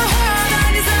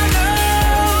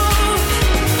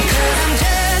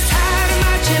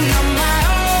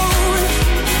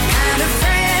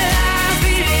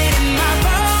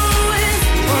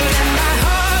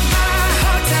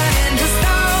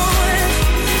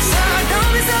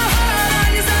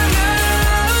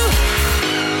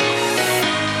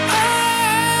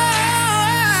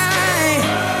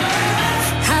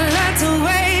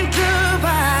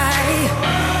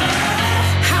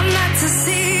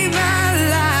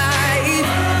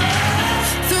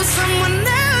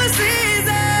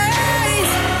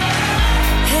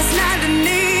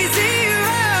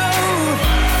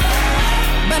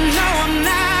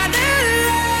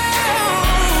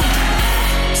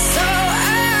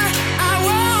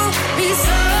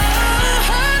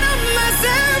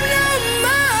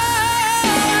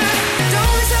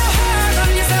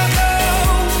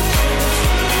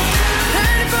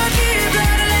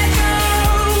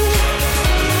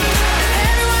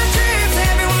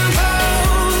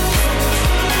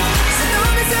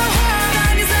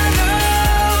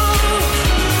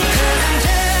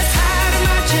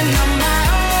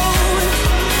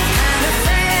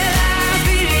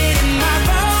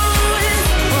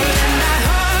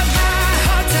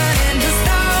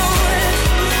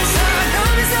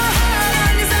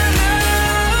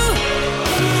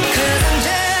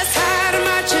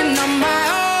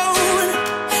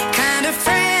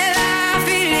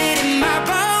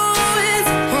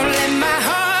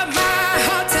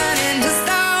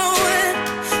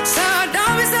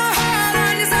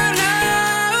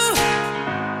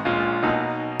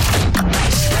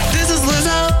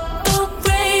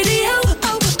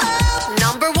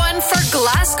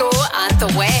Glasgow and the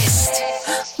West.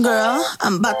 Girl,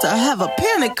 I'm about to have a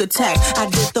panic attack. I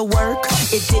did the work,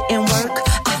 it didn't work.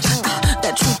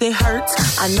 That truth, it hurts.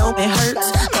 I know it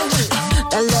hurts.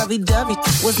 That lovey-dovey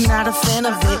was not a fan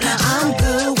of it. I'm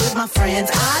good with my friends.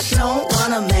 I don't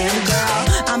want a man, girl.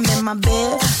 I'm in my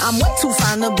bed. I'm way too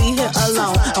fine to be here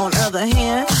alone. On the other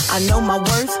hand, I know my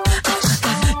worth.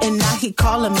 And now he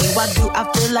calling me. Why do I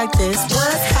feel like this?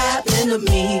 What's happening to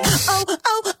me? Oh, oh,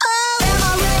 oh. Am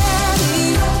I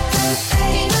ready?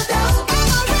 Ain't no doubt. Am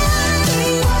I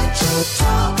ready? What you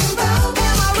talking about?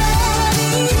 Am I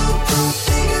ready? You gon'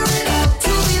 figure it out.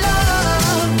 To be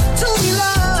loved, to be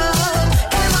loved.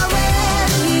 Am I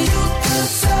ready? You can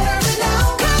serve it now.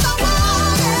 'Cause I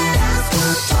want it. That's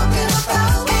what I'm talking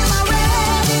about. Am I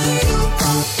ready? You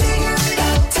gon' figure it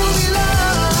out. To be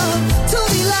loved, to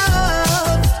be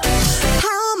loved.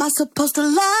 How am I supposed to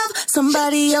love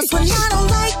somebody else when I don't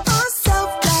like myself?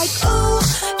 Like, ooh,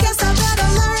 guess I better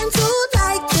learn to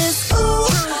like this. Ooh,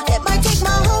 it might take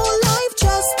my whole life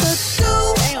just to do.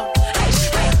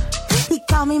 He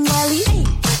called me Melly,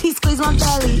 he squeezed my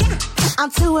belly.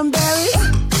 I'm too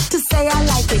embarrassed to say I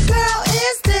like it. Girl,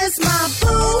 is this my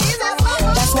boo?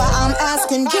 That's why I'm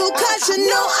asking you, 'cause you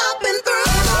know I've been through.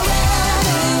 Am I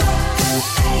ready?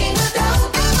 Ain't no doubt.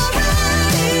 Am I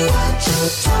ready? What you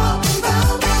talking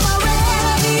about? Am I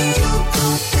ready? You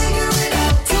gon' figure it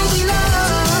out. To be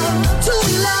loved, to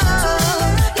be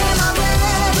loved. Am I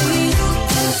ready? You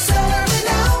can serve it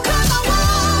now. 'Cause I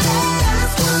want it.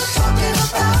 That's what I'm talking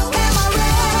about. Am I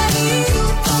ready? You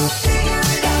gon' figure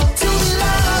it out. To be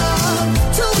loved,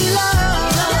 to be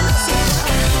loved.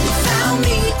 You found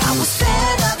me, I was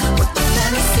fed up with the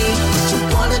fantasy. What you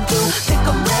wanna do? Think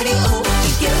I'm ready? Ooh,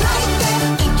 think you like that?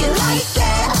 Think you like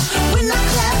that? When I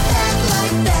clap back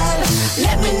like that,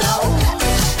 let me know.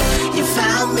 You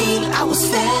found me, I was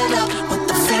fed up with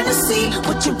the fantasy.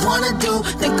 What you wanna do?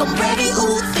 Think I'm ready?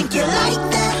 Ooh, think you like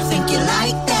that? Think you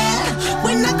like that?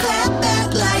 When I clap back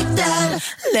like that,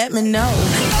 let me know.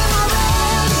 Am I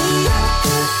ready?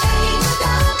 Ain't no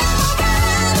doubt. Am I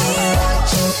ready? What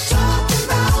you talking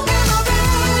about? Am I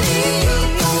ready? You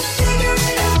gon' figure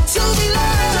it out. To be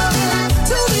loved,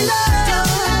 to be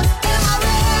loved. Am I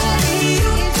ready?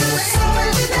 You can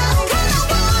serve it now. 'Cause I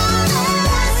want it.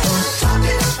 That's what I'm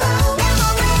talking about. Am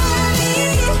I ready?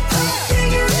 You gon'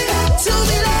 figure it out. To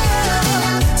be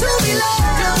loved, to be loved.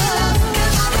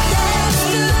 Am I ready?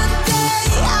 Yesterday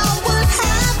I would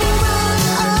have run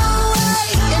away,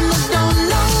 and I don't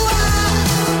know why.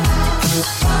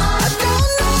 I don't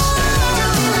know why.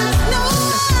 No.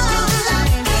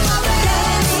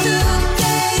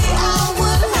 Yesterday I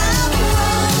would have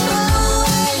run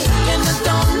away, and I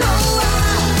don't know why.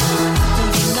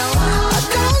 I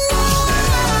don't know,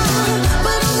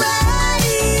 but I'm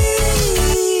ready.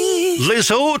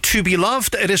 Lizzo, To Be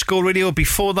Loved. It is Go Radio.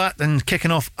 Before that, and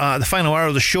kicking off the final hour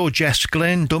of the show, Jess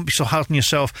Glynn, Don't Be So Hard on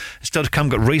Yourself. Still to come,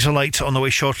 got Razorlight on the way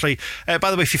shortly.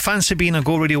 By the way, if you fancy being a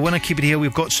Go Radio winner, keep it here.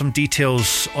 We've got some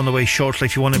details on the way shortly.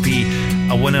 If you want to be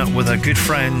a winner with our good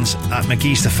friends at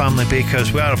McGee's, the Family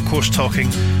Bakers, we are, of course, talking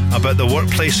about the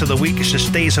workplace of the week. It's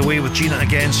just Days Away with Gina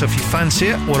again. So if you fancy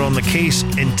it, we're on the case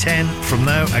in 10 from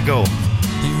now. I go.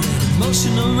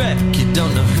 Emotional wreck, you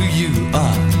don't know who you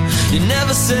are. You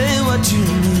never say what you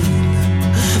need,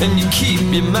 and you keep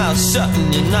your mouth shut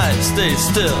and your night stays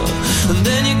still. And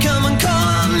then you come and call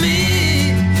on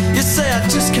me. You say I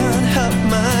just can't help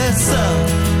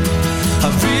myself. I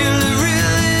really,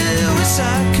 really wish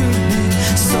I could be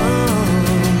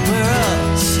somewhere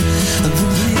else than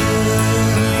here.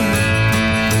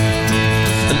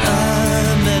 And I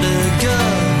met a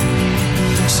girl.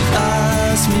 She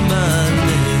asked me my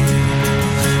name.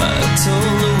 I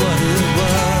told her what it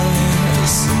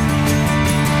was.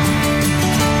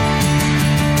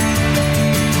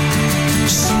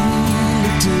 She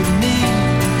looked at me.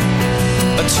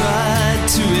 I tried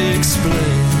to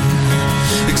explain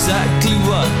exactly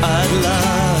what I'd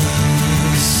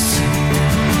lost.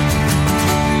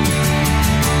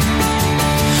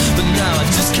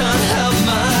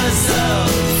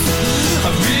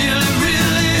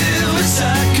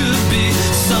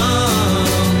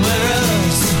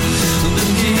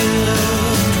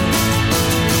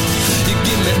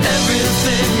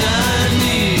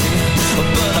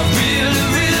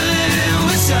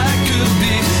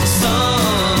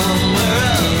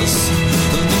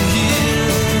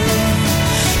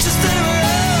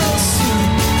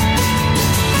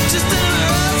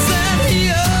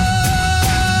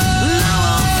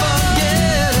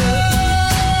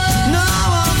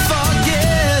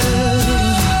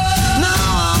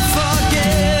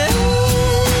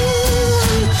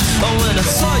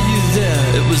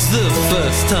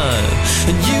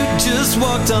 just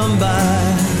walked on by.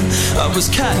 I was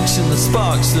catching the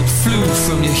sparks that flew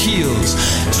from your heels,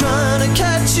 trying to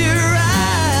catch your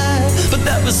eye, but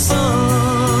that was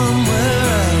somewhere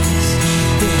else.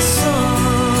 Yeah,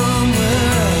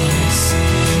 somewhere else.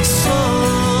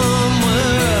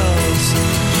 Somewhere else.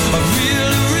 I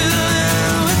really,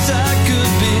 really wish I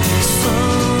could be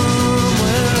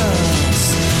somewhere else.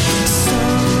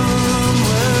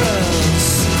 Somewhere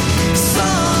else.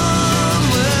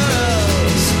 Somewhere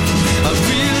else. I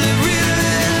really,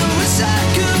 really wish I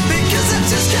could be, 'cause I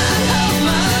just can't help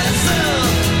myself.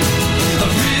 I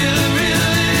really,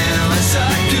 really wish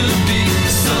I could be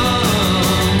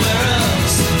somewhere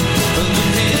else than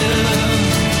here.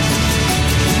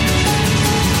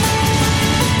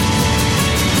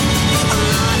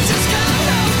 I just can't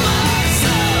help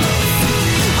myself.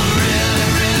 I really,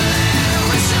 really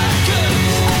wish I could.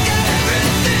 I got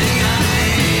everything I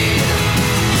need.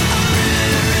 I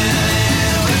really, really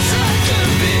wish I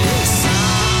could be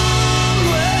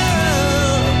somewhere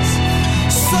else.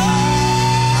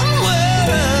 Somewhere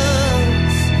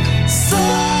else.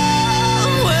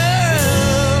 Somewhere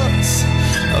else.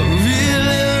 I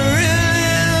really,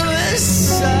 really wish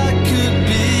I could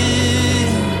be.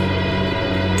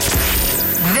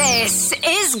 This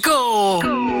is Go.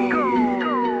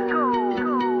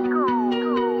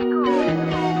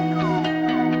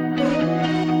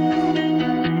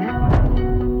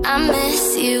 I miss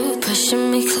you, pushing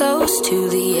me close to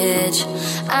the edge.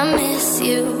 I miss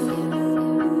you.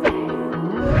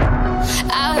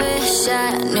 I wish I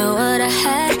knew what I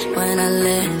had when I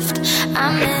left. I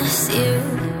miss you.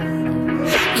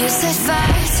 You set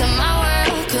fire to my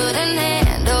world, couldn't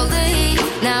handle the heat.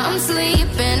 Now I'm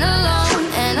sleeping alone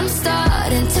and I'm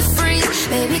starting to freeze.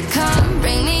 Baby, come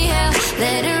bring me hell,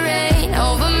 let it rain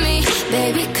over me.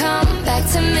 Baby, come back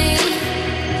to me.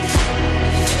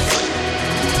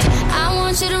 I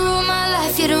want you to rule my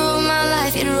life, you to rule my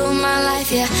life, you to rule my life,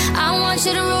 yeah. I want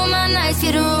you to rule my nights,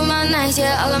 you to rule my nights,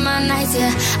 yeah. All of my nights,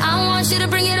 yeah. I want you to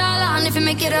bring it all on. If you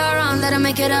make it all wrong, that'll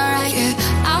make it alright, yeah.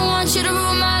 I want you to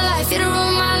rule my life, you to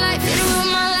rule my life, you to rule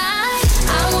my life.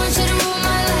 I want you to rule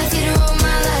my life, you to rule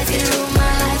my life, you to rule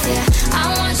my life, yeah. I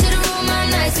want you to rule my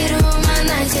nights, you to rule my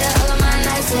nights, yeah. All of my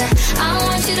nights, yeah. I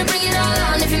want you to bring it all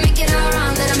on. If you make it all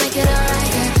wrong, that'll make it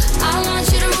alright, yeah. I want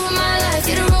you to rule my life,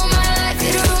 you to rule my life,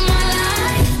 you to rule my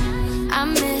life. I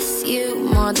miss you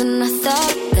more than I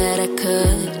thought that I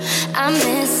could. I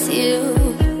miss you.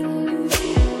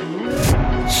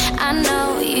 I know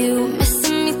you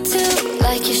missing me too,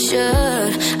 like you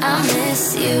should. I miss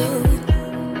you.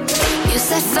 You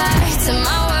set fire to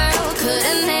my world,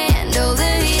 couldn't handle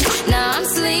the heat. Now I'm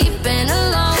sleeping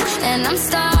alone and I'm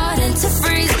starting to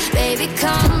freeze. Baby,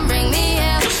 come bring me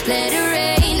hell, let it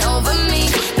rain over me.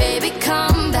 Baby,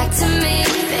 come back to me.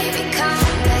 Baby,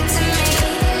 come back to me.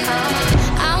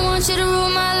 I want you to rule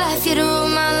my life, you to rule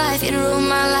my life, you to rule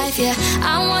my life, yeah.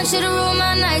 I want you to rule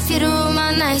my nights, you to rule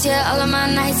my nights, yeah. All of my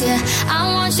nights, yeah.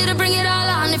 I want you to bring it all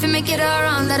on. If you make it all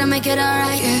wrong, that'll make it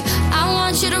alright, yeah. I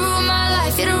want you to rule my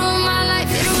life, you to rule my life,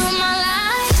 you to rule my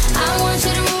life. I want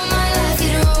you to rule my life, you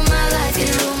to rule my life, you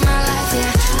to rule my life,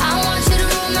 yeah. I want you to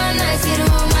rule my nights, you to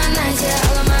rule my nights, yeah.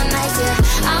 All of my nights, yeah.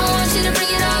 I want you to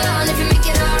bring it all on. If you make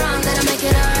it all wrong, that'll make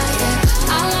it alright,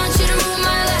 yeah. I want you to rule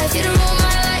my life, you to rule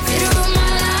my life, you to rule my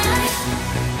life.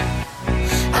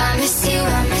 I miss you,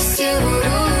 I miss you.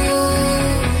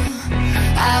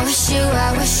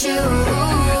 I wish you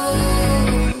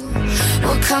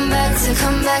will come back to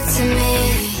me.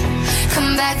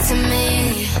 Come back to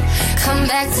me. Come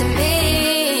back to me.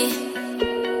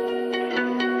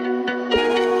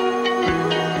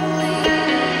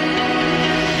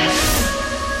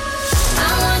 I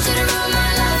want you to rule my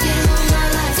life, you to rule my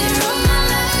life, you to rule my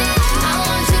life, yeah. I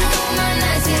want you to rule my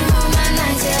nights, you to rule my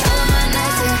nights, yeah. All of my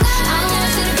nights, yeah. I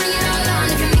want you to bring it all on.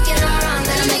 If you make it all wrong,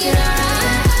 that'll make it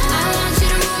alright. I want you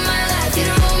to rule my life, you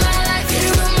to rule my life, you to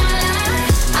rule my life.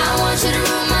 I want you to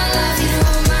rule my life, you to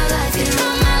rule my life, you to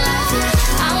rule my life, yeah.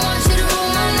 I want you to rule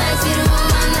my nights, you to rule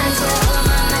my nights, yeah.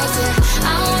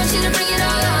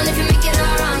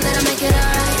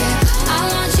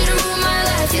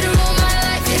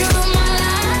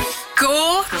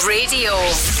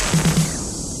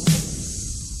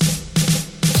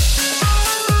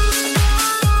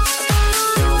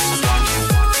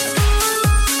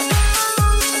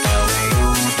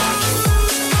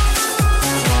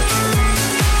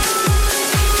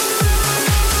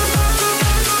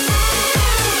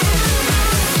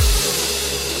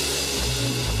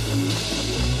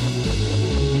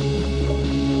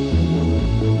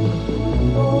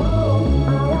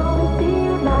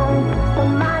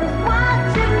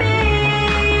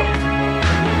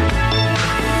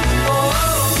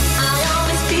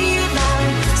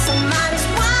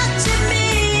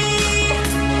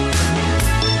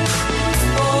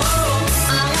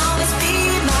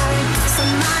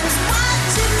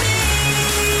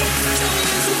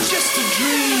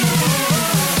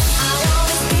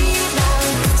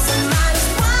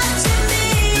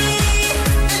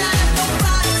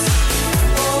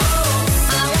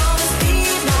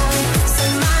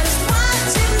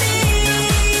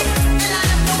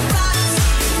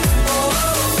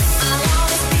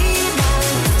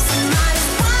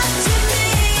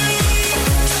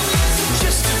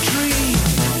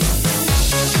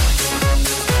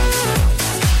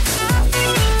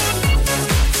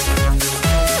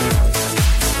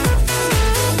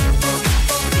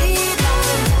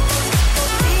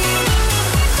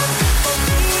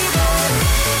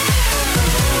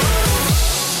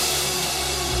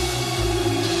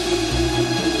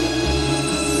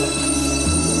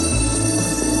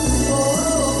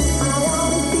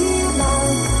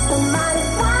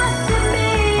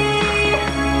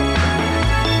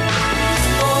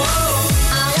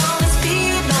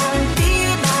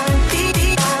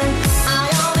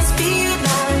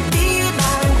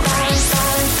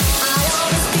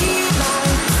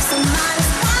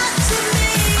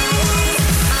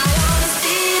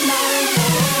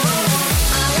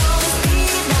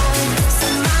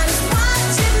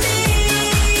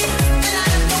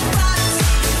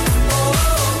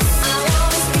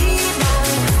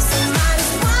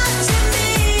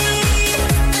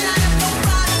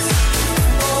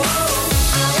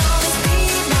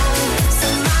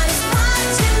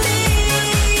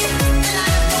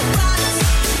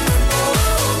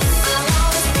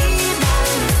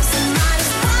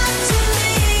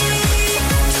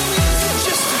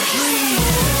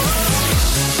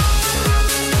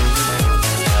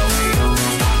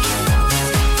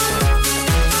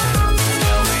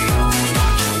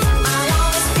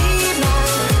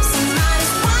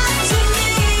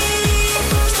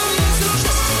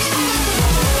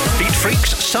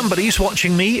 Somebody's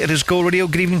watching me. It is Go Radio.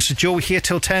 Good evening to Joe here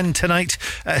till 10 tonight.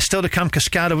 Still to come,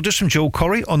 Cascada. We'll do some Joe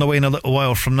Corey on the way in a little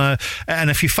while from now. And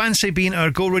if you fancy being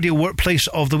our Go Radio Workplace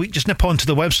of the Week, just nip onto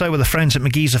the website with the friends at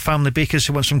McGee's, the family bakers,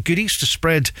 who want some goodies to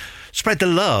spread the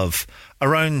love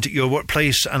around your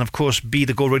workplace, and of course be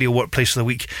the Go Radio Workplace of the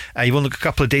Week. You've only got a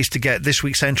couple of days to get this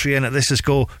week's entry in at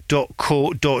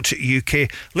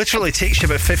thisisgo.co.uk. Literally takes you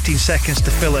about 15 seconds to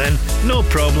fill it in, no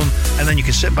problem, and then you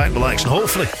can sit back, relax, and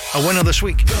hopefully a winner this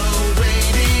week.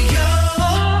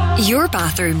 Your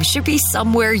bathroom should be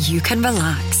somewhere you can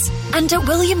relax. And at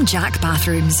William Jack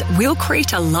Bathrooms, we'll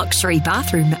create a luxury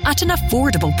bathroom at an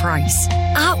affordable price.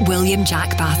 At William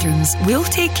Jack Bathrooms, we'll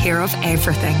take care of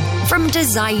everything, from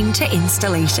design to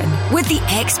installation, with the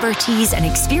expertise and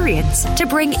experience to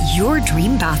bring your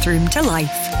dream bathroom to life.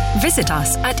 Visit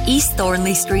us at East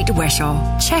Thornley Street,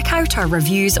 Wishaw. Check out our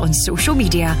reviews on social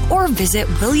media or visit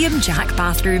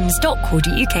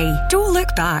williamjackbathrooms.co.uk. Don't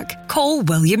look back. Call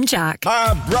William Jack.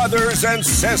 Brothers and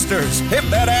sisters, if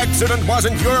that accident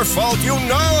wasn't your fault, you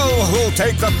know who'll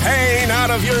take the pain out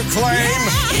of your claim.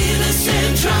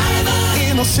 Innocent driver.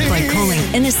 By calling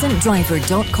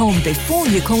innocentdriver.com before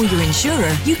you call your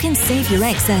insurer, you can save your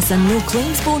excess and no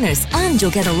claims bonus, and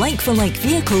you'll get a like-for-like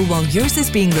vehicle while yours is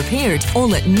being repaired,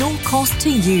 all at no cost to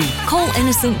you. Call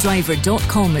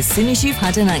innocentdriver.com as soon as you've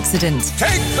had an accident.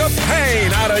 Take the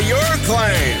pain out of your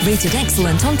claim. Rated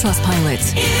excellent on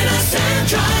Trustpilot. Innocent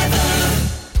driver.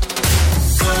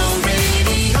 Go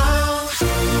Radio.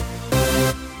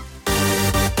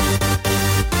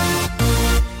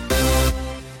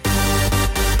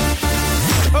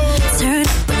 Turn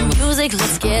up the music,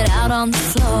 let's get out on the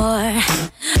floor.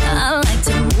 I like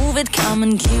to move it, come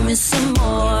and give me some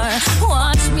more.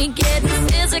 Watch me getting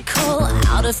physical,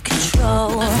 out of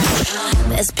control.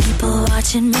 There's people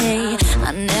watching me,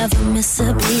 I never miss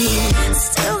a beat.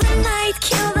 Still the night,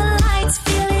 kill the lights,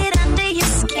 feel it under your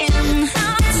skin.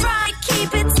 Now try,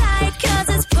 keep it tight, cause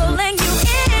it's pulling you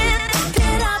in. Pump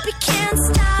it up, you can't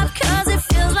stop, cause it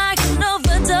feels like an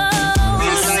overdose.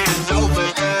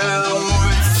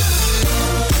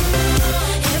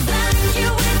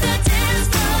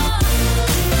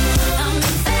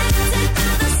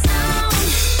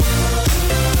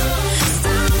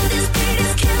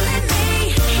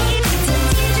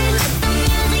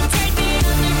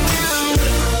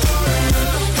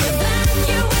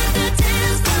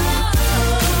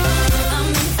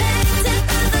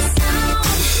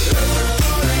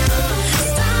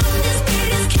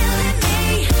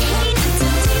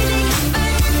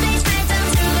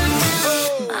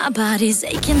 My body's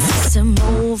aching, system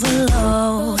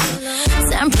overload.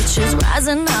 Temperatures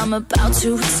rising, I'm about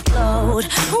to explode.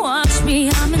 Watch me,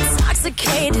 I'm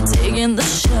intoxicated, digging the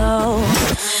show.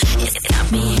 It's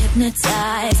got me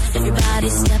hypnotized, everybody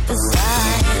step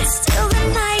aside. Still the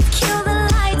night, kill the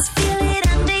lights, feel it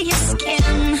under your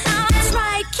skin. Now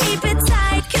try, keep it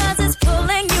tight, cause it's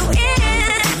pulling you in.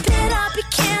 Wrap it up, you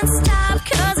can't stop,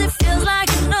 cause it feels like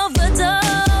an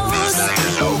overdose. Feels like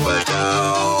an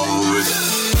overdose.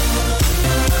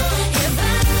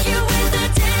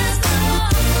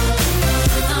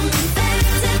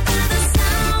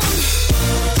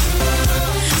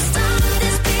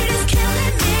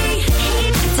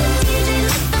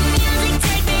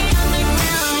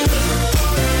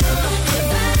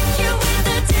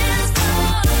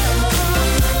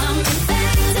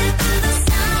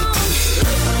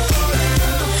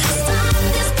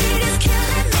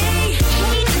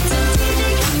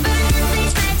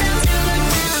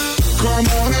 Come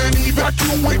on and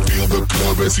evacuate, feel the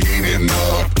club is heating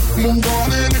up. Move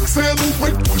on and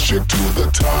accelerate, push it to the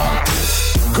top.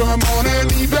 Come on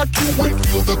and evacuate,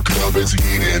 feel the club is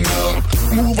heating up.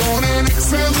 Move on and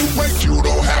accelerate, you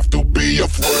don't have to be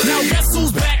afraid. Now guess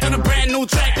who's back on a brand new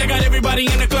track? They got everybody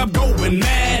in the club going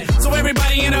mad. So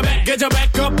everybody in the back, get your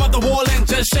back up off the wall and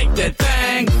just shake that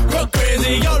thing. Go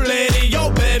crazy, yo lady, yo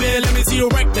baby, let me see you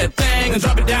wreck that thing and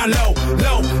drop it down low,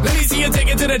 low. Let me see you take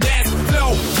it to the dance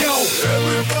floor, yo.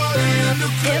 Everybody in the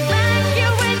club.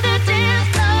 Evacuate the dance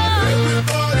floor.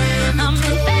 Everybody in the I'm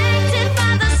club. infected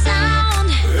by the sound.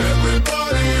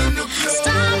 Everybody in the club.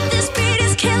 Stop, this beat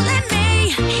is killing me.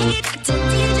 Hey, Dr.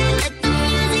 DJ, let the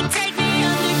music take me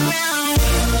underground.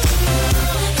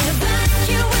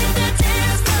 Evacuate the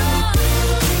dance floor.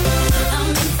 I'm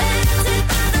infected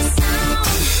by the sound.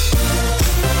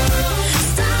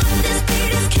 Stop, this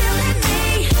beat is killing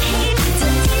me.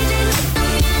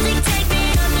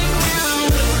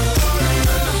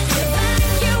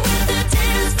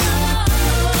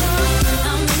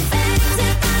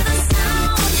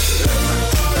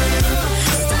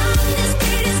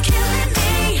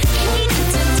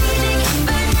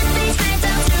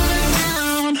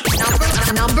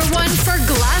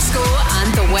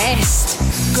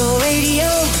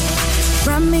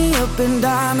 up in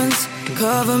diamonds,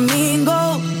 cover me in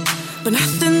gold, but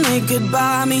nothing they could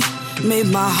buy me made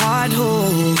my heart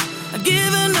whole. I'd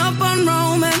given up on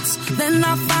romance, then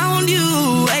I found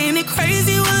you. Ain't it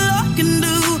crazy what love can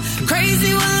do?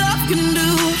 Crazy what love can do.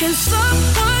 Can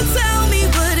someone tell me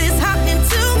what is happening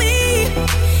to me?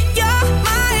 You're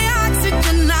my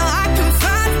oxygen, now I can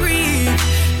find breathe.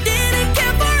 Didn't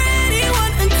care for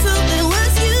anyone until it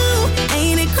was you.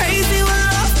 Ain't it crazy what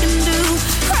love can do?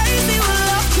 Crazy what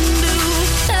love can do.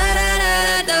 Da da da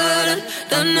da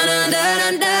da da da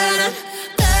da da.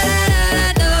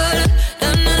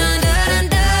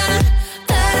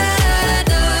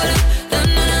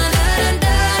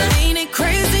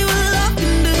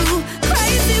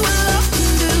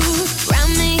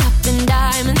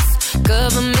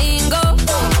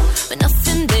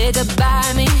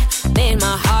 By me, made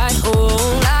my heart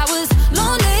whole. I was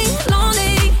lonely,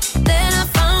 lonely, then I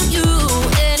found you.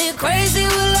 Ain't it crazy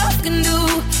what love can do?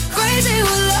 Crazy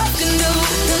what love can do.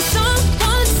 Can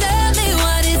someone tell me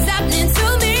what is happening to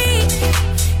me?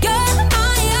 You're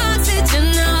my oxygen,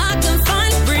 now I can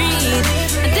finally breathe.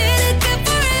 I didn't care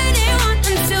for anyone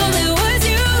until it was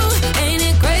you. Ain't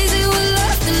it crazy what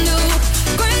love can do?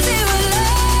 Crazy what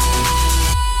love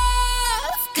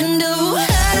can do.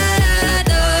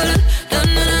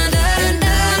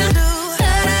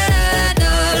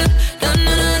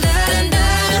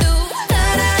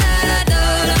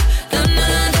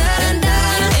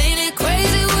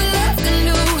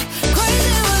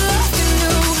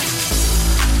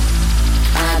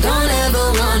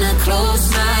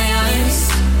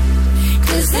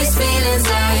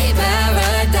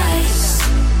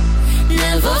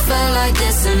 Like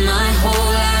this in my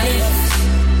whole life.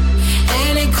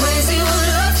 Ain't it crazy what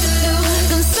love can do?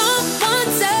 Can someone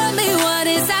tell me what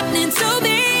is happening to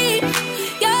me?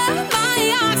 You're my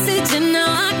oxygen, now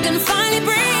I can finally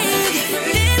breathe.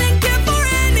 Didn't care for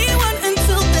anyone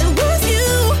until there was you.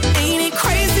 Ain't it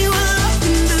crazy what love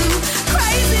can do?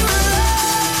 Crazy what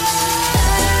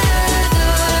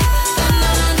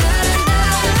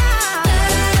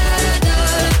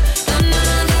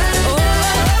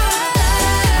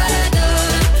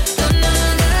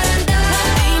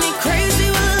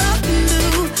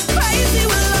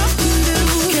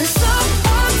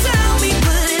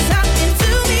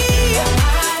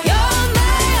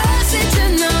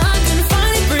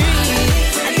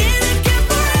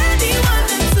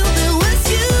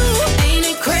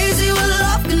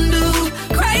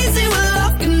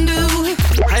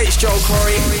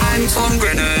Tom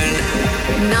Grennan.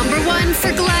 Number 1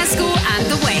 for Glasgow and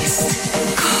the West.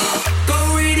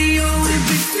 Go radio with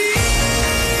me,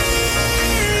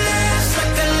 feels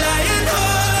like a lion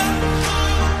heart,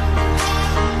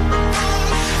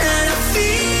 and I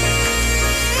feel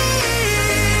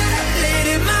it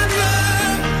in my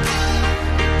blood,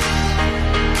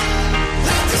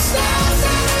 like the stars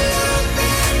that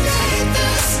illuminate the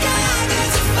sky.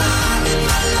 There's a fire in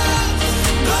my love,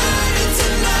 burning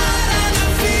tonight, and I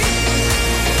feel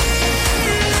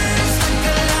like a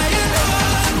lion.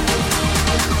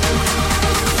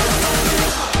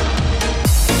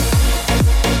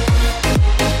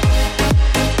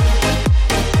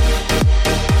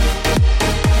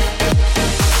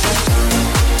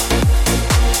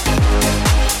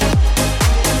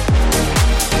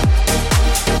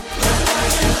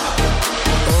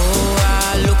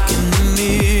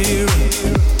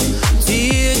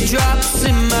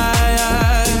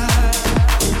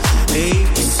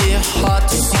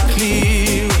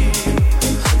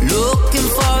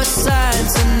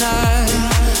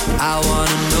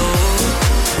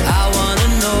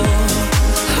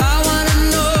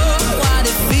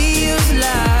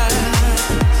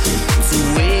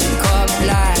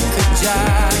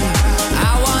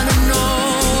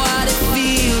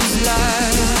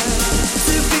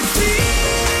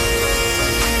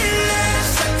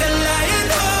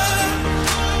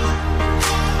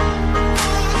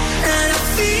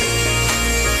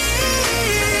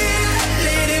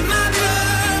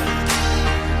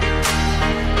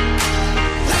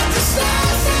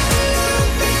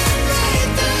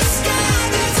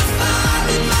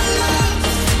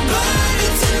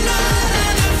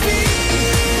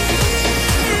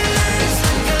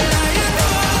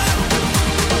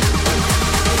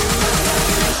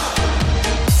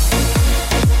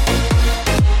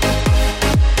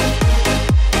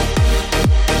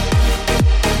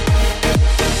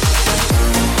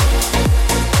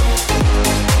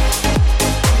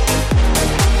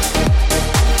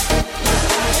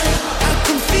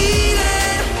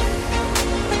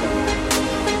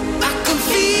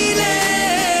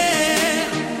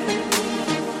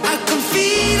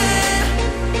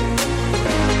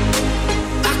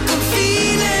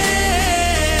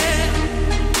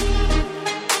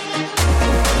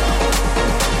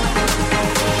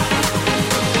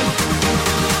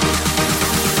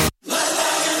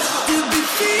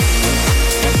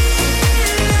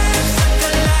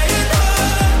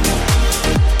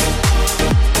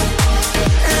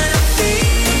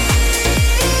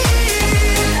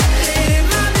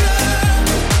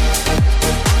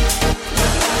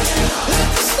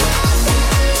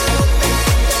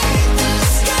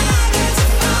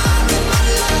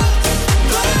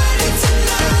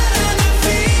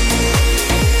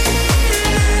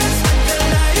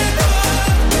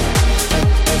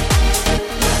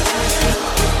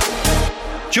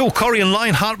 Joe Corey and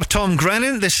Lionheart with Tom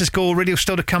Grennan. This is Go Radio,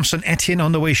 still to come. St Etienne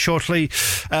on the way shortly.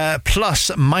 Plus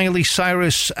Miley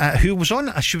Cyrus, who was on,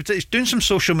 she was doing some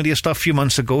social media stuff a few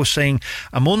months ago, saying,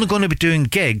 I'm only going to be doing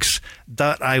gigs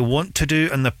that I want to do,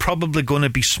 and they're probably going to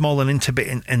be small and intimate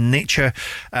in nature.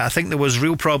 I think there was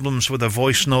real problems with her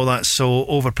voice and all that, so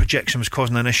over projection was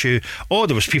causing an issue. Or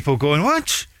there was people going,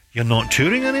 what? You're not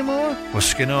touring anymore?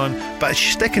 What's going on? But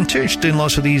she's sticking to it. She's doing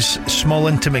lots of these small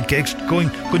intimate gigs, going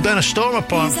down a storm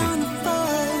apparently. He's on the phone,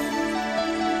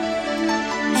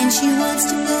 and she wants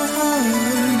to go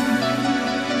home.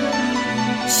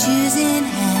 Shoes in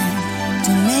hand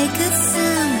to make a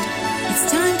sound.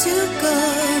 It's time to go.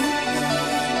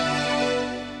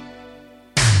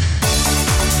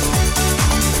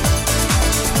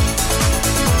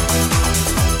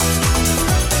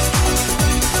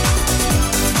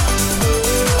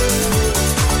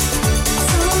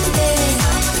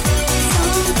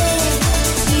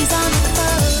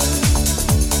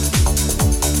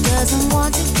 Doesn't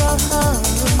want to go home.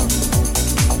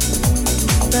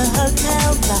 The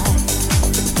hotel life,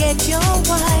 forget your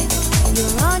wife,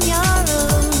 you're on your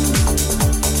own.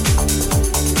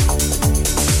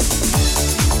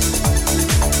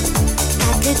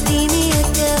 Academia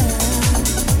girl,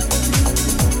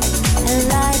 her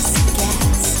life's a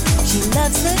gas. She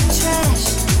loves the trash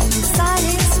inside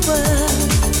his world.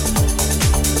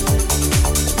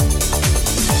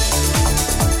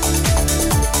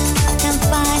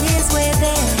 Find his way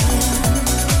there.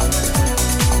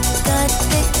 Got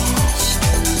the cash,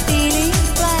 feeling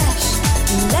flash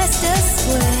in Leicester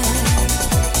Square.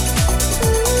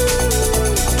 Ooh,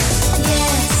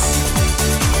 yes.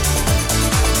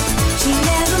 She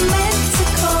never meant to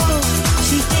call,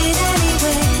 she did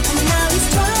anyway, and now he's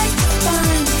trying to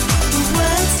find the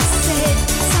words to say.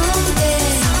 Someday,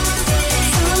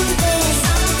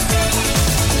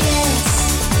 yes.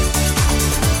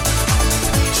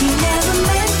 She never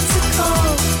meant to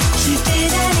call, she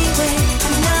did anyway,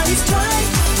 and now he's trying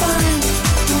to find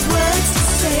the words to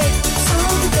say.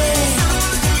 Someday,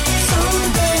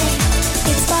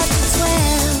 it's 5:12,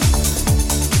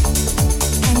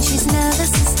 and she's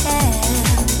nervous as hell.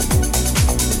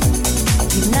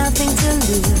 You've nothing to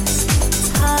lose, it's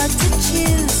hard to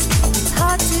choose, it's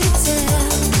hard to tell.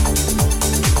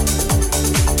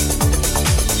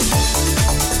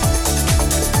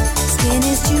 Skin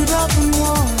is dewdrop and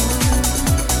warm.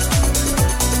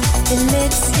 The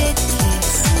lipstick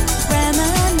kiss,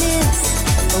 reminisce,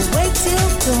 awake till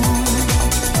dawn.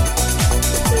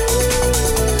 Ooh,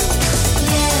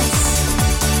 yes.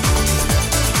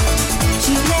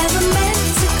 She never meant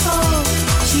to call,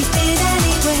 she did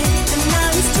anyway, and now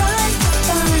he's trying to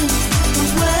find the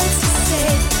words to say.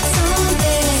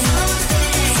 Someday,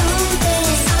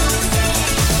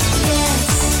 yes.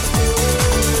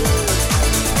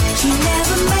 She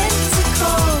never meant to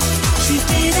call, she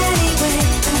did anyway,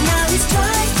 and now he's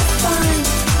trying to find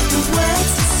the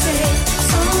words to say.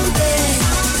 Someday.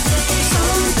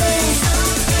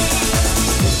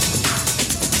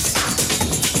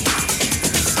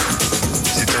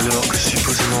 C'est alors que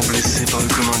supposément blessé par le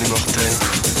commun des mortels,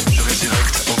 je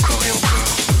résurrecte encore et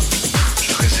encore.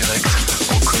 Je résurrecte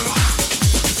encore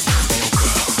et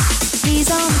encore. He's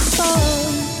on the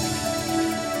phone,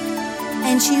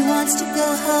 and she wants to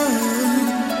go home.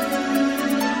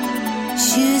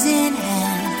 Shoes in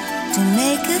hand to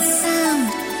make a sound.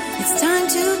 It's time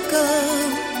to go.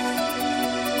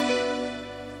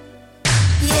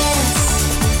 Yes.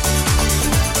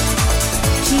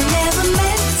 She never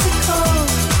meant to call,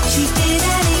 she did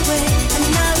anyway, and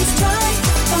now he's trying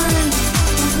to find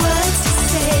the words to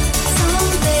say.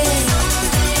 Someday,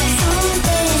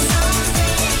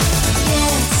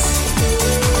 yes.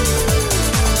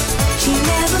 She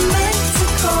never meant to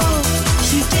call,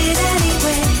 she did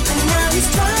anyway, and now he's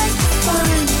trying to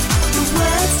find the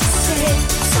words to say.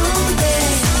 Someday.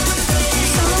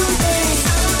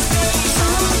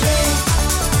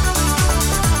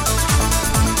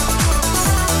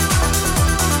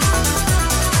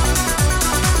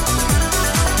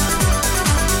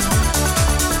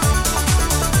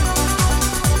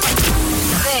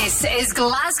 This is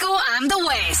Glasgow and the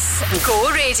West. Go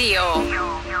Radio.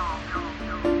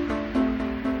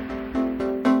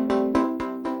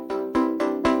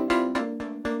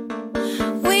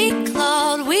 We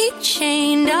clawed, we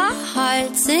chained our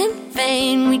hearts in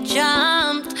vain. We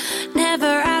jumped, never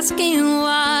asking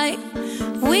why.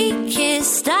 We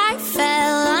kissed, I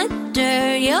fell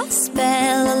under your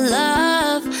spell of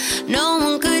love. No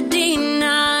one could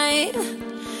deny.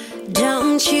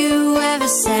 Don't you ever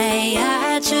say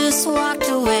I just walked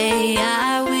away.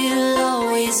 I will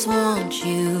always want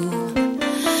you.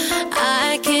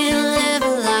 I can't live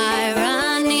a lie,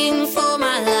 run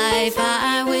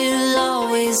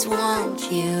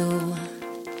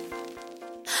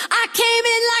came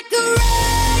in like a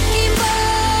wrecking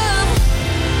ball.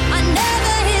 I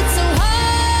never hit so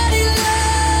hard in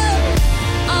love.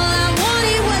 All I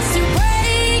wanted was to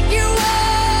break your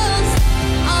walls.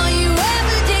 All you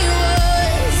ever did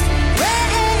was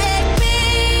wreck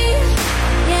me.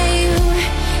 Yeah,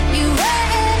 you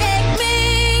wrecked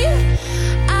me.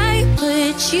 I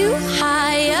put you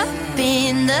high up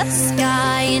in the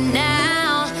sky, and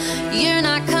now you're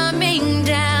not coming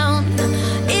down.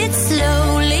 It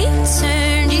slowly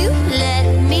turned, you let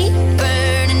me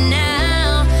burn, and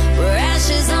now we're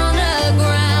ashes on the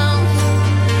ground.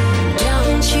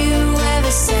 Don't you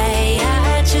ever say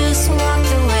I just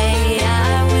walked away.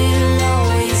 I will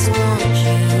always want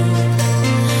you.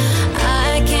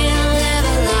 I can't live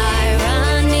a lie,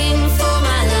 running for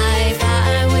my life.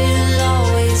 I will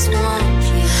always want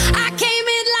you. I came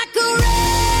in like a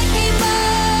wrecking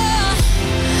ball.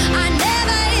 I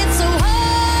never hit so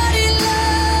hard in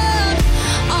love.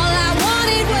 All I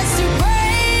wanted was to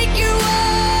break your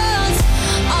walls.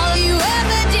 All you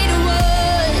ever did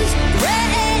was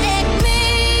wreck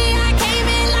me. I came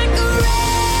in like a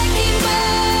wrecking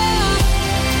ball.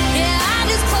 Yeah, I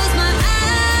just closed my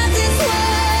eyes and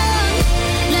swung.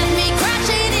 Left me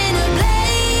crashing in a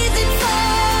blazing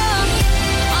fall.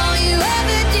 All you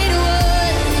ever did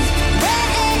was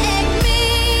wreck me.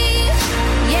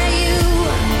 Yeah, you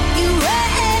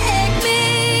wrecked me.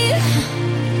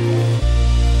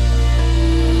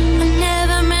 I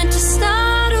never meant to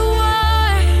start a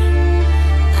war.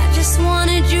 I just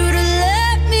wanted you to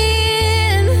let me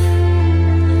in.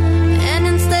 And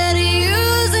instead of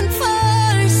using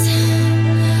force,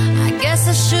 I guess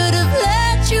I should have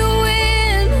let you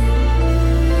in.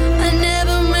 I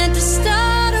never meant to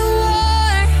start a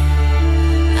war.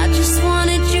 I just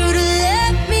wanted you to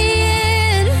let me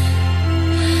in.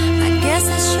 I guess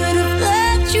I should have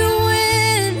let you in.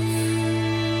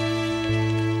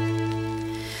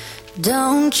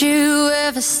 Don't you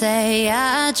ever say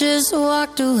I just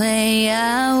walked away.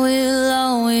 I will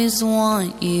always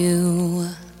want you.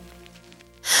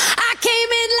 I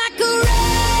came in like a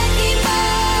wrecking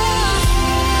ball.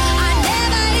 I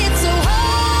never hit so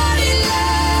hard in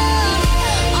love.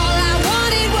 All I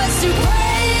wanted was to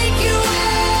break your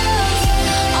walls.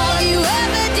 All you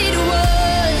ever did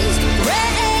was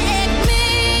wreck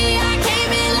me. I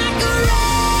came in like a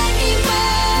wrecking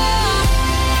ball.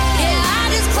 Yeah, I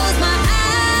just closed my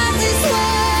eyes and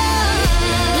swung.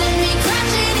 Left me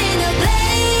crashing in a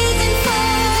blazing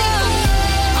fall.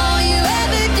 All you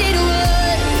ever did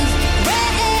was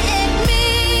wreck me.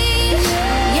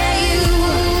 Yeah, you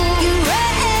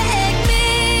wrecked me.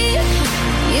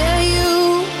 Yeah,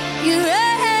 you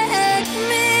wrecked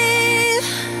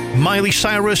me. Miley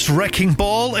Cyrus, Wrecking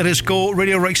Ball. It is Go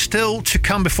Radio right still to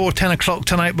come before 10 o'clock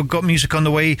tonight. We've got music on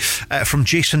the way from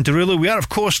Jason Derulo. We are, of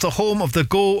course, the home of the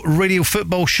Go Radio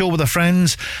football show with our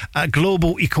friends at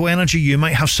Global Eco Energy. You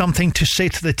might have something to say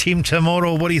to the team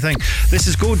tomorrow. What do you think? This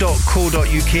is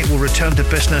go.co.uk. We'll return to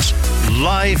business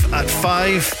live at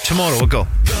 5 tomorrow. We'll go.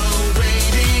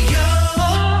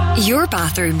 Your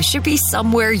bathroom should be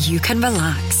somewhere you can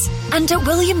relax. And at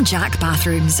William Jack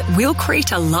Bathrooms, we'll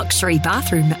create a luxury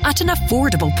bathroom at an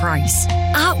affordable price.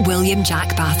 At William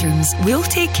Jack Bathrooms, we'll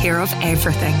take care of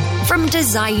everything, from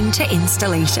design to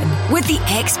installation, with the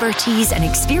expertise and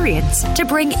experience to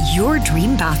bring your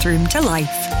dream bathroom to life.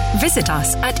 Visit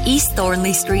us at East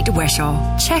Thornley Street,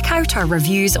 Wishaw. Check out our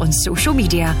reviews on social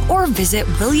media or visit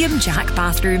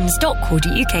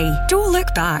williamjackbathrooms.co.uk. Don't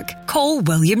look back. Call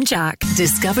William Jack.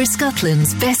 Discover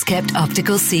Scotland's best kept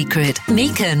optical secret,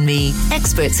 Mika and Me,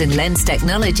 experts in lens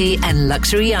technology and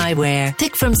luxury eyewear.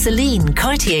 Pick from Celine,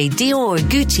 Cartier, Dior,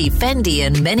 Gucci, Fendi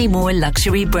and many more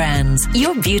luxury brands.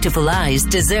 Your beautiful eyes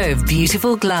deserve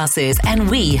beautiful glasses, and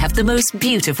we have the most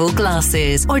beautiful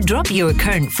glasses. Or drop your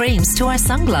current frames to our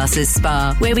sunglasses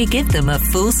spa, where we give them a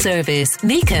full service.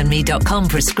 MikaandMe.com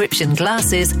prescription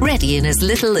glasses, ready in as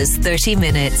little as 30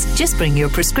 minutes. Just bring your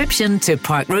prescription to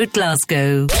Park Road,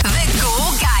 Glasgow. The Go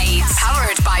Guides,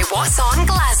 powered by What's On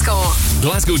Glasgow.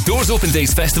 Glasgow Doors Open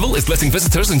Days Festival is letting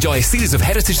visitors enjoy a series of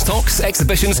heritage talks,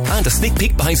 exhibitions and a sneak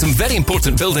peek behind some very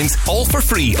important buildings, all for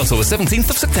free until the 17th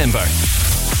of September.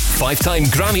 5-time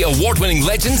Grammy Award-winning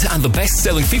legend and the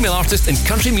best-selling female artist in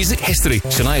country music history,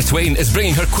 Shania Twain is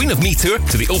bringing her Queen of Me tour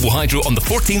to the Oval Hydro on the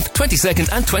 14th, 22nd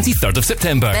and 23rd of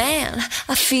September. Man,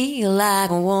 I feel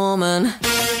like a woman.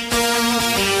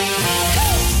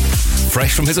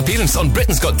 Fresh from his appearance on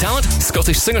Britain's Got Talent,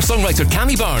 Scottish singer-songwriter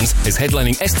Cammy Barnes is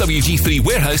headlining SWG3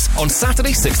 Warehouse on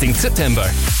Saturday 16th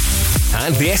September.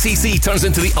 And the SEC turns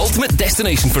into the ultimate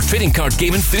destination for trading card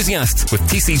game enthusiasts with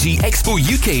TCG Expo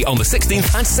UK on the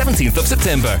 16th and 17th of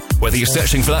September. Whether you're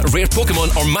searching for that rare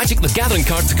Pokemon or Magic the Gathering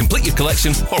card to complete your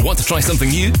collection or want to try something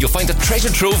new, you'll find a treasure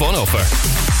trove on offer.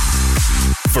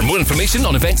 For more information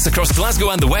on events across Glasgow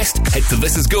and the West, head to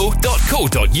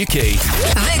thisisgo.co.uk.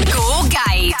 The Go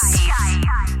Guides.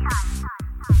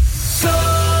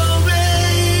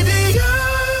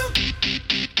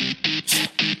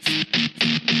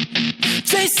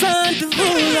 Jason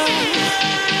Derulo.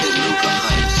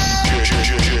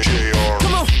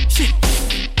 Come on, shit.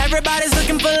 Everybody's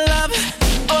looking for love.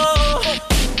 Oh,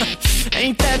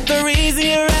 ain't that the reason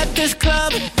you're at this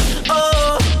club?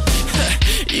 Oh,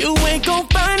 you ain't gon'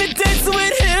 find a dance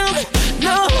with him.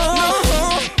 No,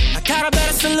 I got a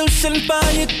better solution for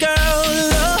you, girl.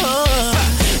 Oh,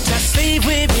 just leave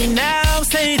with me now.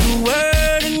 Say the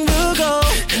word and we'll go.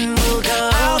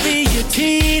 I'll be your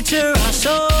teacher. I'll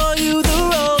show you the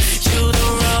ropes.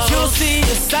 You'll see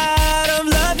a side of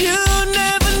love you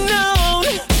never known.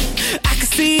 I can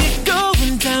see it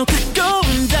going down,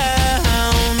 going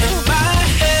down. In my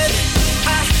head,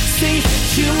 I see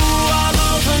you all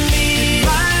over me.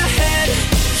 My head,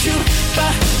 you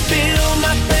fulfill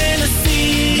my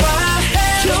fantasy. My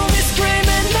head, you'll be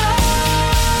screaming no.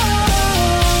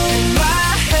 In my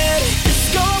head, it's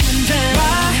going down.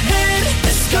 My head,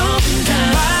 it's going down.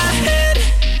 My head,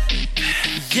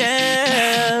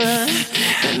 yeah.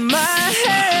 In my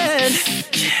head,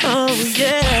 oh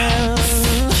yeah.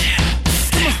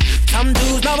 Some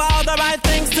dudes know all the right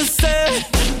things to say.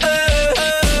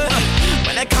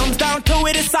 When it comes down to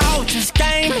it, it's all just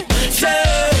game.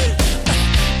 Yeah.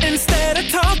 Instead of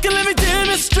talking, let me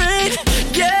demonstrate.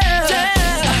 Yeah.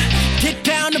 Get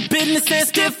down to business and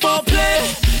skip for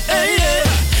play. Yeah.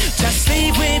 Just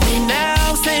leave with me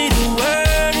now. Say the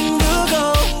word and we'll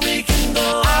go.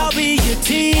 I'll be your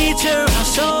teacher. I'll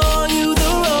show you the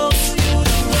ropes.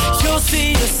 You'll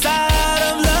see a side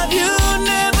of love you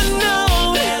never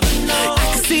know. I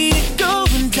can see it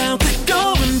going down,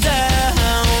 going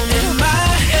down. In my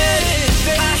head,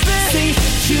 I see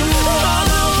you all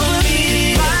over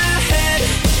me. My head,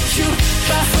 you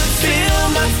fulfill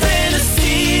my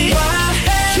fantasy. My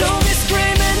head, you'll be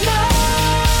screaming no.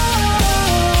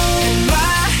 In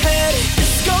my head,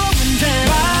 it's going down.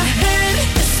 My head,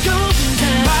 it's going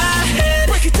down. My head,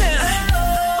 break it down.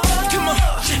 Come on,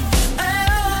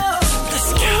 let's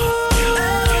go.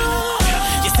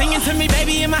 You're singing to me,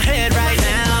 baby, in my head right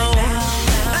now.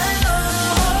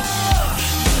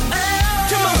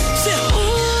 Come on, shit.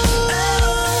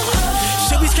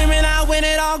 She'll be screaming out when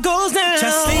it all goes down.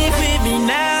 Just leave with me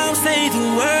now, say the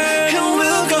word and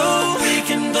we'll go.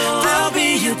 I'll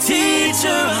be your teacher,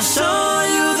 I'll show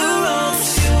you the ropes.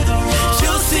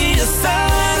 You'll see a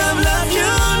side of love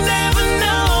you never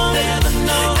know.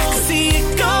 I can see it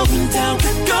going down,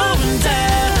 going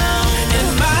down. In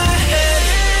my head,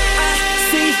 I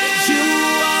see you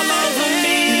all over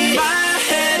me. My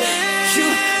head, you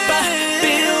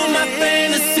fulfill my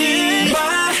fantasy.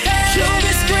 My head, you'll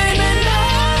be screaming no.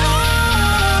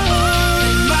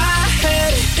 In my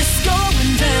head, it's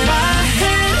going down. My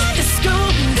head, it's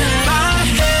going down. My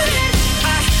head,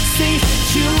 I see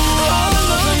you all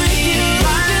over me.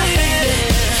 My head,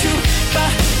 you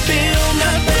fulfill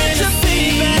my fantasy.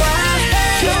 My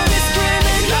head, you'll be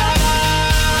screaming no.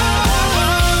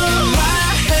 My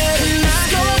head, it's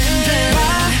going down.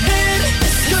 My head,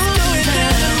 it's going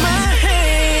down. My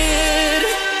head.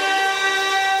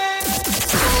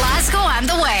 Glasgow and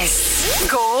the West.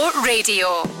 Go Radio.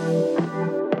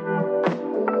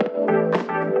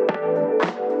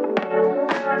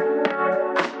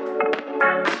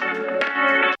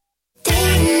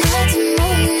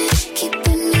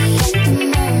 Keeping me in the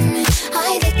moment. I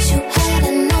that you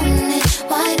hadn't known it.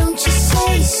 Why don't you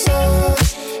say so?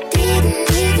 Didn't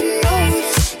even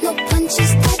notice. No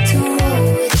punches got to roll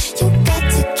with. You got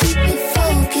to keep me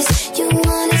focused. You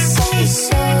wanna say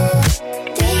so?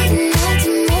 Didn't have to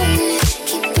moan it.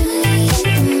 Keeping me in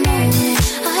the moment.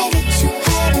 I that you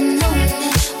hadn't known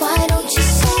it. Why don't you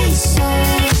say so?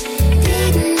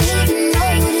 Didn't even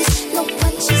notice. No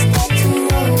punches got to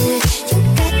roll with. You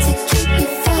got to keep me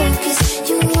focused.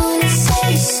 You wanna say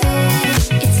so?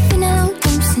 It's been a long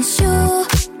time since you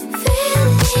fell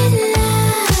in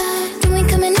love. You ain't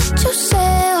coming out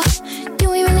yourself. You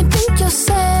ain't really been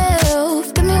yourself.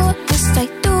 Tell me what must I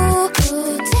do?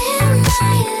 Tell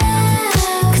my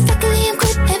love. 'Cause luckily I'm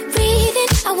good at breathing.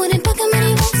 I wouldn't bug him and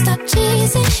he won't stop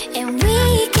cheesing. And we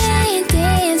can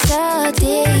dance all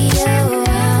day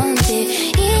around it.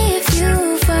 If you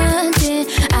front it,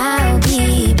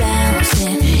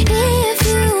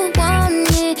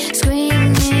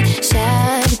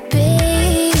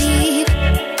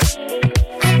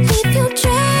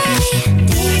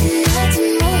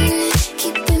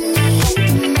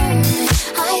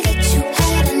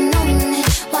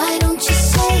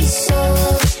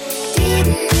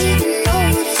 Didn't even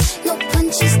notice, no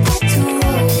punches that to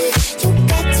roll with. You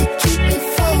got to keep me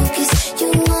focused, you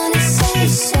wanna say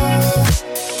so.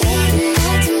 Didn't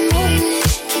have to moan it,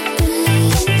 keeping me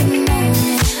in the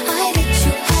moment. I bet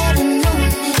you hadn't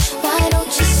known it, why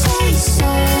don't you say so?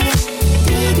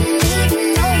 Didn't even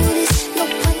notice, no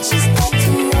punches that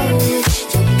to roll with.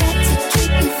 You got to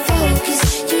keep me focused,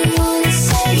 you wanna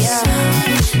say so.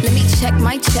 Let me check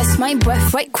my chest, my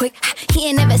breath right quick. He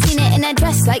ain't never seen it in a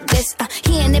dress like this.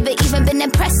 He ain't never even been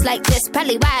impressed like this.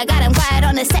 Probably why I got him quiet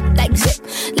on the set like zip.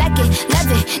 Like it,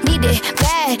 love it, need it,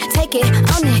 bad. Take it,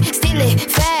 own it, steal it,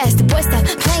 fast. The boy stop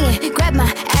playing, grab my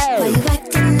ass. Why you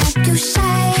acting like you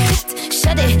shy?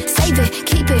 Shut it, save it,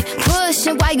 keep it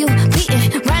pushing. While you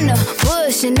beating round the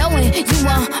bush and knowing you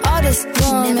want all this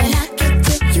woman. Never knock it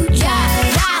till you try.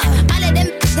 All of them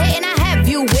saying I have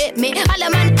you with me. All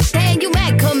of my saying you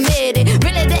mad committed.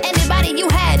 Really to anybody you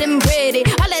had them pretty.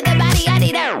 All of the body I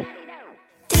need out.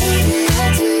 Didn't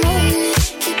have to moan it,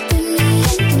 keeping me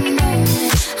in the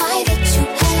moment. I bet you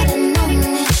hadn't known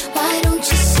it, why don't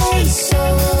you say so?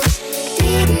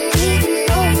 Didn't even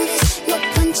notice, no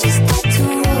punches that to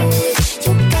roll with.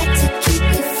 You got to keep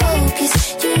me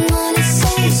focused, you wanna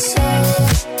say so.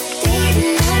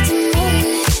 Didn't have to moan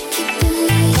it, keeping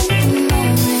me in the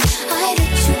moment. I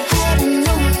bet you hadn't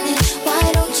known it, why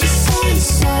don't you say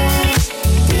so?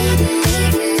 Didn't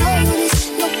even notice,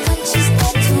 no punches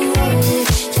that to roll with.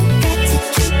 You got to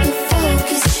keep me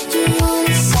focused, you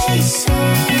wanna say so.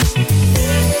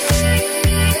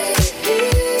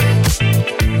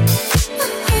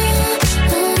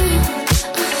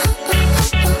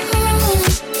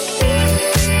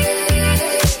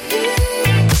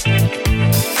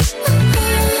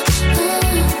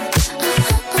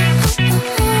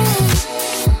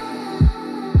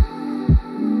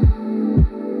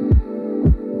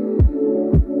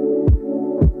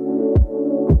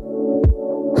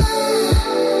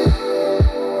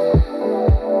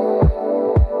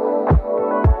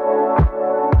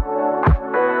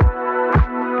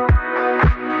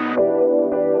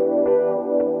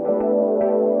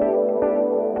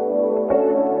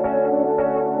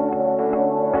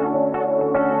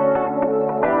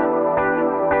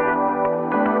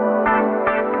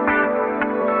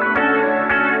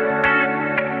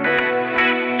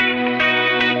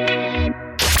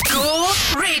 Go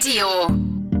Radio.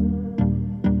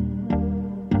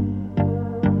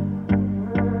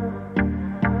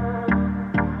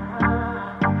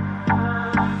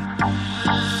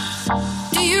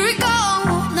 Do you recall,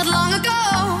 not long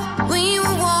ago, when you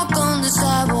would walk on the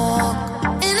sidewalk?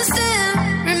 Innocent,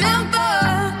 remember,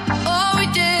 all we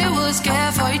did was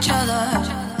care for each other.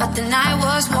 But the night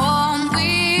was warm,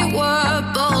 we were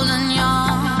bold and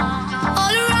young.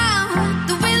 All around,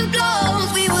 the wind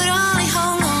blows, we would only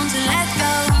hold on to let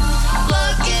go.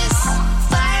 Blood kiss,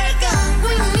 fire gun,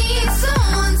 we need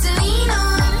someone to lean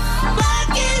on. Blood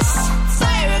kiss,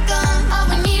 fire gun, all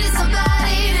we need is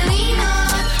somebody to lean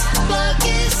on. Blood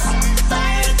kiss,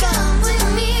 fire gun, we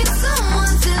need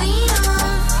someone to lean on.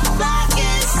 Blood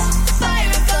kiss,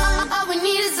 fire gun, all we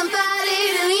need is somebody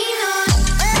to lean on.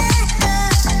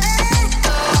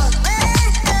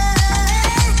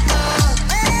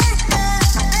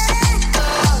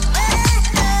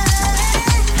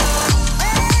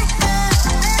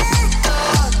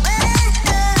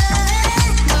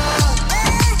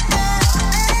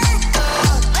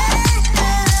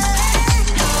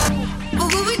 What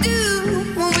will we do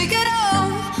when we get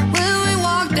old? Will we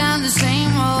walk down the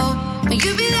same road? Will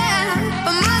you be there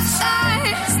by my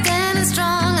side, standing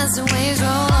strong as the waves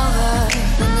roll over?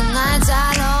 When the nights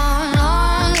are long,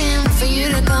 longing for you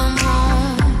to come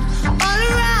home. All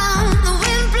around, the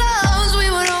wind blows, we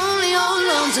would only hold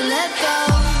on to let go.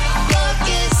 Blood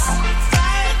kiss,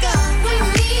 fire gun, we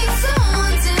need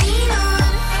someone to lean on.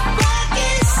 Blood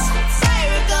kiss,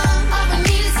 fire gun, all we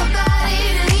need is somebody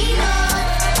to lean on.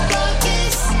 Blood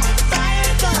kiss,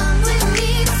 fire gun, we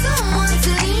need someone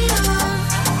to lean on.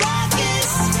 Blood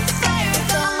kiss,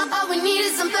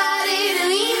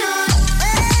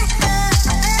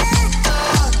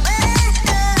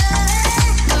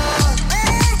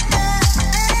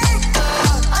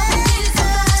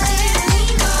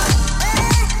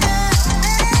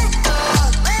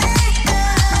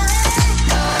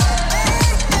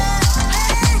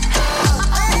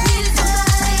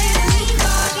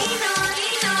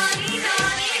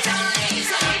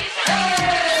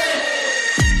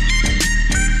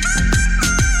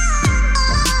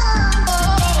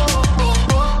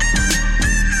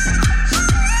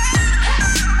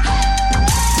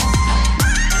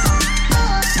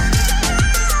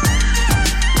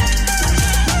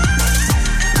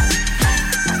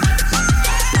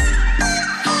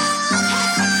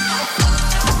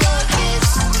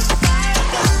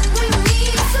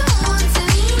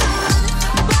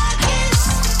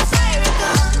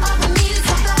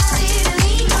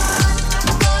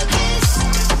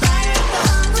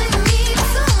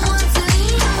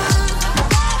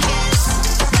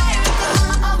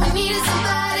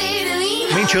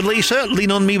 Joe Lisa,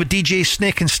 Lean On Me with DJ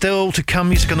Snake and Still to come.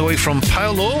 Music on the way from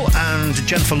Paolo and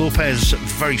Jennifer Lopez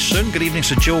very soon. Good evening,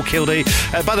 so Joe, Kilday.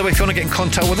 By the way, if you want to get in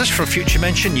contact with us for a future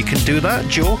mention, you can do that.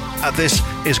 Joe at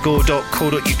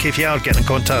thisisgo.co.uk. If you are getting in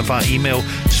contact via email,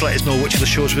 just let us know which of the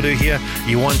shows we do here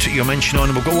you want your mention on.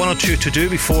 And we've got one or two to do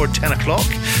before 10 o'clock.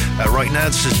 Right now,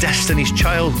 this is Destiny's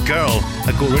Child, Girl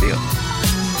at Go Radio.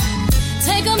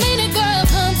 Take a minute, girl,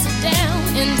 come sit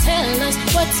down and tell us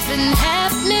what's been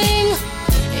happening.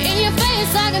 In your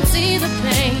face, I can see the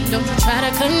pain. Don't you try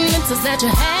to convince us that you're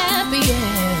happy,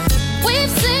 yeah. We've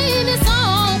seen this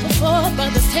all before,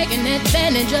 brothers taking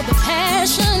advantage of the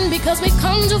passion. Because we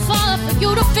come too far for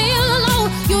you to feel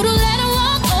alone, you to let it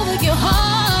walk over your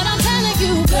heart. I'm telling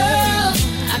you, girl,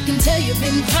 I can tell you've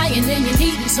been crying and you're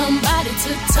needing somebody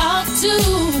to talk to.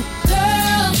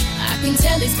 Girl, I can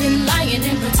tell he's been lying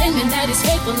and pretending that he's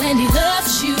faithful and he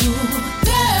loves you.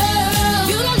 Girl,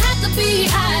 you don't have to be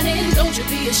hiding. Don't you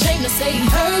be ashamed to say he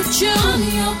hurt you. I'm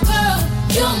your girl,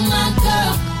 you're my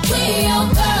girl, we're your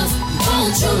girls.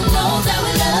 Won't you know that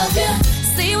we love you?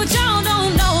 See, what y'all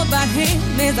don't know about him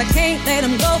is I can't let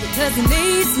him go because he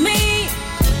needs me.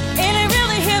 It ain't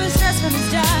really him, it's stress from his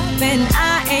job, and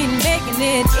I ain't making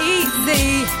it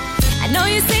easy. I know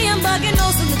you see him bugging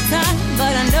most of the time,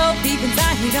 but I know deep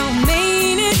inside he don't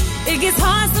mean it. It gets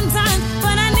hard sometimes,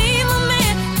 but I need my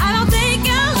man. I don't think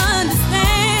you'll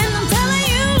understand. I'm telling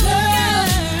you, girl,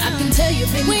 I can tell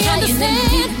you've been crying and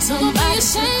you need somebody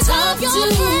to talk to.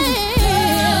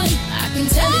 Girl, I can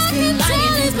tell he's been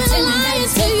lying and pretending that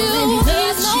he's faithful and he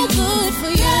loves you. Good for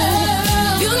you.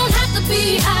 You don't have to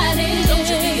be hiding. Don't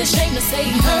you be ashamed to say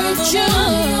he hurt you.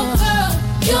 I'm your girl,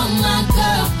 you're my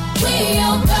girl, we're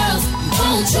your girls.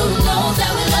 Won't you know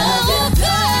that we love you,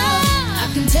 girl? I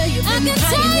can tell you've been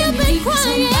crying and you need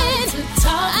somebody to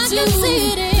talk to. I can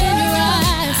see it in your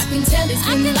eyes. I can tell he's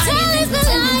been lying and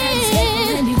pretending that he's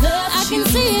faithful and he loves you. I can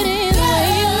see it in the way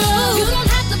you look. You don't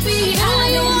have to be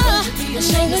hiding. Don't you be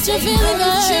ashamed to say he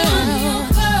hurt you. I'm your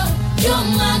girl, you're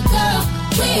my girl,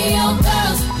 we're your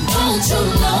girls. Won't you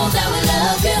know that we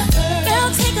love you? Girl,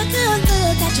 take a good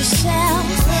look at yourself.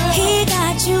 He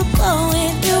got you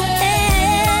going through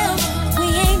hell. We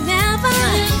ain't never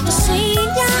seen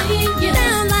you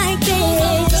down like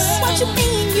this. What you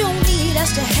mean you need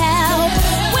us to help?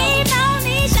 We've known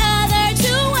each other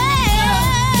too well.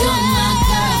 You're my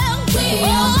girl, we're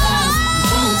your girls.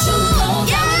 Won't you know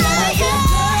that we love you,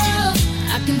 girl?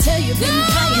 I can tell you've been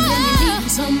crying and you need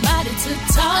somebody to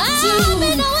talk to. I've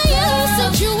been knowing you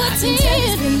since you were 10.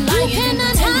 You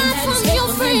cannot hide from your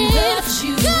friends.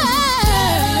 Girl,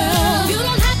 you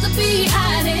don't have to be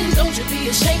hiding. Don't you be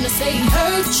ashamed to say he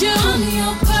hurt you. I'm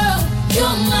your girl,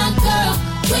 you're my girl,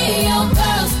 we're your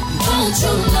girls. Won't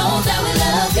you know that we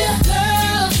love you,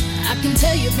 girl? I can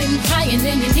tell you've been crying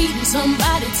and you're needing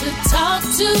somebody to talk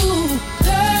to.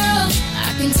 Girl,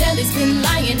 I can tell he's been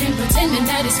lying and pretending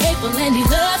that he's faithful and he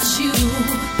loves you.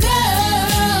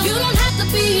 Girl, you don't have to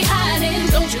be hiding.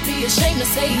 Don't you be ashamed to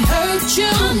say he hurt you.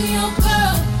 I'm your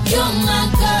girl, you're my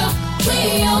girl,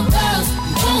 we're your girls.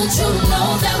 Won't you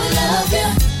know that we love you?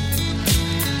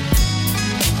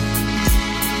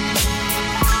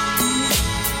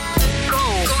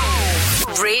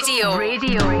 Radio.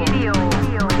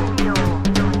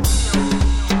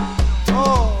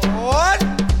 Oh, what?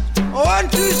 1,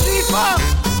 2, 3, 4.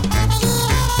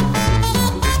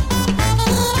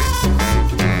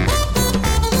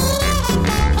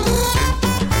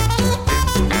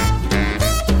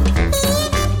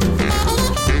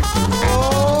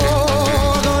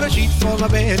 My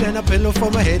bed and a pillow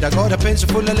for my head. I got a pencil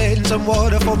full of lead and some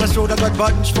water for my throat. I got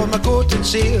buttons for my coat and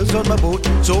sails on my boat.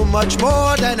 So much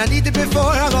more than I needed before.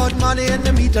 I got money in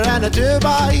the meter and a turbo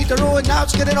heater. Oh, and now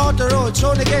it's getting on the road. It's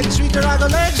only getting sweeter. I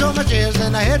got legs on my chairs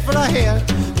and a head for a hair.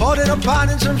 Bought it up on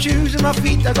and some shoes in my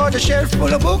feet. I got a shelf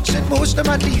full of books and most of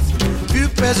my teeth. Few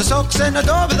pairs of socks and a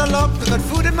door with a lock. I got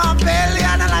food in my belly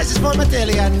and a license for my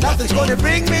telly. And nothing's gonna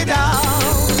bring me down.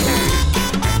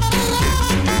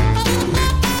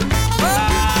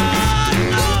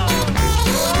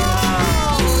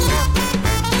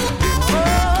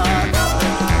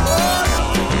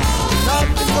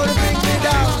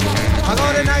 I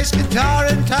got a nice guitar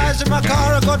and tires in my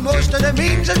car. I got most of the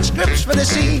means and scripts for the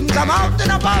scenes. I'm out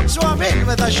and about, so I'm in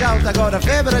with a shout. I got a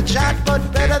favourite chat, but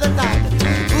better than that.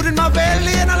 Food in my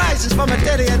belly and a license for my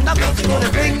teddy, and nothing's gonna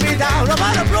bring me down. I'm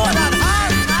out of blow that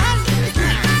hard, man.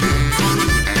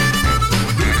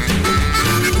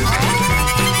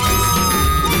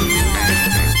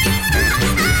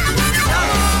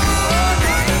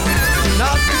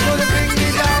 Nothing's gonna bring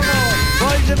me down, oh.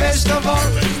 Boys, the best of all,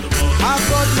 I've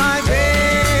got my baby.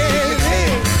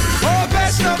 Oh,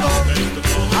 best of all,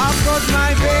 I've got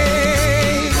my baby.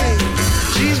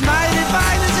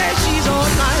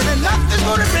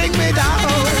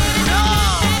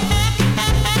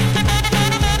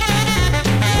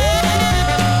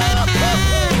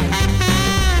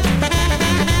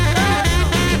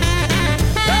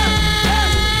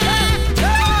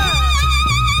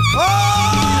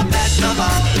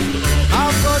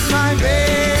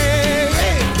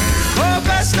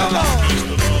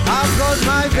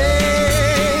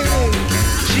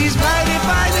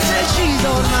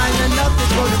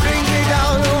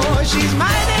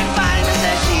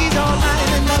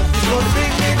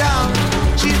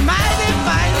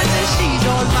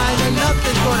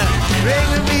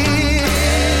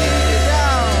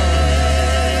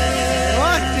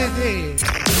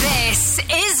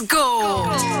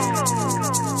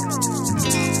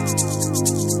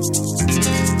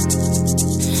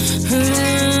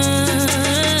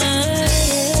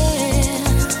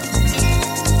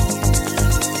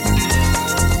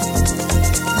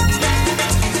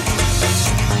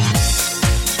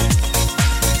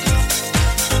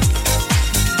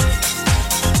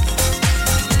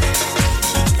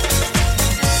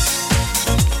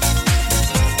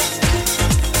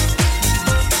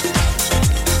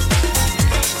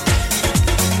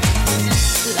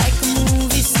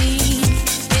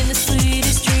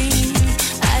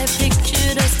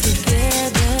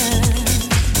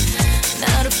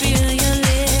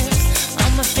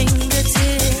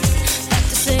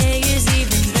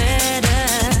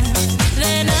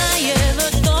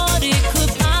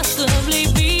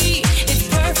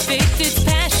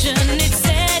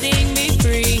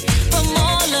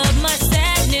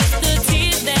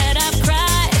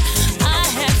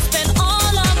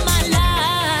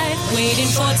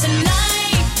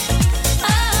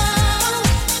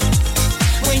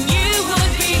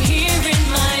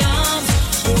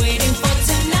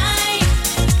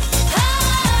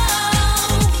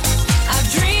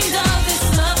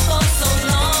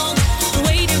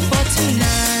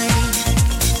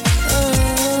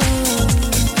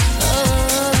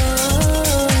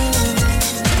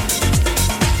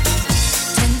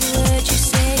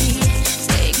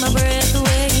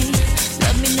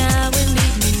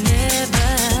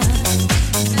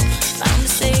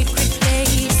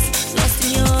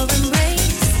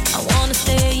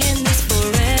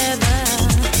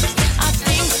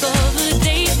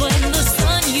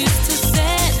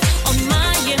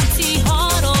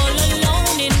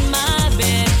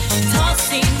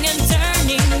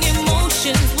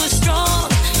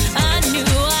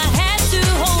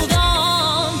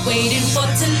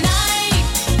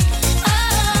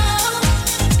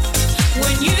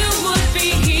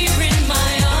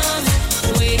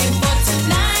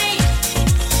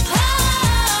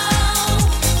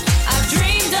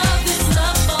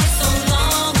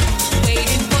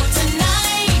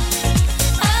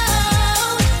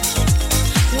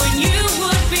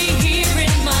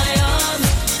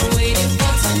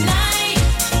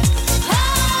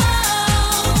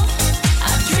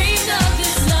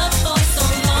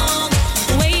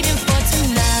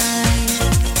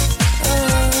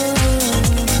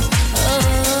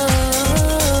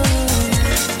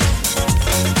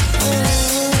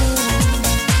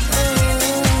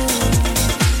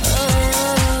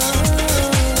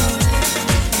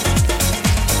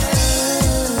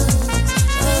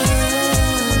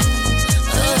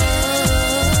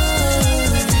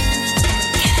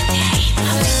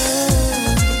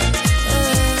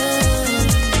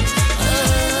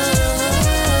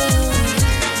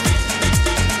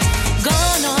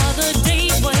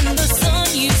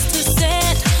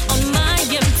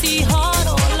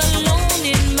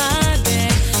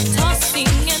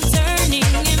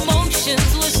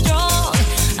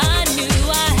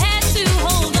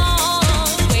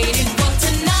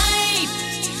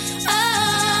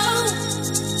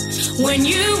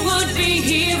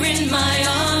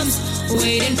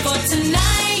 waiting for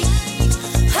tonight.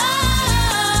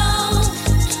 Oh,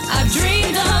 I've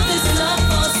dreamed of this love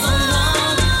for so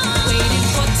long, waiting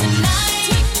for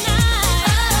tonight.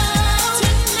 Oh,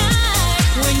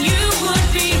 when you would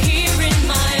be here in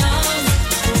my arms,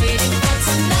 waiting for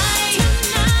tonight.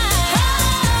 Oh,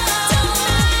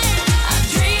 I've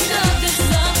dreamed of this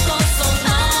love for so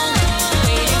long,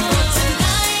 waiting for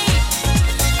tonight.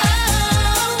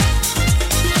 Oh,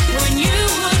 when you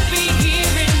would be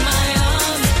here in my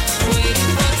arms,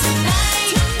 waiting for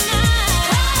tonight.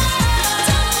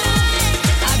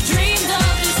 I've dreamed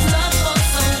of this love for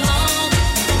so long,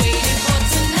 waiting for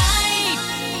tonight.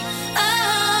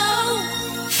 Oh.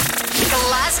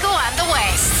 Glasgow and the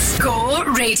West. Go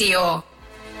Radio.